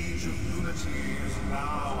age of unity is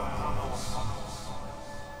now upon us.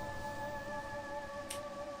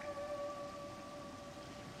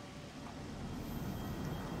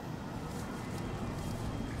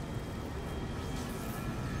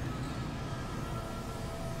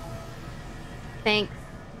 Thanks.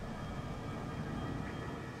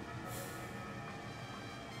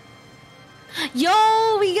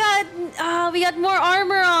 Yo, we got more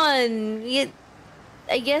armor on.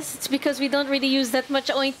 I guess it's because we don't really use that much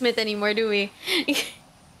ointment anymore, do we?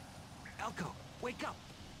 Elko, wake up!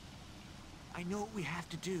 I know what we have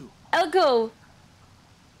to do. Elko!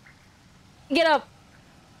 Get up!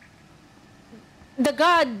 The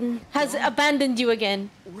god has abandoned you again.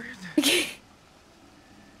 Where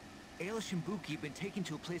Ailish and Buki have been taken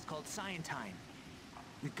to a place called Scientine.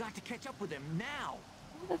 We've got to catch up with them now.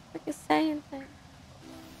 What the frick is Scientine?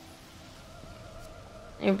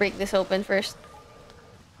 Let me break this open first.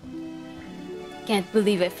 Can't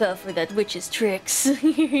believe I fell for that witch's tricks.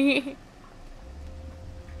 There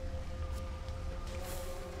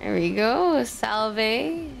we go. Salve.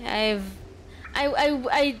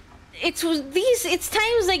 It's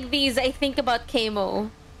times like these I think about Kamo.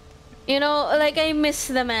 You know, like I miss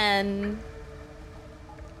the man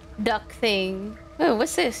duck thing. Oh,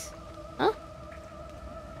 what's this? Huh?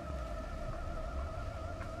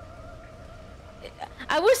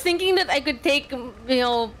 I was thinking that I could take, you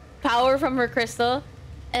know, power from her crystal,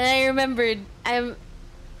 and I remembered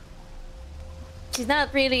she's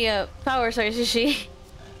not really a power source, is she?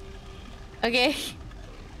 Okay.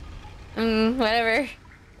 Whatever.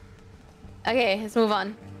 Okay, let's move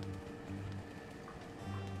on.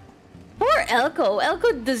 Poor Elko.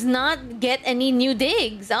 Elko does not get any new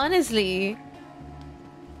digs, honestly.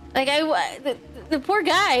 Like, the poor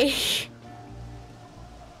guy.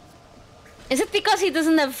 Is it because he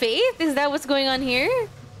doesn't have faith? Is that what's going on here?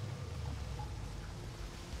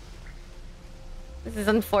 This is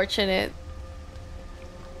unfortunate.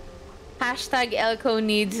 Hashtag Elko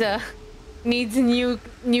needs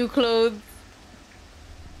new clothes.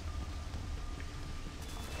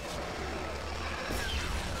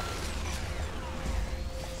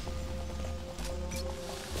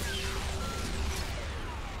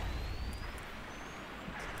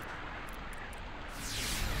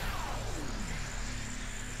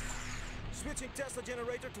 Switching Tesla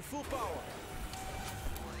generator to full power.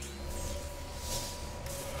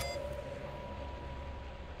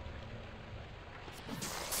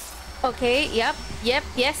 Okay, yep,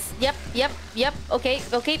 yes, yep, okay,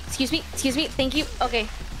 excuse me, thank you, okay.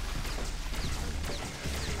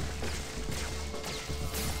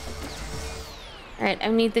 Alright, I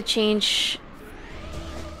need to change.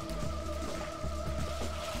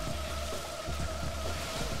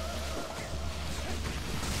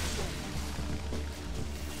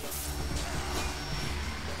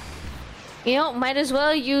 You know, might as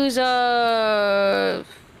well use Iron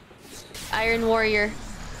Warrior.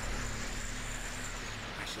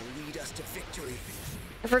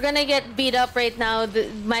 If we're gonna get beat up right now,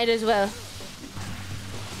 might as well.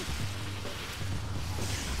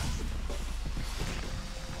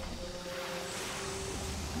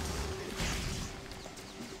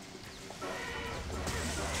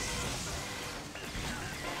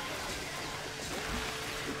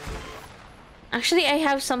 Actually, I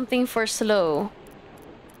have something for slow.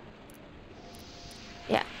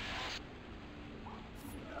 Yeah.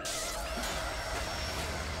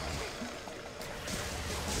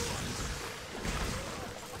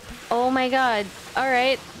 Oh my god.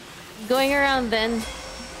 Alright. Going around then.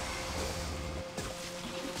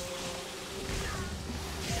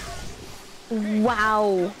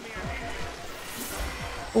 Wow.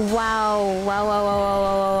 Wow.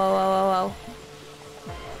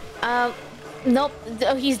 Nope.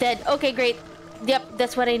 Oh, he's dead. Okay, great. Yep,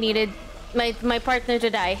 that's what I needed. My partner to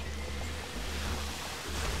die.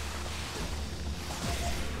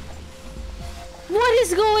 What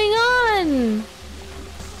is going on?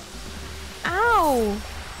 Ow!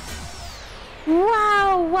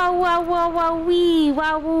 Wow! Wee!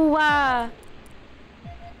 Wow!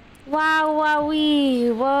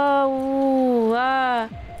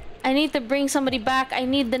 I need to bring somebody back. I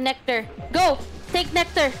need the nectar. Go! Take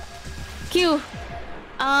nectar! Q!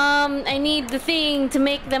 I need the thing to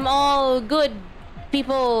make them all good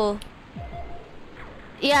people.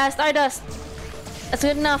 Yeah, Stardust. That's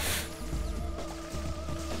good enough.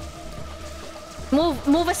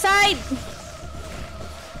 Move aside!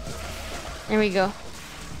 There we go.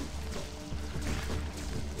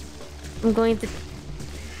 I'm going to...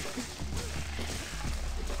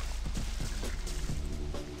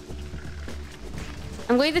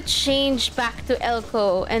 I'm going to change back to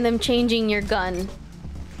Elko, and I'm changing your gun.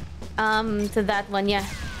 To that one, yeah.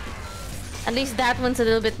 At least that one's a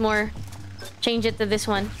little bit more. Change it to this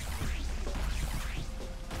one.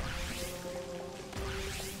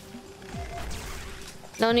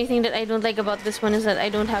 The only thing that I don't like about this one is that I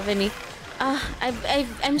don't have any.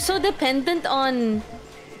 I'm so dependent on.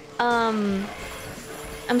 I'm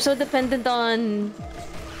so dependent on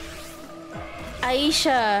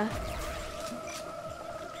Aisha.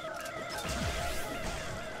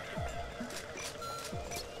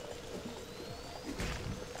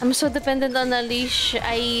 I'm so dependent on Alicia,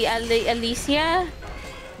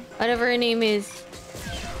 whatever her name is.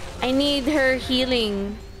 I need her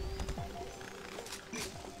healing.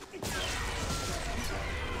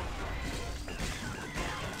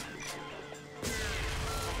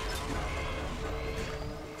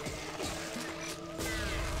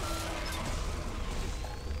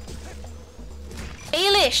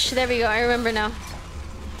 Ailish! There we go, I remember now.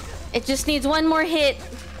 It just needs one more hit.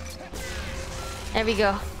 There we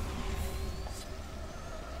go.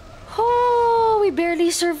 Oh, we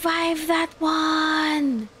barely survived that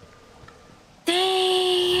one.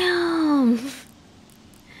 Damn.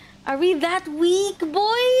 Are we that weak,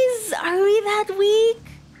 boys? Are we that weak?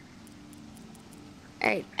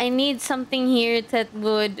 Alright, I need something here that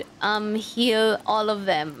would heal all of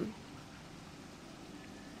them.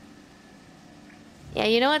 Yeah,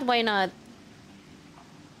 you know what? Why not?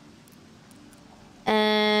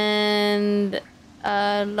 And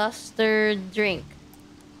luster drink.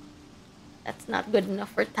 That's not good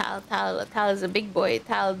enough for Tal. Tal is a big boy.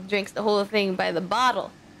 Tal drinks the whole thing by the bottle.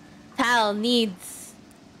 Tal needs...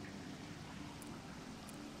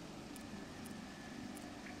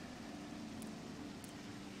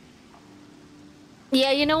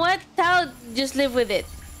 Yeah, you know what? Tal, just live with it.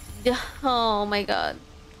 Oh my god.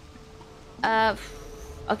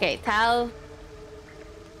 Okay, Tal.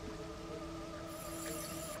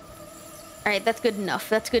 Alright, that's good enough.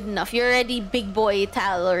 That's good enough. You're already big boy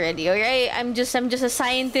Tal already, alright? I'm just a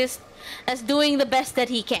scientist that's doing the best that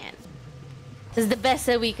he can. This is the best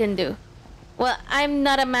that we can do. Well, I'm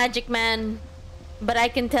not a magic man, but I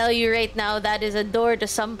can tell you right now that is a door to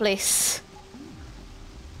someplace.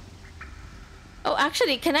 Oh,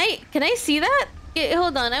 actually, can I see that? Yeah,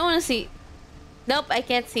 hold on, I want to see. Nope, I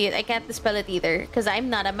can't see it. I can't dispel it either, because I'm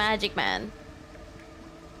not a magic man.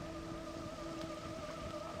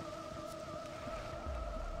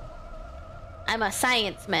 I'm a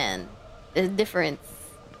science man. There's a difference.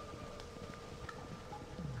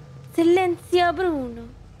 Silencio, Bruno.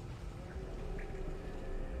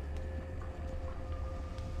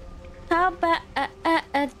 How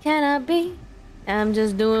bad can I be? I'm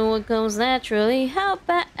just doing what comes naturally. How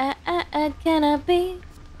bad can I be?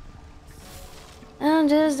 I'm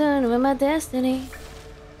just doing it with my destiny.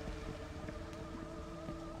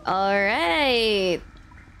 Alright.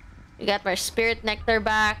 We got our spirit nectar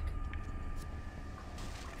back.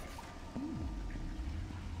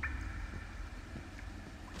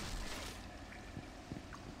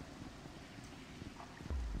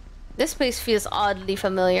 This place feels oddly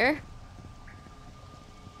familiar.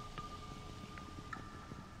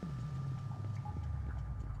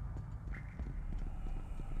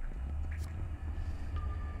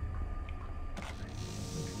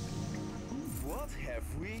 What have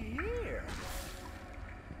we here?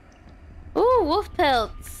 Ooh, wolf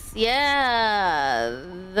pelts. Yeah,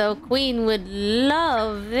 the queen would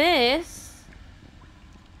love this.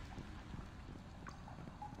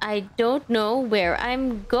 I don't know where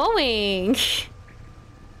I'm going.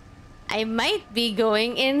 I might be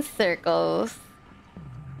going in circles.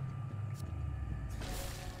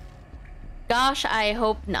 Gosh, I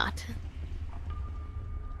hope not.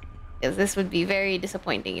 Because this would be very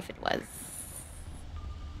disappointing if it was.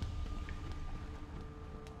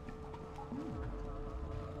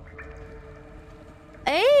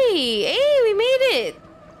 Hey, we made it.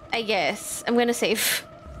 I guess. I'm gonna save.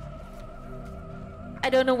 I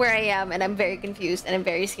don't know where I am and I'm very confused and I'm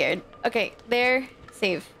very scared. Okay, there.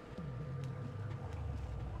 Save.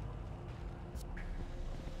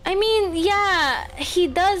 I mean, yeah, he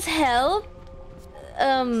does help.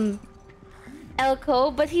 Elko,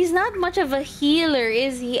 but he's not much of a healer,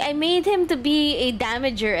 is he? I made him to be a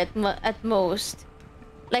damager at most.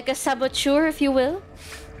 Like a saboteur, if you will.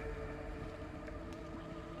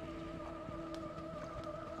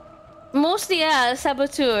 Mostly, yeah,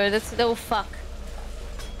 saboteur. That's... oh, fuck.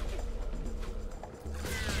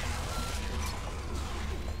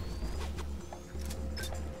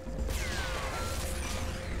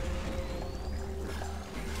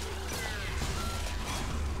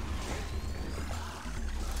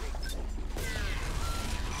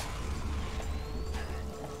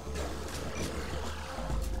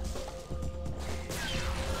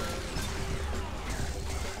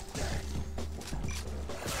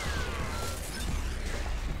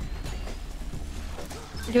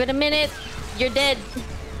 Give it a minute. You're dead.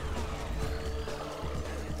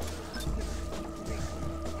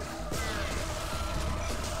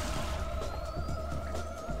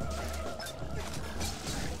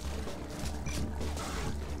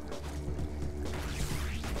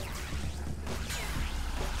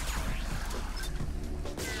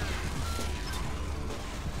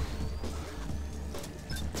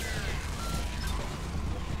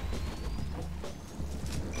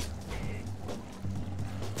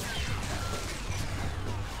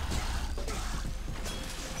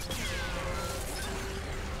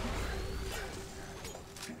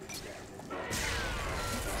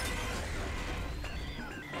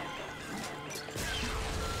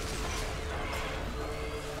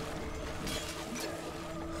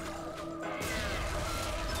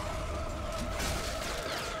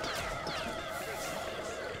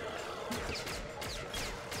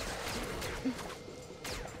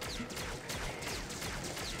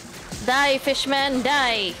 Die, fishman,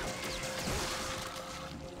 die!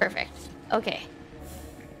 Perfect. Okay.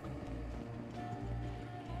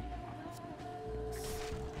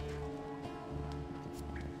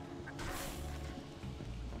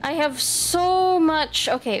 I have so much.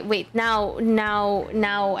 Okay, wait. Now,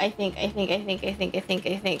 I think.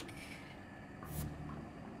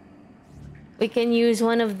 We can use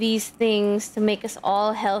one of these things to make us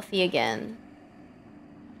all healthy again.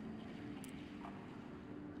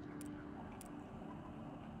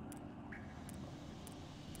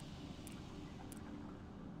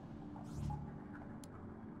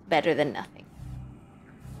 Better than nothing.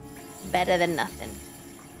 Better than nothing.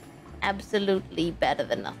 Absolutely better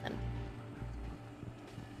than nothing.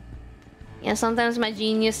 Yeah, sometimes my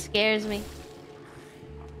genius scares me.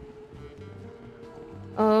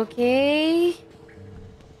 Okay.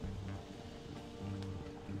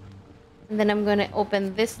 And then I'm gonna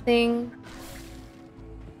open this thing.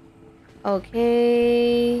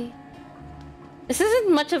 Okay. This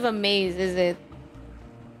isn't much of a maze, is it?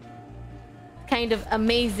 Kind of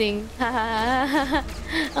amazing.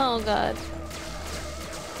 Oh god.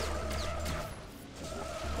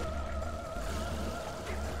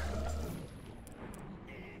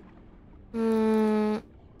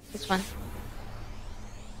 This one.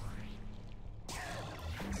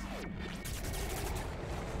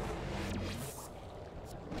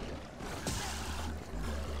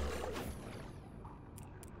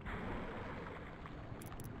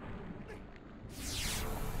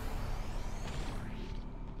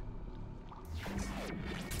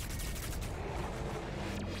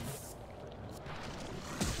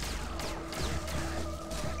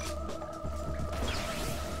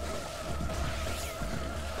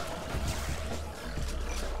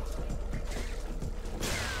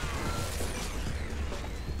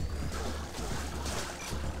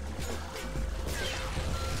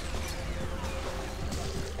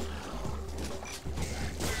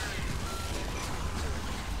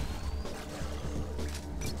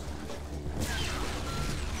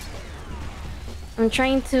 I'm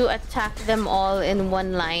trying to attack them all in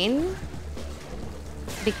one line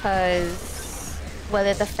because, well,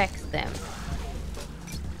 it affects them.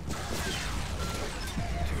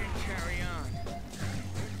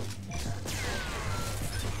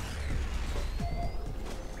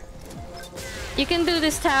 You can do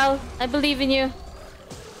this, Tal. I believe in you.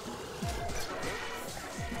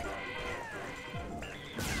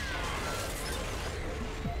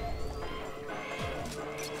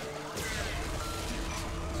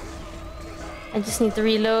 I just need to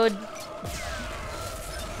reload.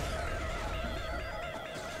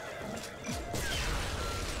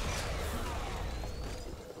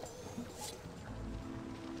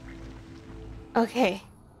 Okay.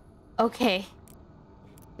 Okay.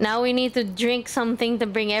 Now we need to drink something to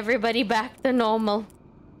bring everybody back to normal.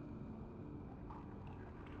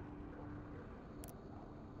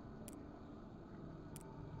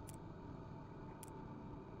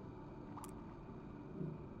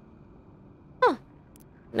 Huh.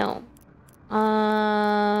 No.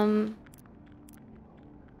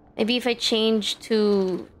 Maybe if I change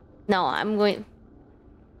to... No, I'm going...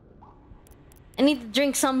 I need to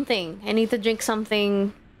drink something. I need to drink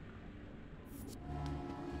something...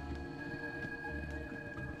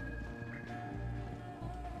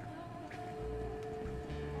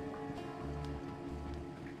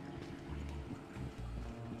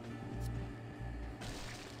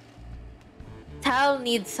 Tal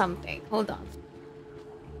needs something. Hold on.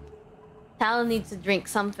 Tal needs to drink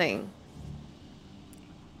something.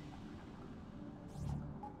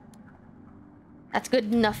 That's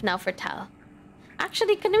good enough now for Tal.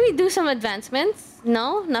 Actually, can we do some advancements?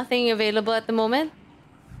 No? Nothing available at the moment?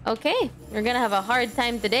 Okay, we're gonna have a hard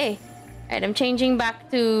time today. Alright, I'm changing back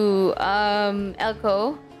to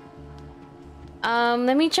Elko.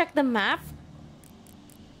 Let me check the map.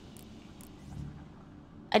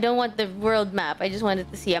 I don't want the world map. I just wanted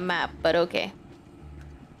to see a map, but okay.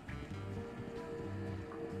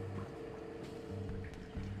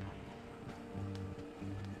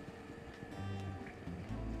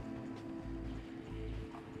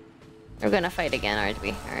 We're gonna fight again, aren't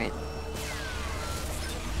we? Alright.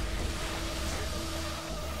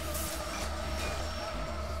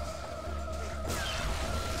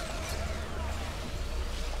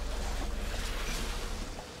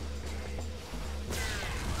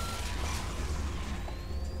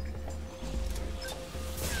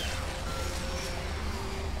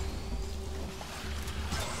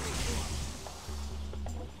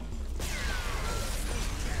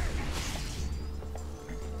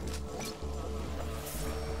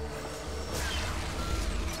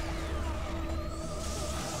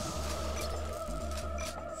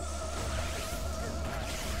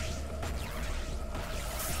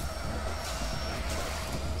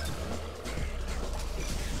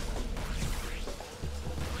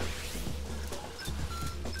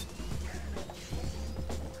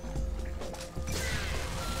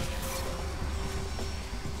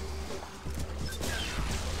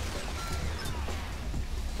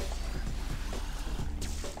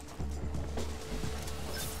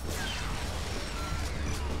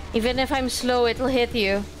 Even if I'm slow, it'll hit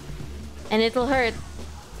you. And it'll hurt.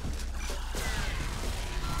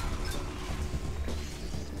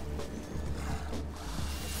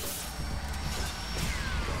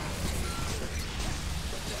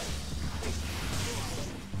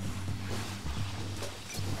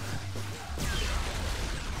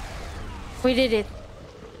 We did it.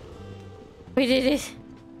 We did it.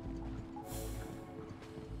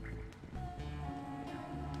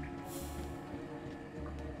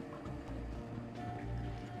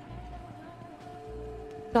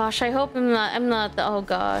 Gosh, I hope I'm not, oh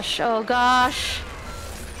gosh, oh gosh.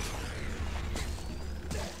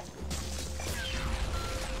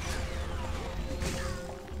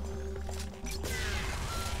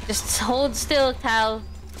 Just hold still, Tal.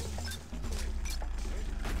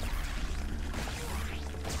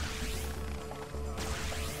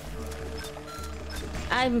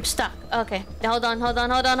 I'm stuck. Okay, hold on,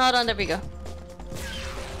 there we go.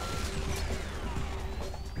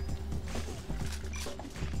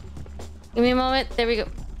 Give me a moment. There we go.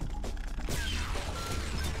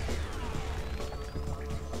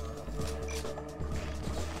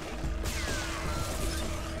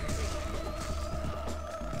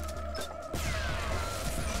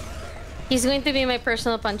 He's going to be my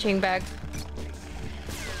personal punching bag.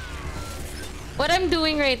 What I'm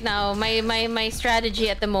doing right now, my strategy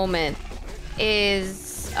at the moment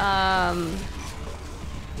is have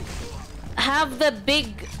the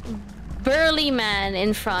big burly man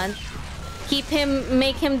in front.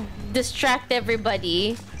 Make him distract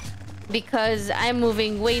everybody because I'm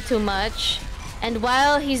moving way too much. And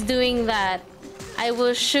while he's doing that, I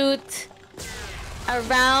will shoot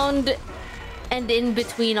around and in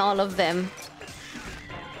between all of them.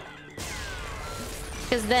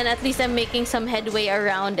 Because then at least I'm making some headway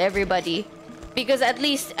around everybody. Because at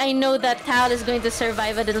least I know that Tal is going to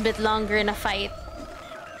survive a little bit longer in a fight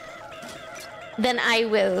than I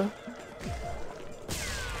will.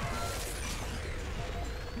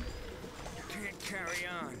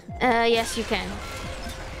 Yes, you can.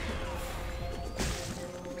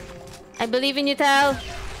 I believe in you, Tal.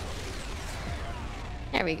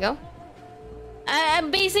 There we go.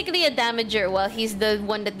 I'm basically a damager while he's the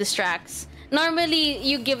one that distracts. Normally,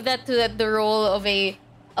 you give that to the role of a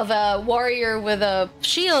warrior with a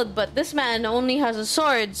shield, but this man only has a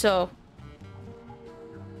sword, so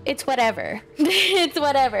it's whatever. It's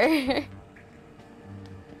whatever.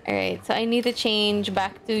 Alright, so I need to change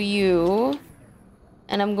back to you.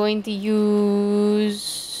 And I'm going to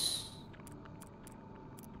use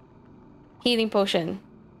healing potion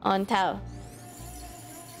on Tal.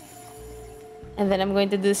 And then I'm going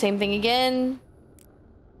to do the same thing again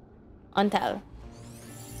on Tal.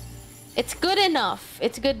 It's good enough.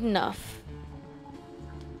 It's good enough.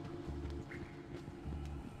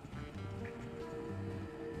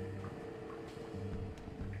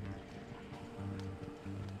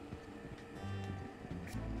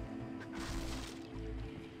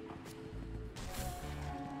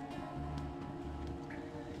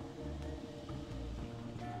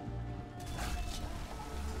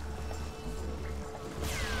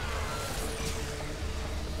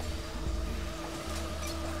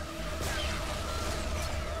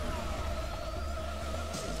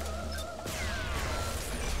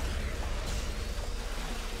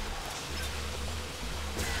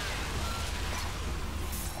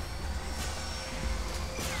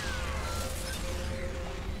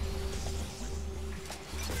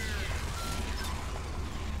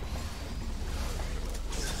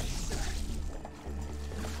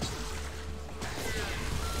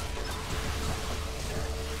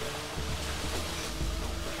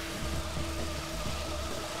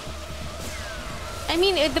 I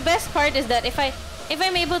mean, the best part is that if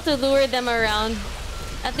I'm able to lure them around,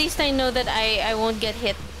 at least I know that I won't get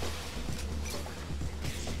hit.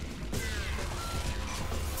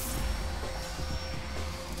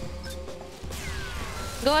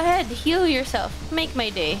 Go ahead, heal yourself. Make my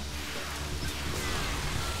day.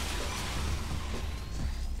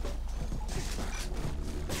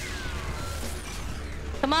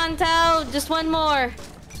 Come on, Tal. Just one more.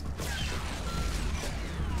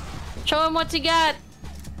 Show him what you got.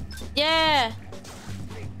 Yeah.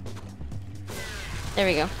 There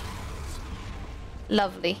we go.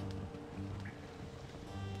 Lovely.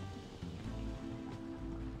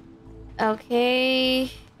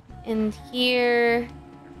 Okay. And here.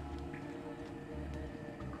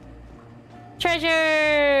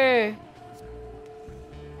 Treasure!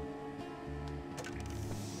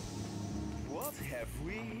 What have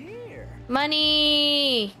we here?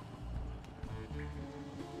 Money!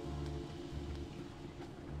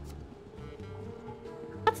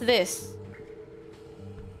 What's this?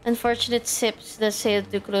 Unfortunate ships that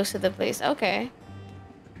sailed too close to the place. Okay.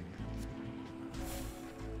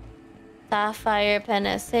 Sapphire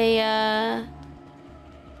Panacea.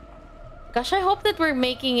 Gosh, I hope that we're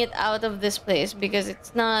making it out of this place because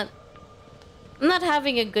it's not... I'm not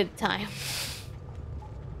having a good time.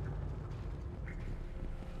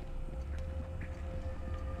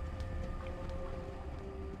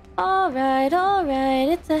 Alright,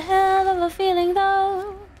 it's a hell of a feeling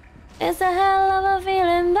though. It's a hell of a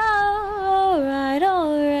feeling though. Alright.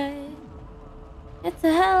 It's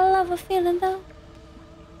a hell of a feeling though.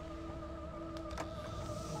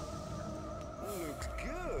 Looks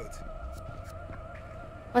good.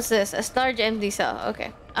 What's this? A large empty cell.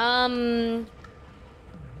 Okay. I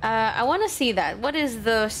want to see that. What is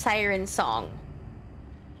the siren song?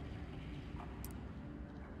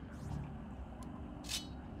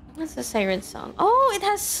 What's the siren song? Oh, it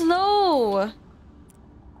has slow.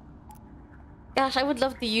 Gosh, I would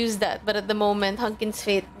love to use that, but at the moment, Hukin's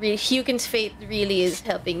fate really is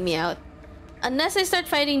helping me out. Unless I start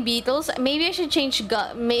fighting beetles, maybe I should change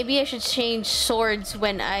swords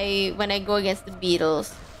when I go against the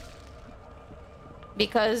beetles.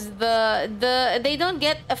 Because they don't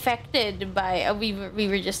get affected by we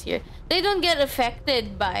were just here. They don't get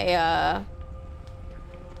affected by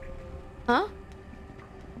huh?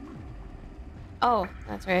 Oh,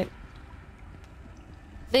 that's right.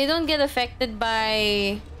 They don't get affected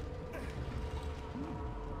by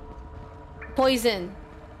poison.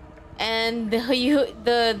 And the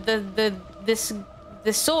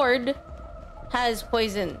sword has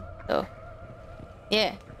poison. So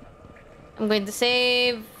yeah. I'm going to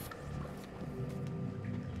save.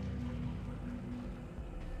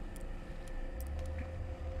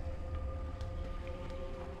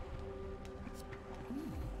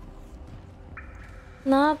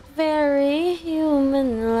 Not very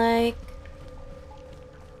human-like.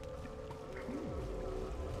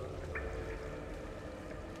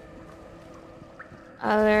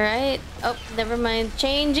 Alright. Oh, never mind.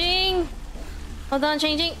 Changing. Hold on,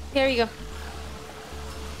 changing. Here we go.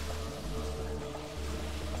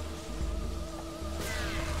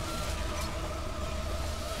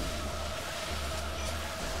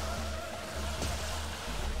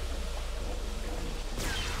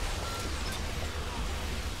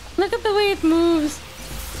 Look at the way it moves.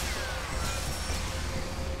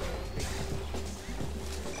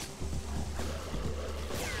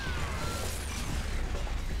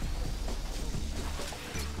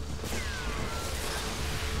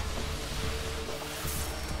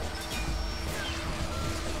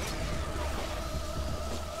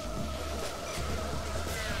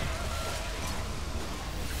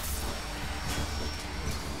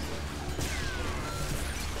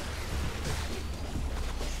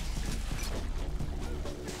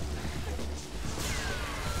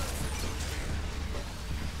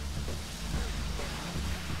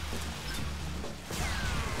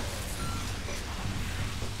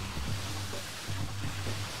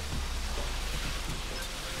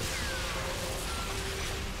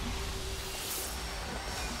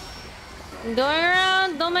 I'm going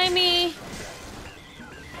around, don't mind me.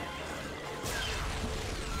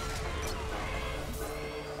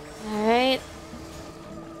 Alright.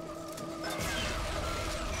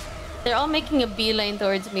 They're all making a beeline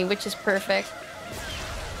towards me, which is perfect.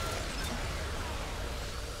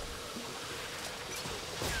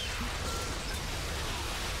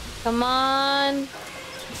 Come on.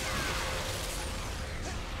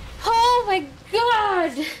 Oh my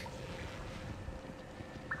god!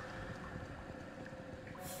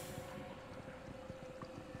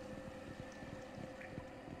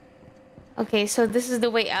 Okay, so this is the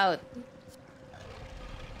way out.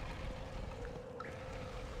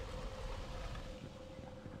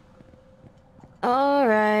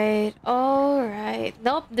 All right.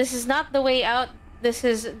 Nope, this is not the way out. This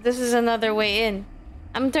is another way in.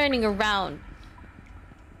 I'm turning around.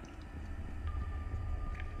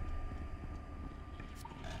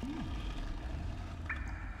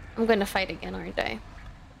 I'm gonna fight again, aren't I?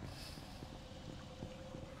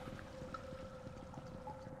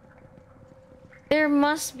 There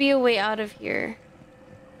must be a way out of here.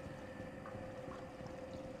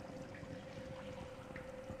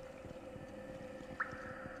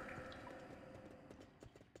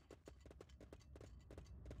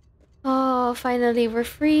 Oh, finally we're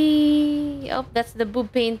free. Oh, that's the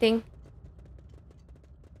boob painting.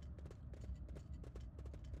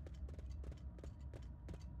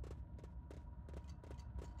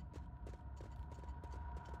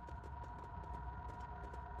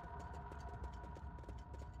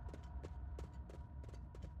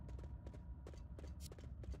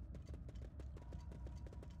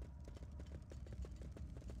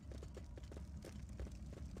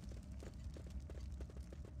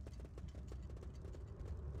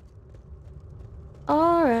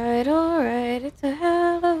 Alright, it's a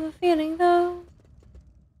hell of a feeling though.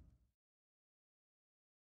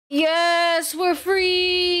 Yes, we're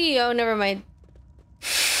free! Oh, never mind.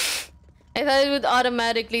 I thought it would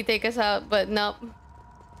automatically take us out, but nope.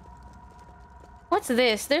 What's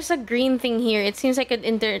this? There's a green thing here. It seems like it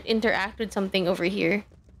interact with something over here.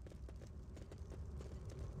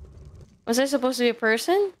 Was there supposed to be a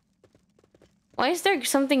person? Why is there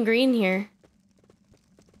something green here?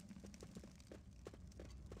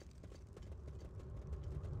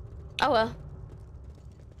 Oh well.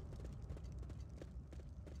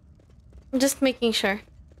 I'm just making sure.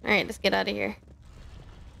 Alright, let's get out of here.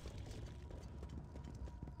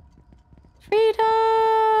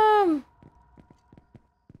 Freedom!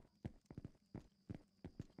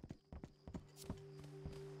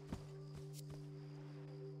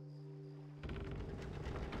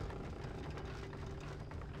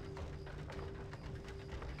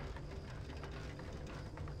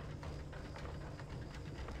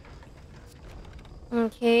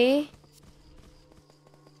 Okay.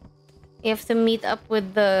 You have to meet up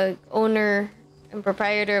with the owner and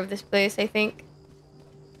proprietor of this place, I think.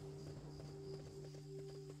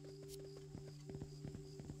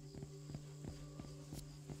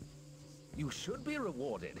 You should be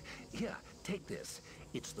rewarded. Here, take this.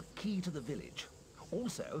 It's the key to the village.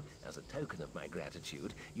 Also, as a token of my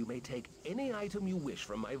gratitude, you may take any item you wish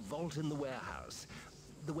from my vault in the warehouse.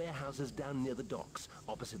 The warehouse is down near the docks,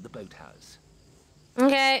 opposite the boathouse.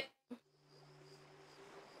 Okay.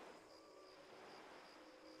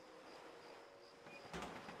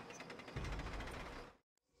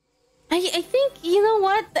 I think, you know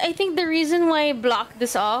what? I think the reason why I blocked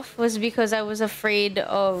this off was because I was afraid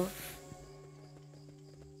of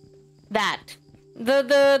that.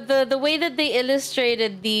 The way that they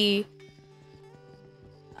illustrated the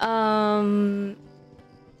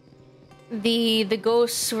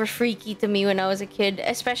ghosts were freaky to me when I was a kid,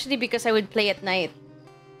 especially because I would play at night.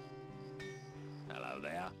 Hello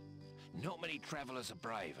there. Not many travelers are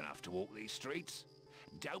brave enough to walk these streets.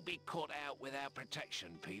 Don't be caught out without protection,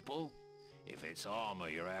 people. If it's armor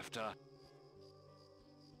you're after.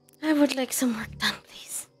 I would like some work done,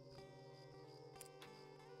 please.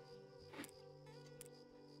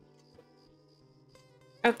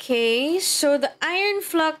 Okay, so the iron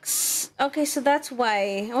flux. Okay, so that's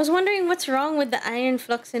why. I was wondering what's wrong with the iron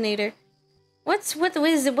fluxinator. What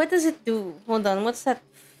does it do? Hold on, what's that?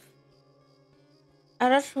 Oh,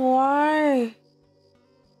 that's why.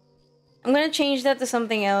 I'm gonna change that to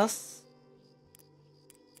something else.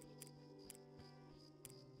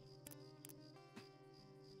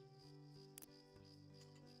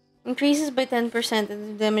 Increases by 10%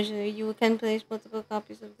 and the damage. You can place multiple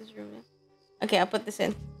copies of this room. Okay, I'll put this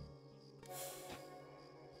in.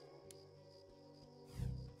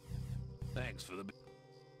 Thanks for the...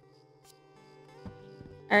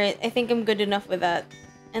 Alright, I think I'm good enough with that.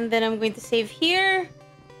 And then I'm going to save here.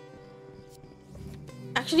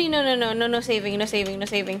 Actually, no saving.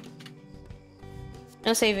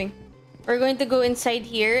 No saving. We're going to go inside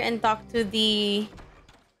here and talk to the...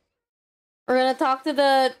 We're gonna talk to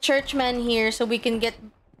the churchman here so we can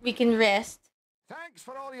rest. Thanks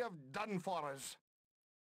for all you've done for us.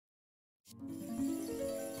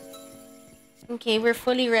 Okay, we're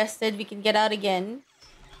fully rested. We can get out again.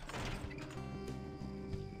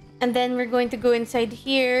 And then we're going to go inside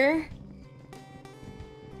here.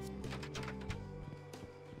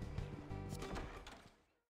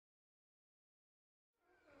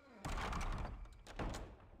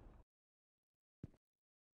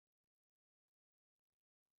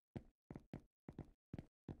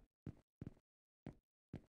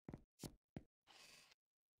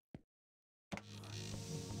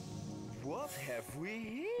 What have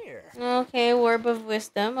we here? Okay, Orb of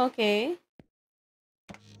Wisdom. Okay.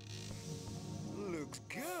 Looks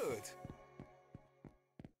good.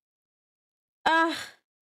 Ah,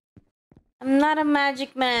 I'm not a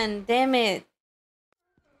magic man. Damn it.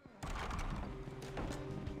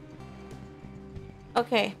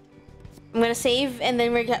 Okay. I'm gonna save, and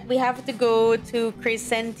then we have to go to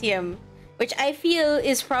Crescentium, which I feel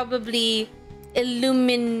is probably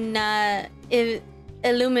Illumina.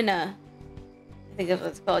 Illumina. I think that's what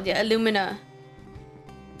it's called. Yeah, Illumina.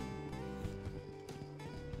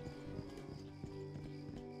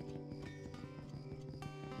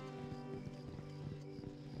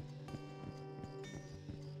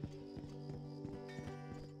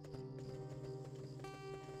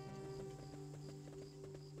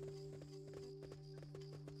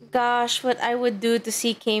 Gosh, what I would do to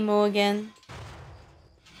see Kamo again.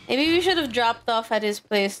 Maybe we should have dropped off at his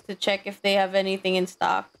place to check if they have anything in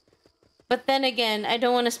stock. But then again, I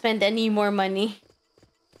don't want to spend any more money.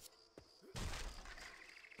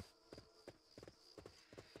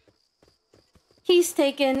 He's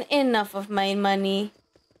taken enough of my money.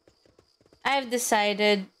 I've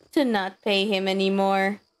decided to not pay him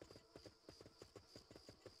anymore.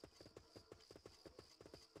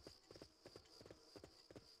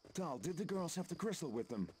 Tal, did the girls have the crystal with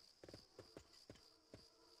them?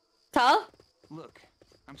 Tal? Look,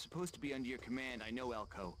 I'm supposed to be under your command, I know,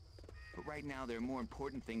 Elko. But right now, there are more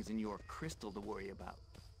important things than your crystal to worry about.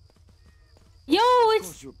 Yo, Of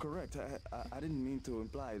course, you're correct. I didn't mean to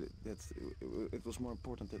imply that it was more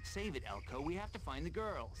important that... Save it, Elko. We have to find the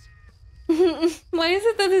girls. Why is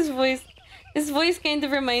it that his voice kind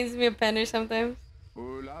of reminds me of Penner sometimes?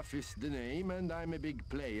 Olaf is the name, and I'm a big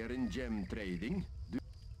player in gem trading.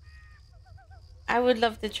 I would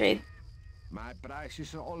love to trade. My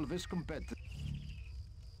prices are always competitive.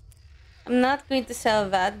 I'm not going to sell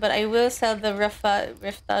that, but I will sell the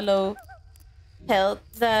Riftalo health,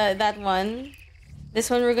 that one. This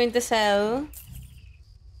one we're going to sell.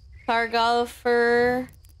 Cargal fur.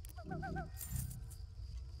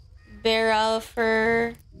 Beryl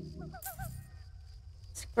fur.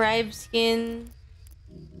 Scribe skin.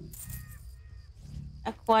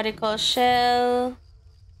 Aquatical shell.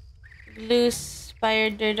 Blue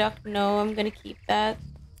spider duck. No, I'm gonna keep that.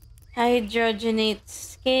 Hydrogenate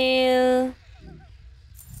scale.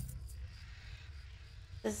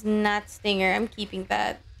 This gnat stinger. I'm keeping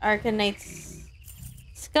that. Arcanite's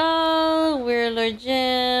skull. Whirler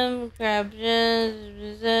gem. Crab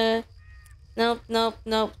gem. Nope, nope,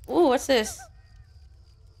 nope. Ooh, what's this?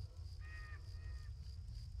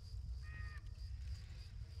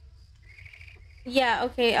 Yeah,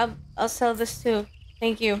 okay. I'll sell this too.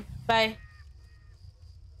 Thank you. Bye.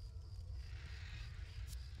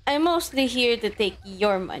 I'm mostly here to take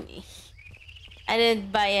your money. I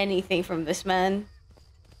didn't buy anything from this man.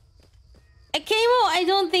 Kamo, I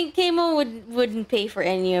don't think Kamo wouldn't pay for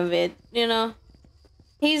any of it, you know?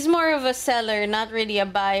 He's more of a seller, not really a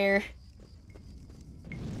buyer.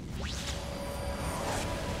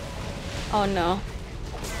 Oh no.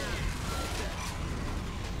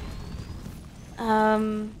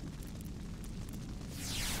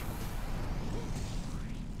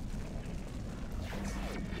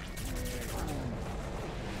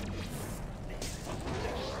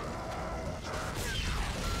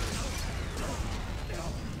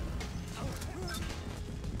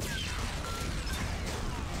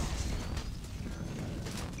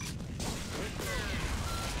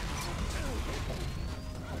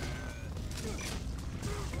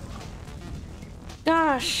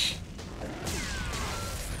 Gosh.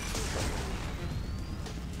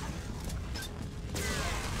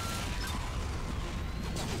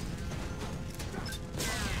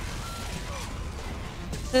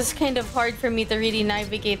 This is kind of hard for me to really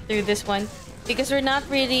navigate through this one because we're not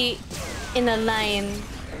really in a line.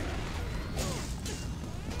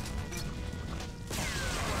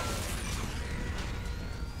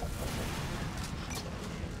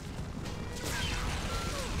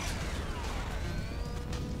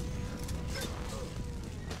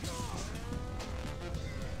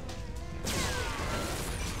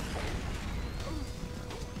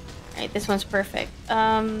 Alright, this one's perfect.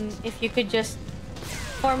 If you could just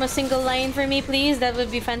form a single line for me, please, that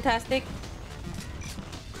would be fantastic.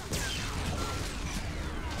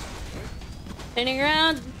 Turning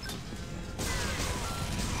around.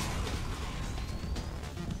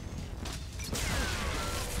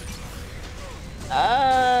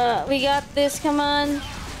 We got this, come on.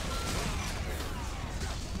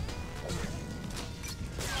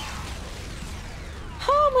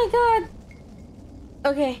 Oh my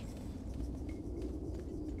god. Okay.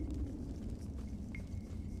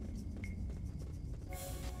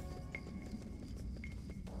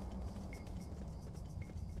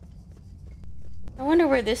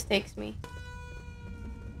 where this takes me.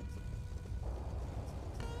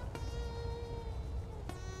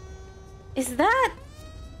 Is that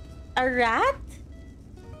a rat?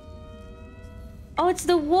 Oh, it's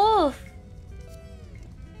the wolf.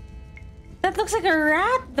 That looks like a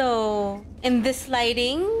rat though in this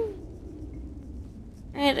lighting.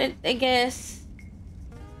 I guess.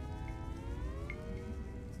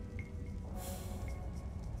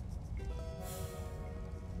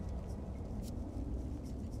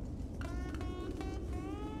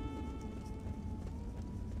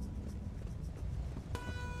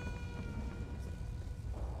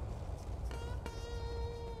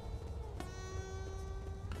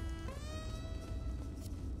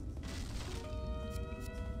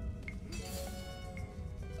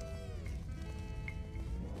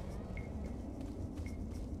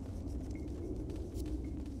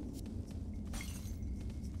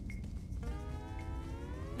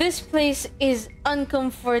 This place is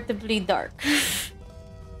uncomfortably dark.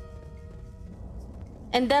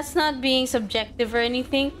 And that's not being subjective or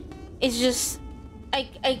anything. It's just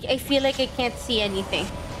I feel like I can't see anything.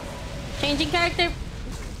 Changing character.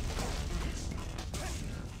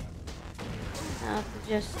 I'll have to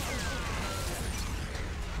just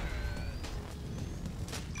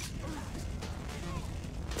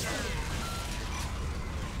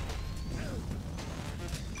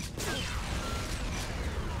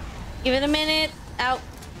give it a minute. Out.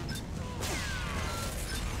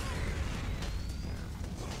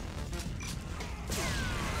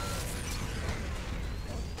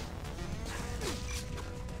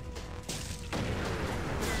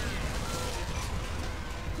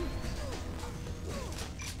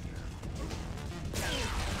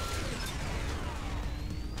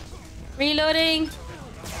 Reloading.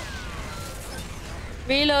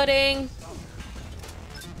 Reloading.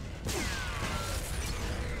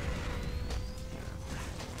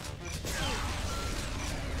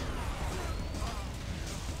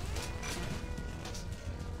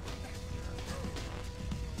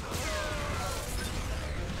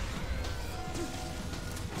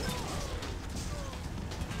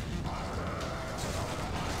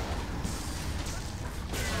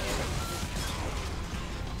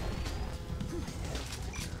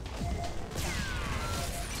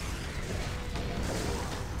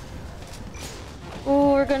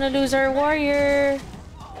 We're gonna lose our warrior.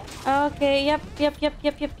 Okay, yep.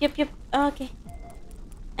 Okay.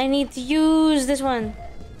 I need to use this one.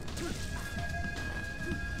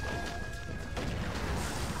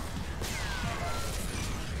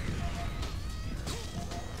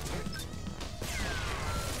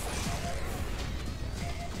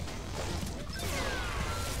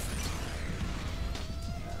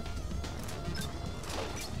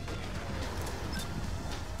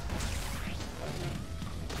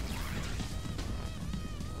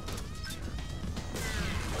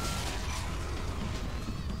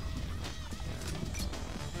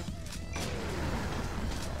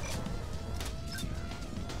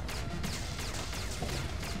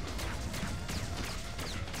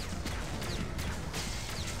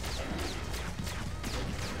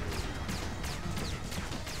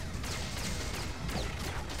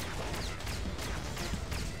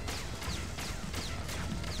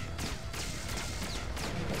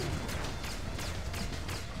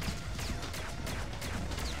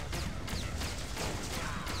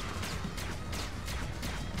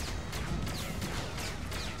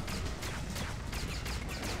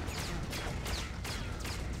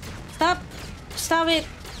 Stop it.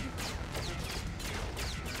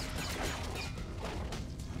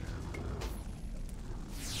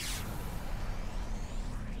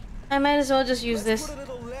 I might as well just use this. Put a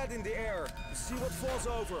little lead in the air to see what falls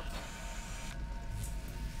over.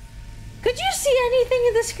 Could you see anything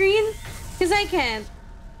in the screen? Because I can't.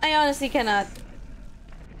 I honestly cannot.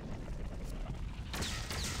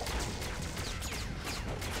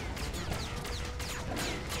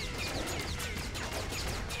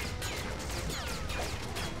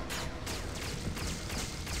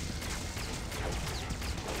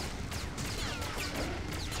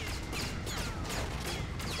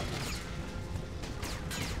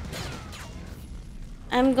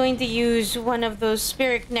 I'm going to use one of those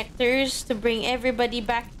spirit nectars to bring everybody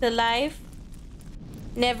back to life.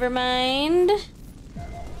 Never mind.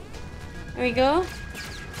 There we go.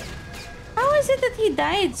 How is it that he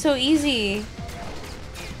died so easy?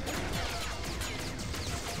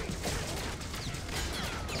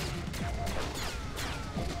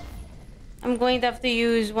 I'm going to have to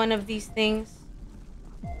use one of these things.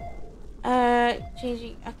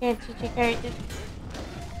 Changing. Okay, changing character.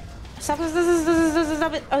 Stop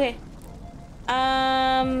it. Okay.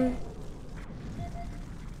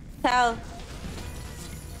 Tal.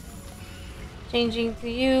 Changing to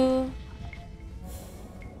you.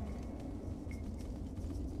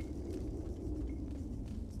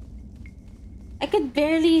 I could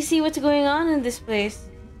barely see what's going on in this place.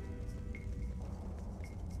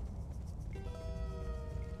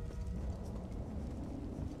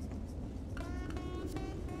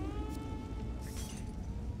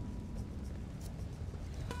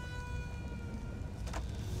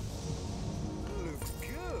 Looks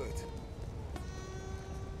good.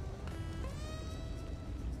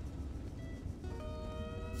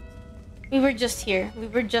 We were just here. We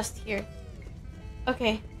were just here.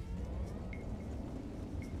 Okay.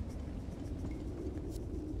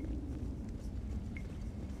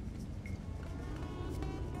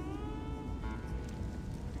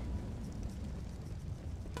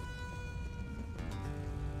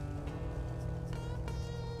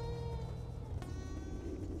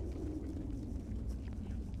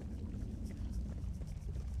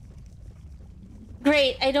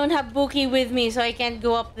 Great, I don't have Buki with me, so I can't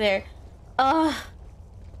go up there. Ugh.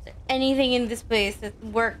 Anything in this place that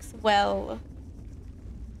works well.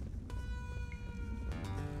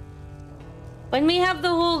 When we have the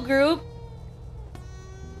whole group,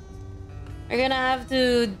 we're gonna have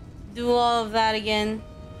to do all of that again.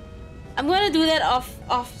 I'm gonna do that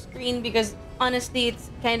off screen because honestly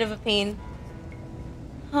it's kind of a pain.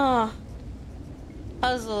 Huh.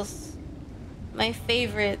 Puzzles. My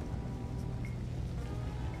favorite.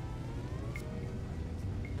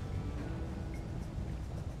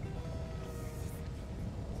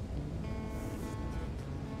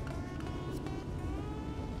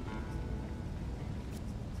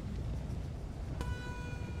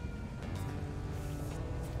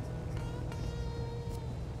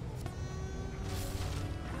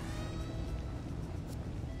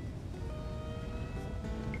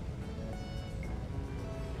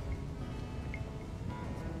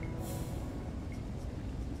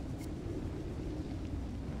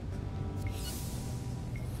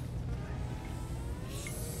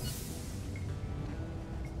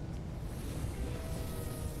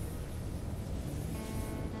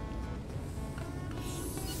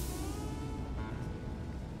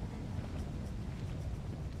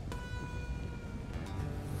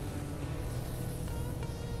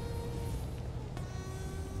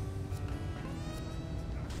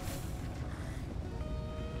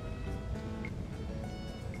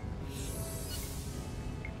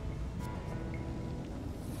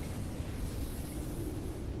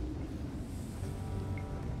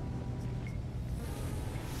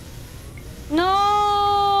 No!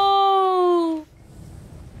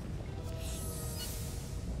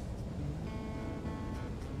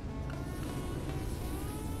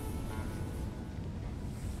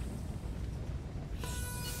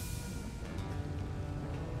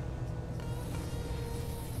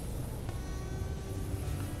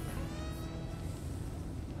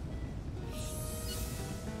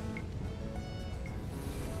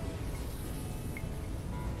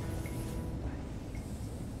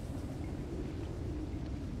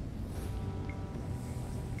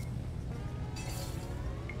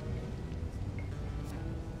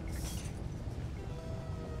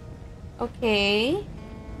 Okay.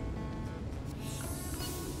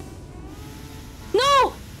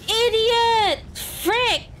 No! Idiot!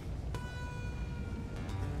 Frick!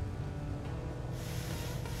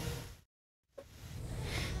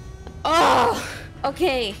 Oh!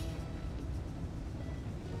 Okay.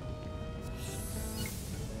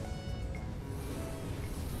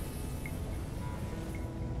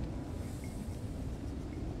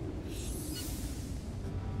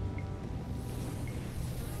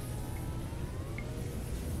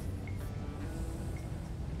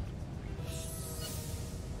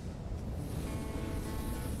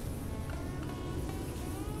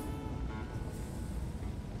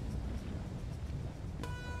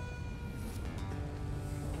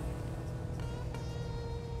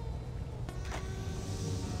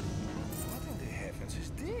 What in the heavens is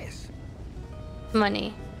this?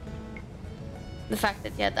 Money. The fact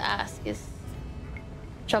that you had to ask is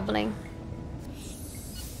troubling.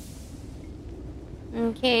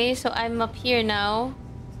 Okay, so I'm up here now.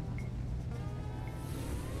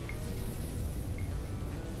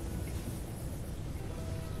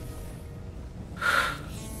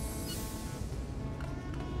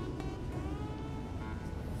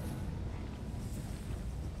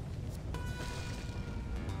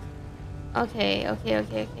 Okay.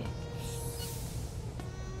 Okay.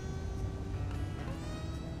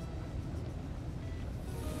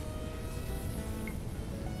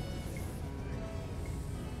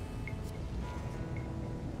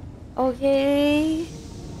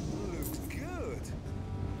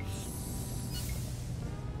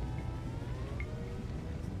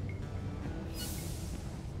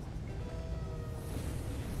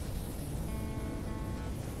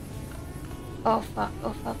 Oh fuck,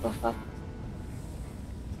 oh fuck, oh fuck.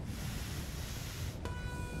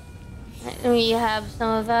 Let me have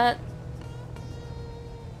some of that.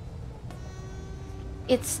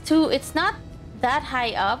 It's not that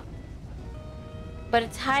high up, but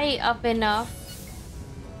it's high up enough.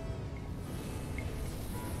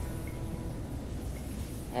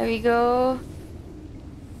 There we go.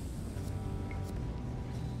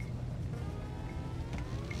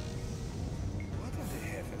 What in the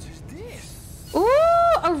heavens is this?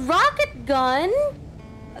 Ooh, a rocket gun?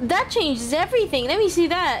 That changes everything. Let me see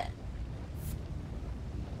that.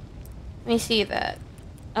 Let me see that.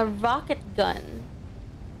 A rocket gun.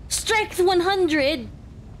 Strength 100!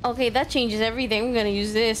 Okay, that changes everything. I'm gonna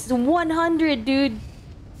use this. It's 100, dude.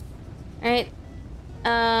 Alright.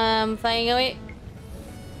 Flying away.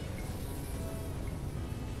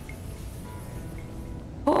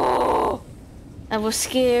 Oh! That was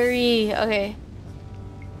scary. Okay.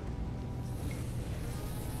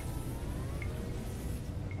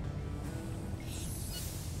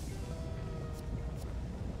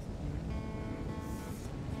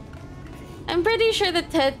 I'm pretty sure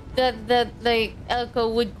that like Elko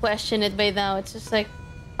would question it by now. It's just like,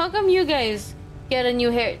 how come you guys get a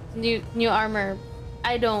new armor?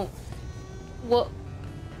 I don't. What?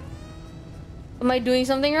 Am I doing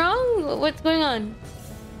something wrong? What's going on?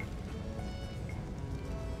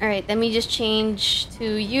 All right, let me just change to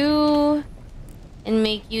you and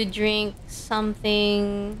make you drink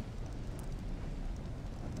something.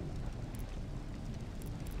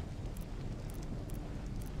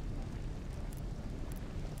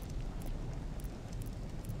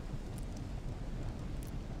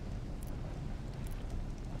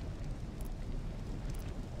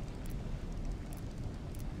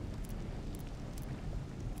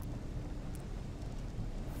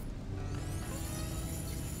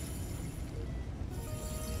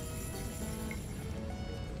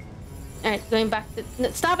 Alright, going back to...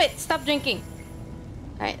 No, stop it! Stop drinking!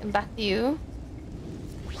 Alright, I'm back to you.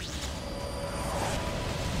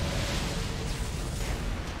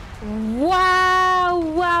 Wow!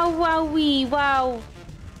 Wow, wowee, wow!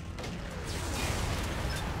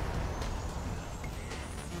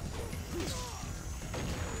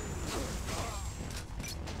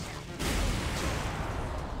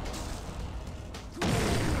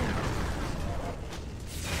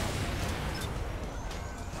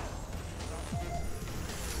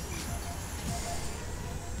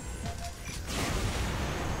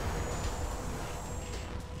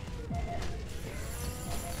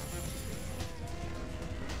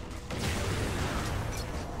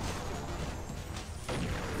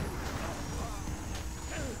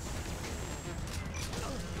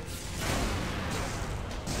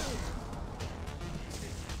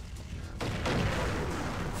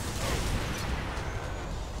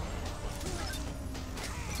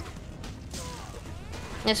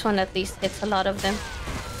 This one at least hits a lot of them.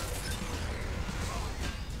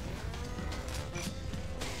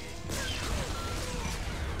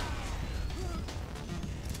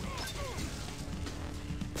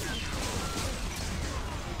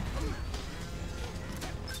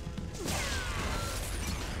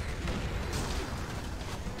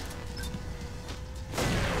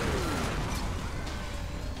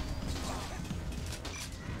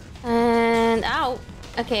 And ow.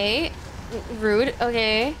 Okay. Rude.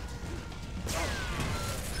 Okay.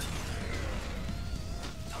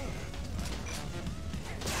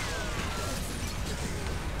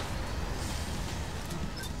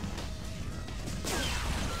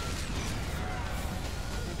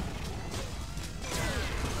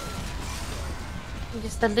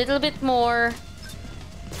 Just a little bit more.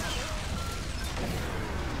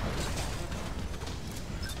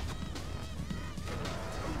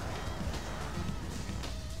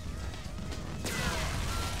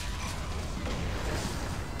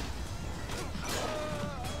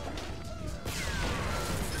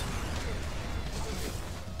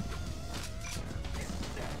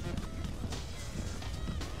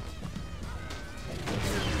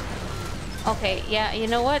 Okay, yeah, you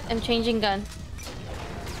know what? I'm changing gun.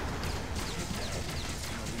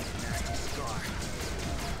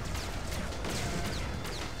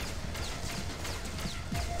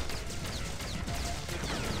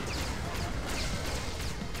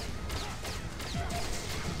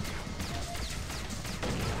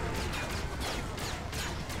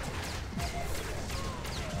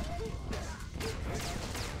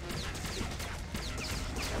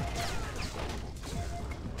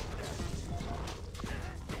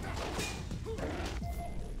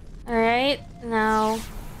 Alright, now.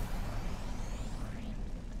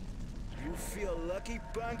 You feel lucky,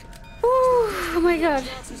 punk? Ooh, oh my god.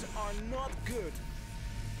 Chances are are not good.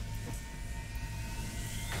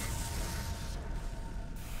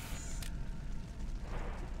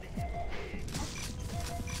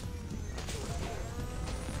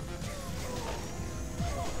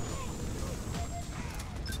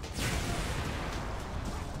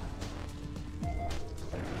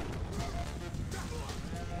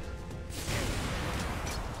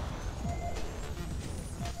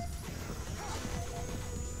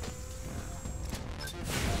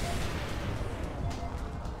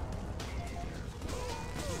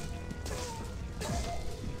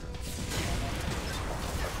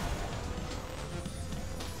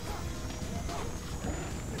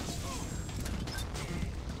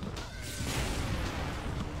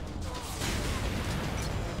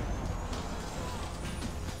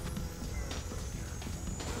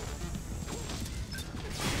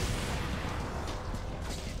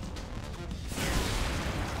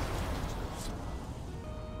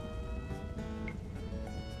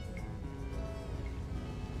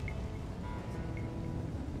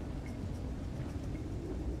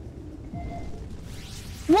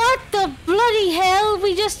 What the bloody hell?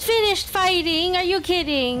 We just finished fighting. Are you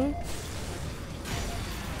kidding?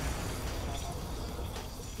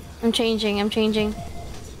 I'm changing. I'm going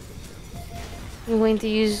to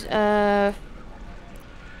use I'm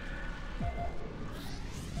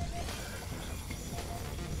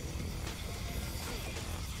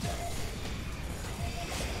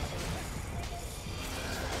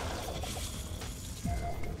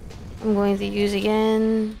going to use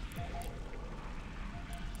again.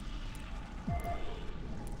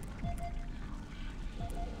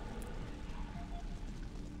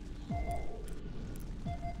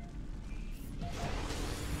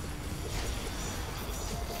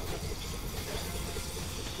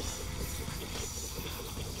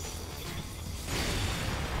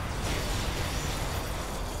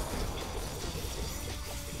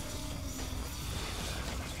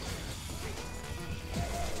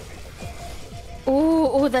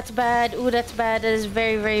 Oh, that's bad. Oh, that's bad. That is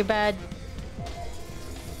very, very bad.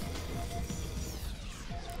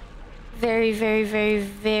 Very, very, very,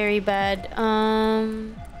 very bad.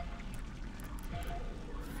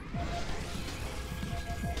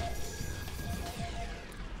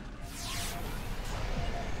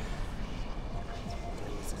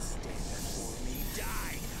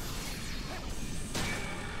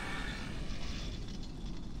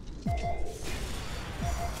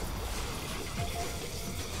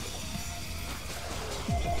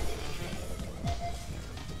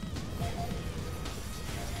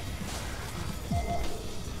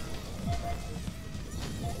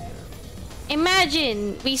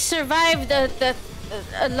 Imagine we survived a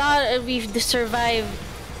lot. We've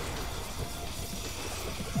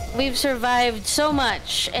survived so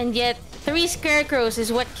much, and yet 3 scarecrows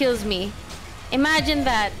is what kills me. Imagine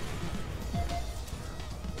that.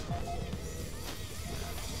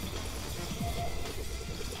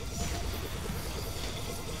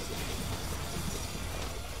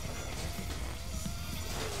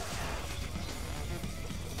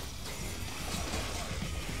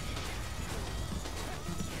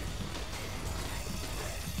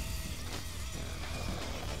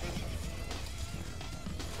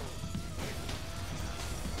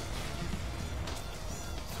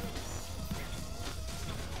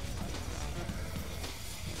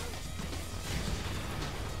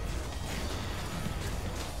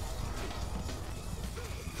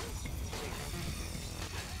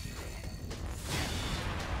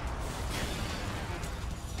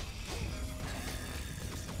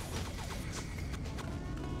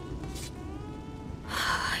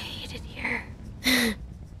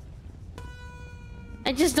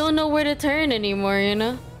 I just don't know where to turn anymore, you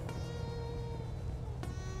know?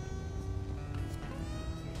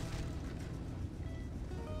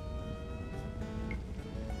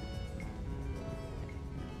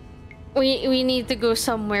 We need to go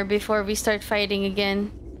somewhere before we start fighting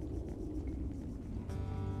again.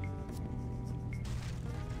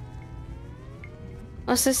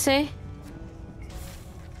 What's this say?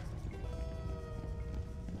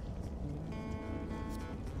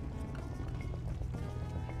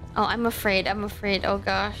 Oh, I'm afraid. Oh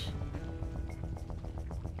gosh.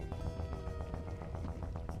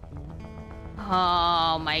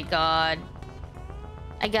 Oh my god.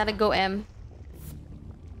 I gotta go M.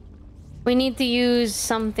 We need to use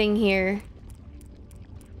something here.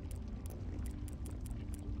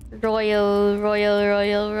 Royal.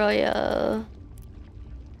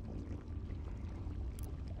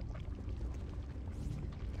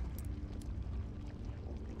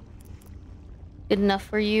 Good enough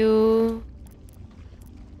for you.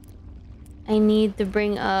 I need to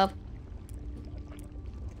bring up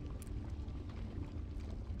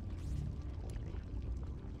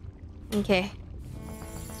Okay.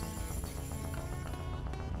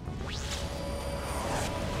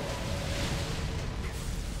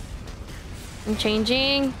 I'm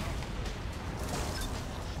changing.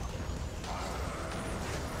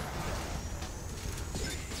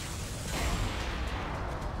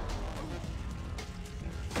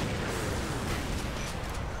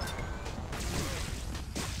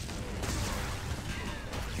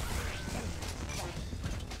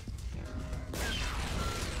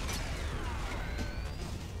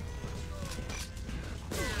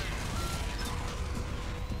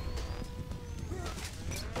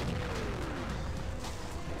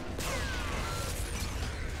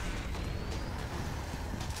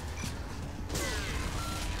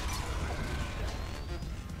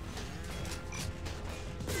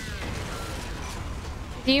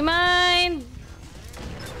 Do you mind?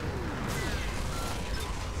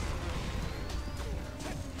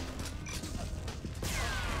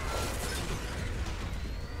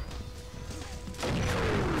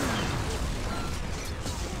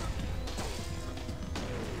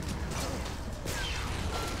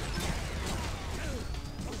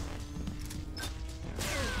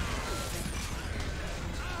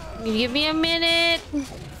 Give me a minute.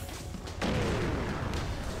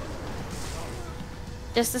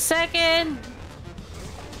 Just a second.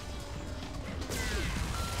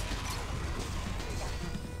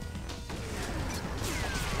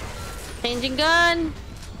 Changing gun.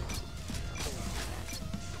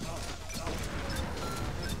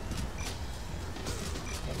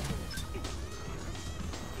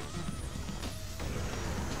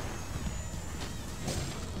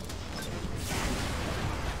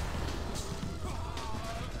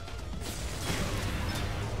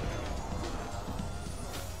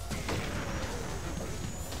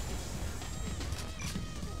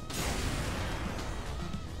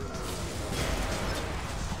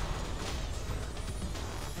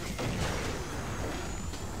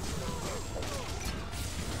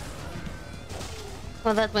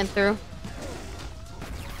 Well, that went through.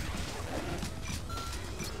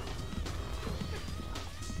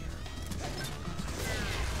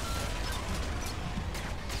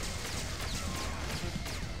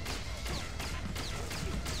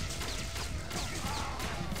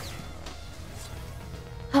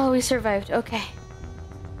 Oh, we survived. Okay.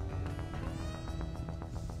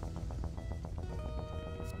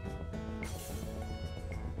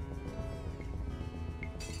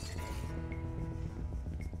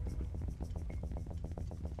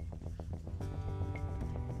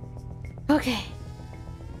 Okay.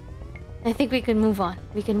 I think we can move on.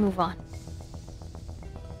 We can move on.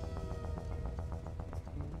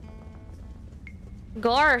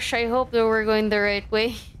 Gosh, I hope that we're going the right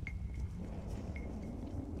way.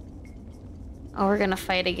 Oh, we're gonna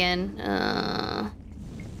fight again.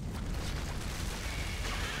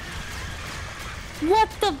 What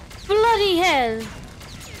the bloody hell?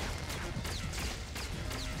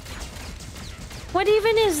 What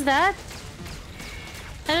even is that?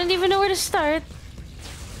 I don't even know where to start.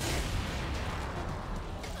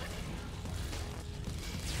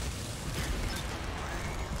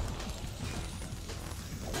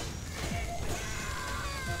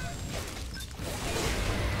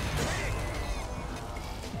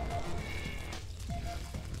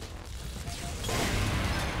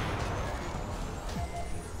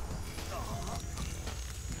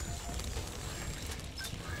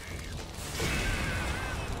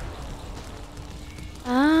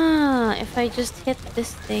 If I just hit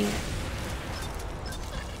this thing.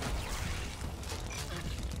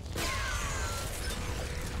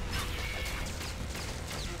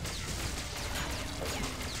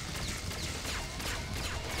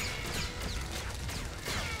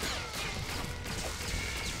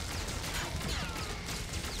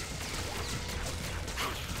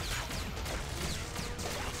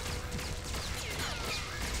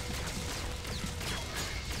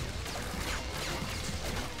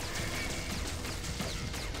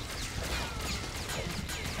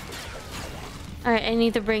 Alright, I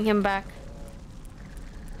need to bring him back.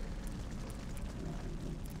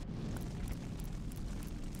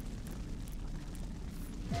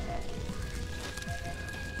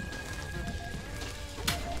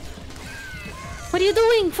 What are you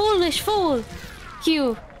doing? Foolish fool!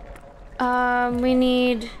 Q. We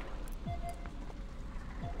need...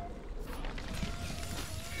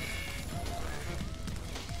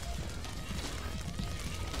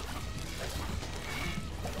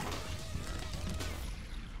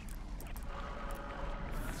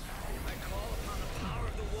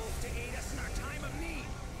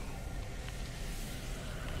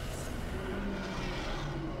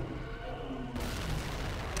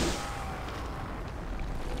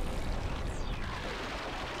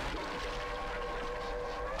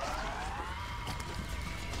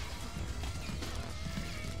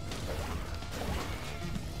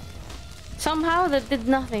 Somehow that did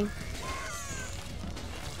nothing.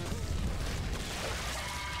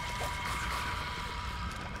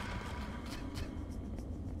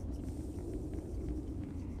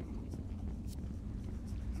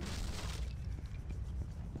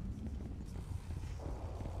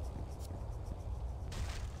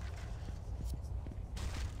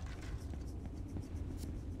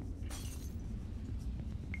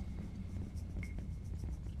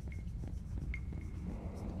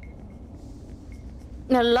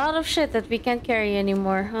 A lot of shit that we can't carry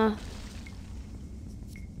anymore, huh?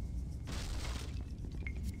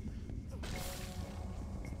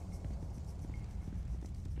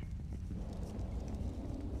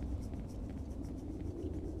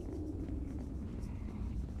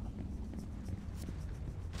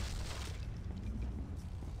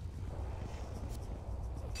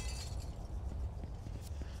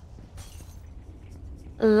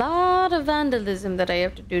 A lot of vandalism that I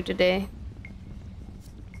have to do today.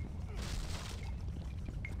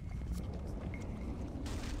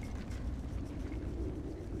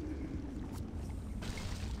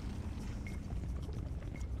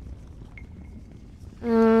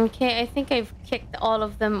 Okay, I think I've kicked all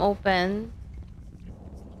of them open.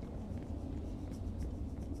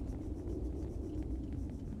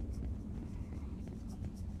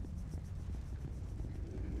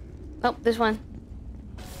 Oh, this one.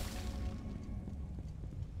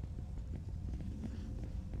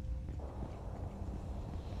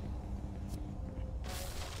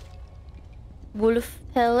 Wolf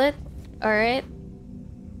pellet. Alright.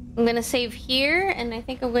 I'm gonna save here, and I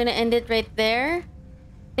think I'm gonna end it right there.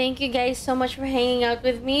 Thank you guys so much for hanging out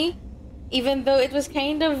with me. Even though it was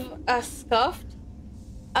kind of scuffed.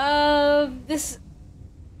 I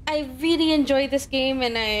really enjoyed this game,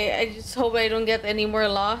 and I just hope I don't get any more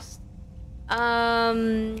lost.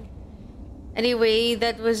 Anyway,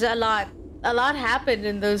 that was a lot. A lot happened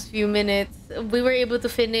in those few minutes. We were able to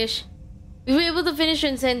finish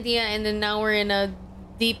Incentia, and then now we're in a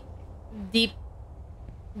deep,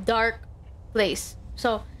 dark place.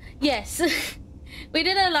 So, yes. We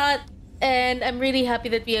did a lot, and I'm really happy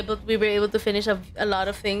that we were able to finish a lot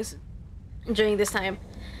of things during this time.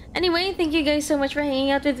 Anyway, thank you guys so much for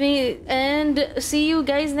hanging out with me, and see you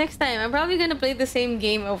guys next time. I'm probably gonna play the same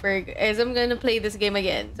game over as I'm gonna play this game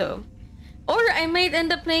again. So, or I might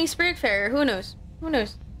end up playing Spiritfarer. Who knows? Who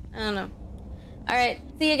knows? I don't know. All right,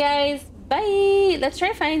 see you guys. Bye. Let's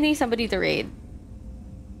try finding somebody to raid.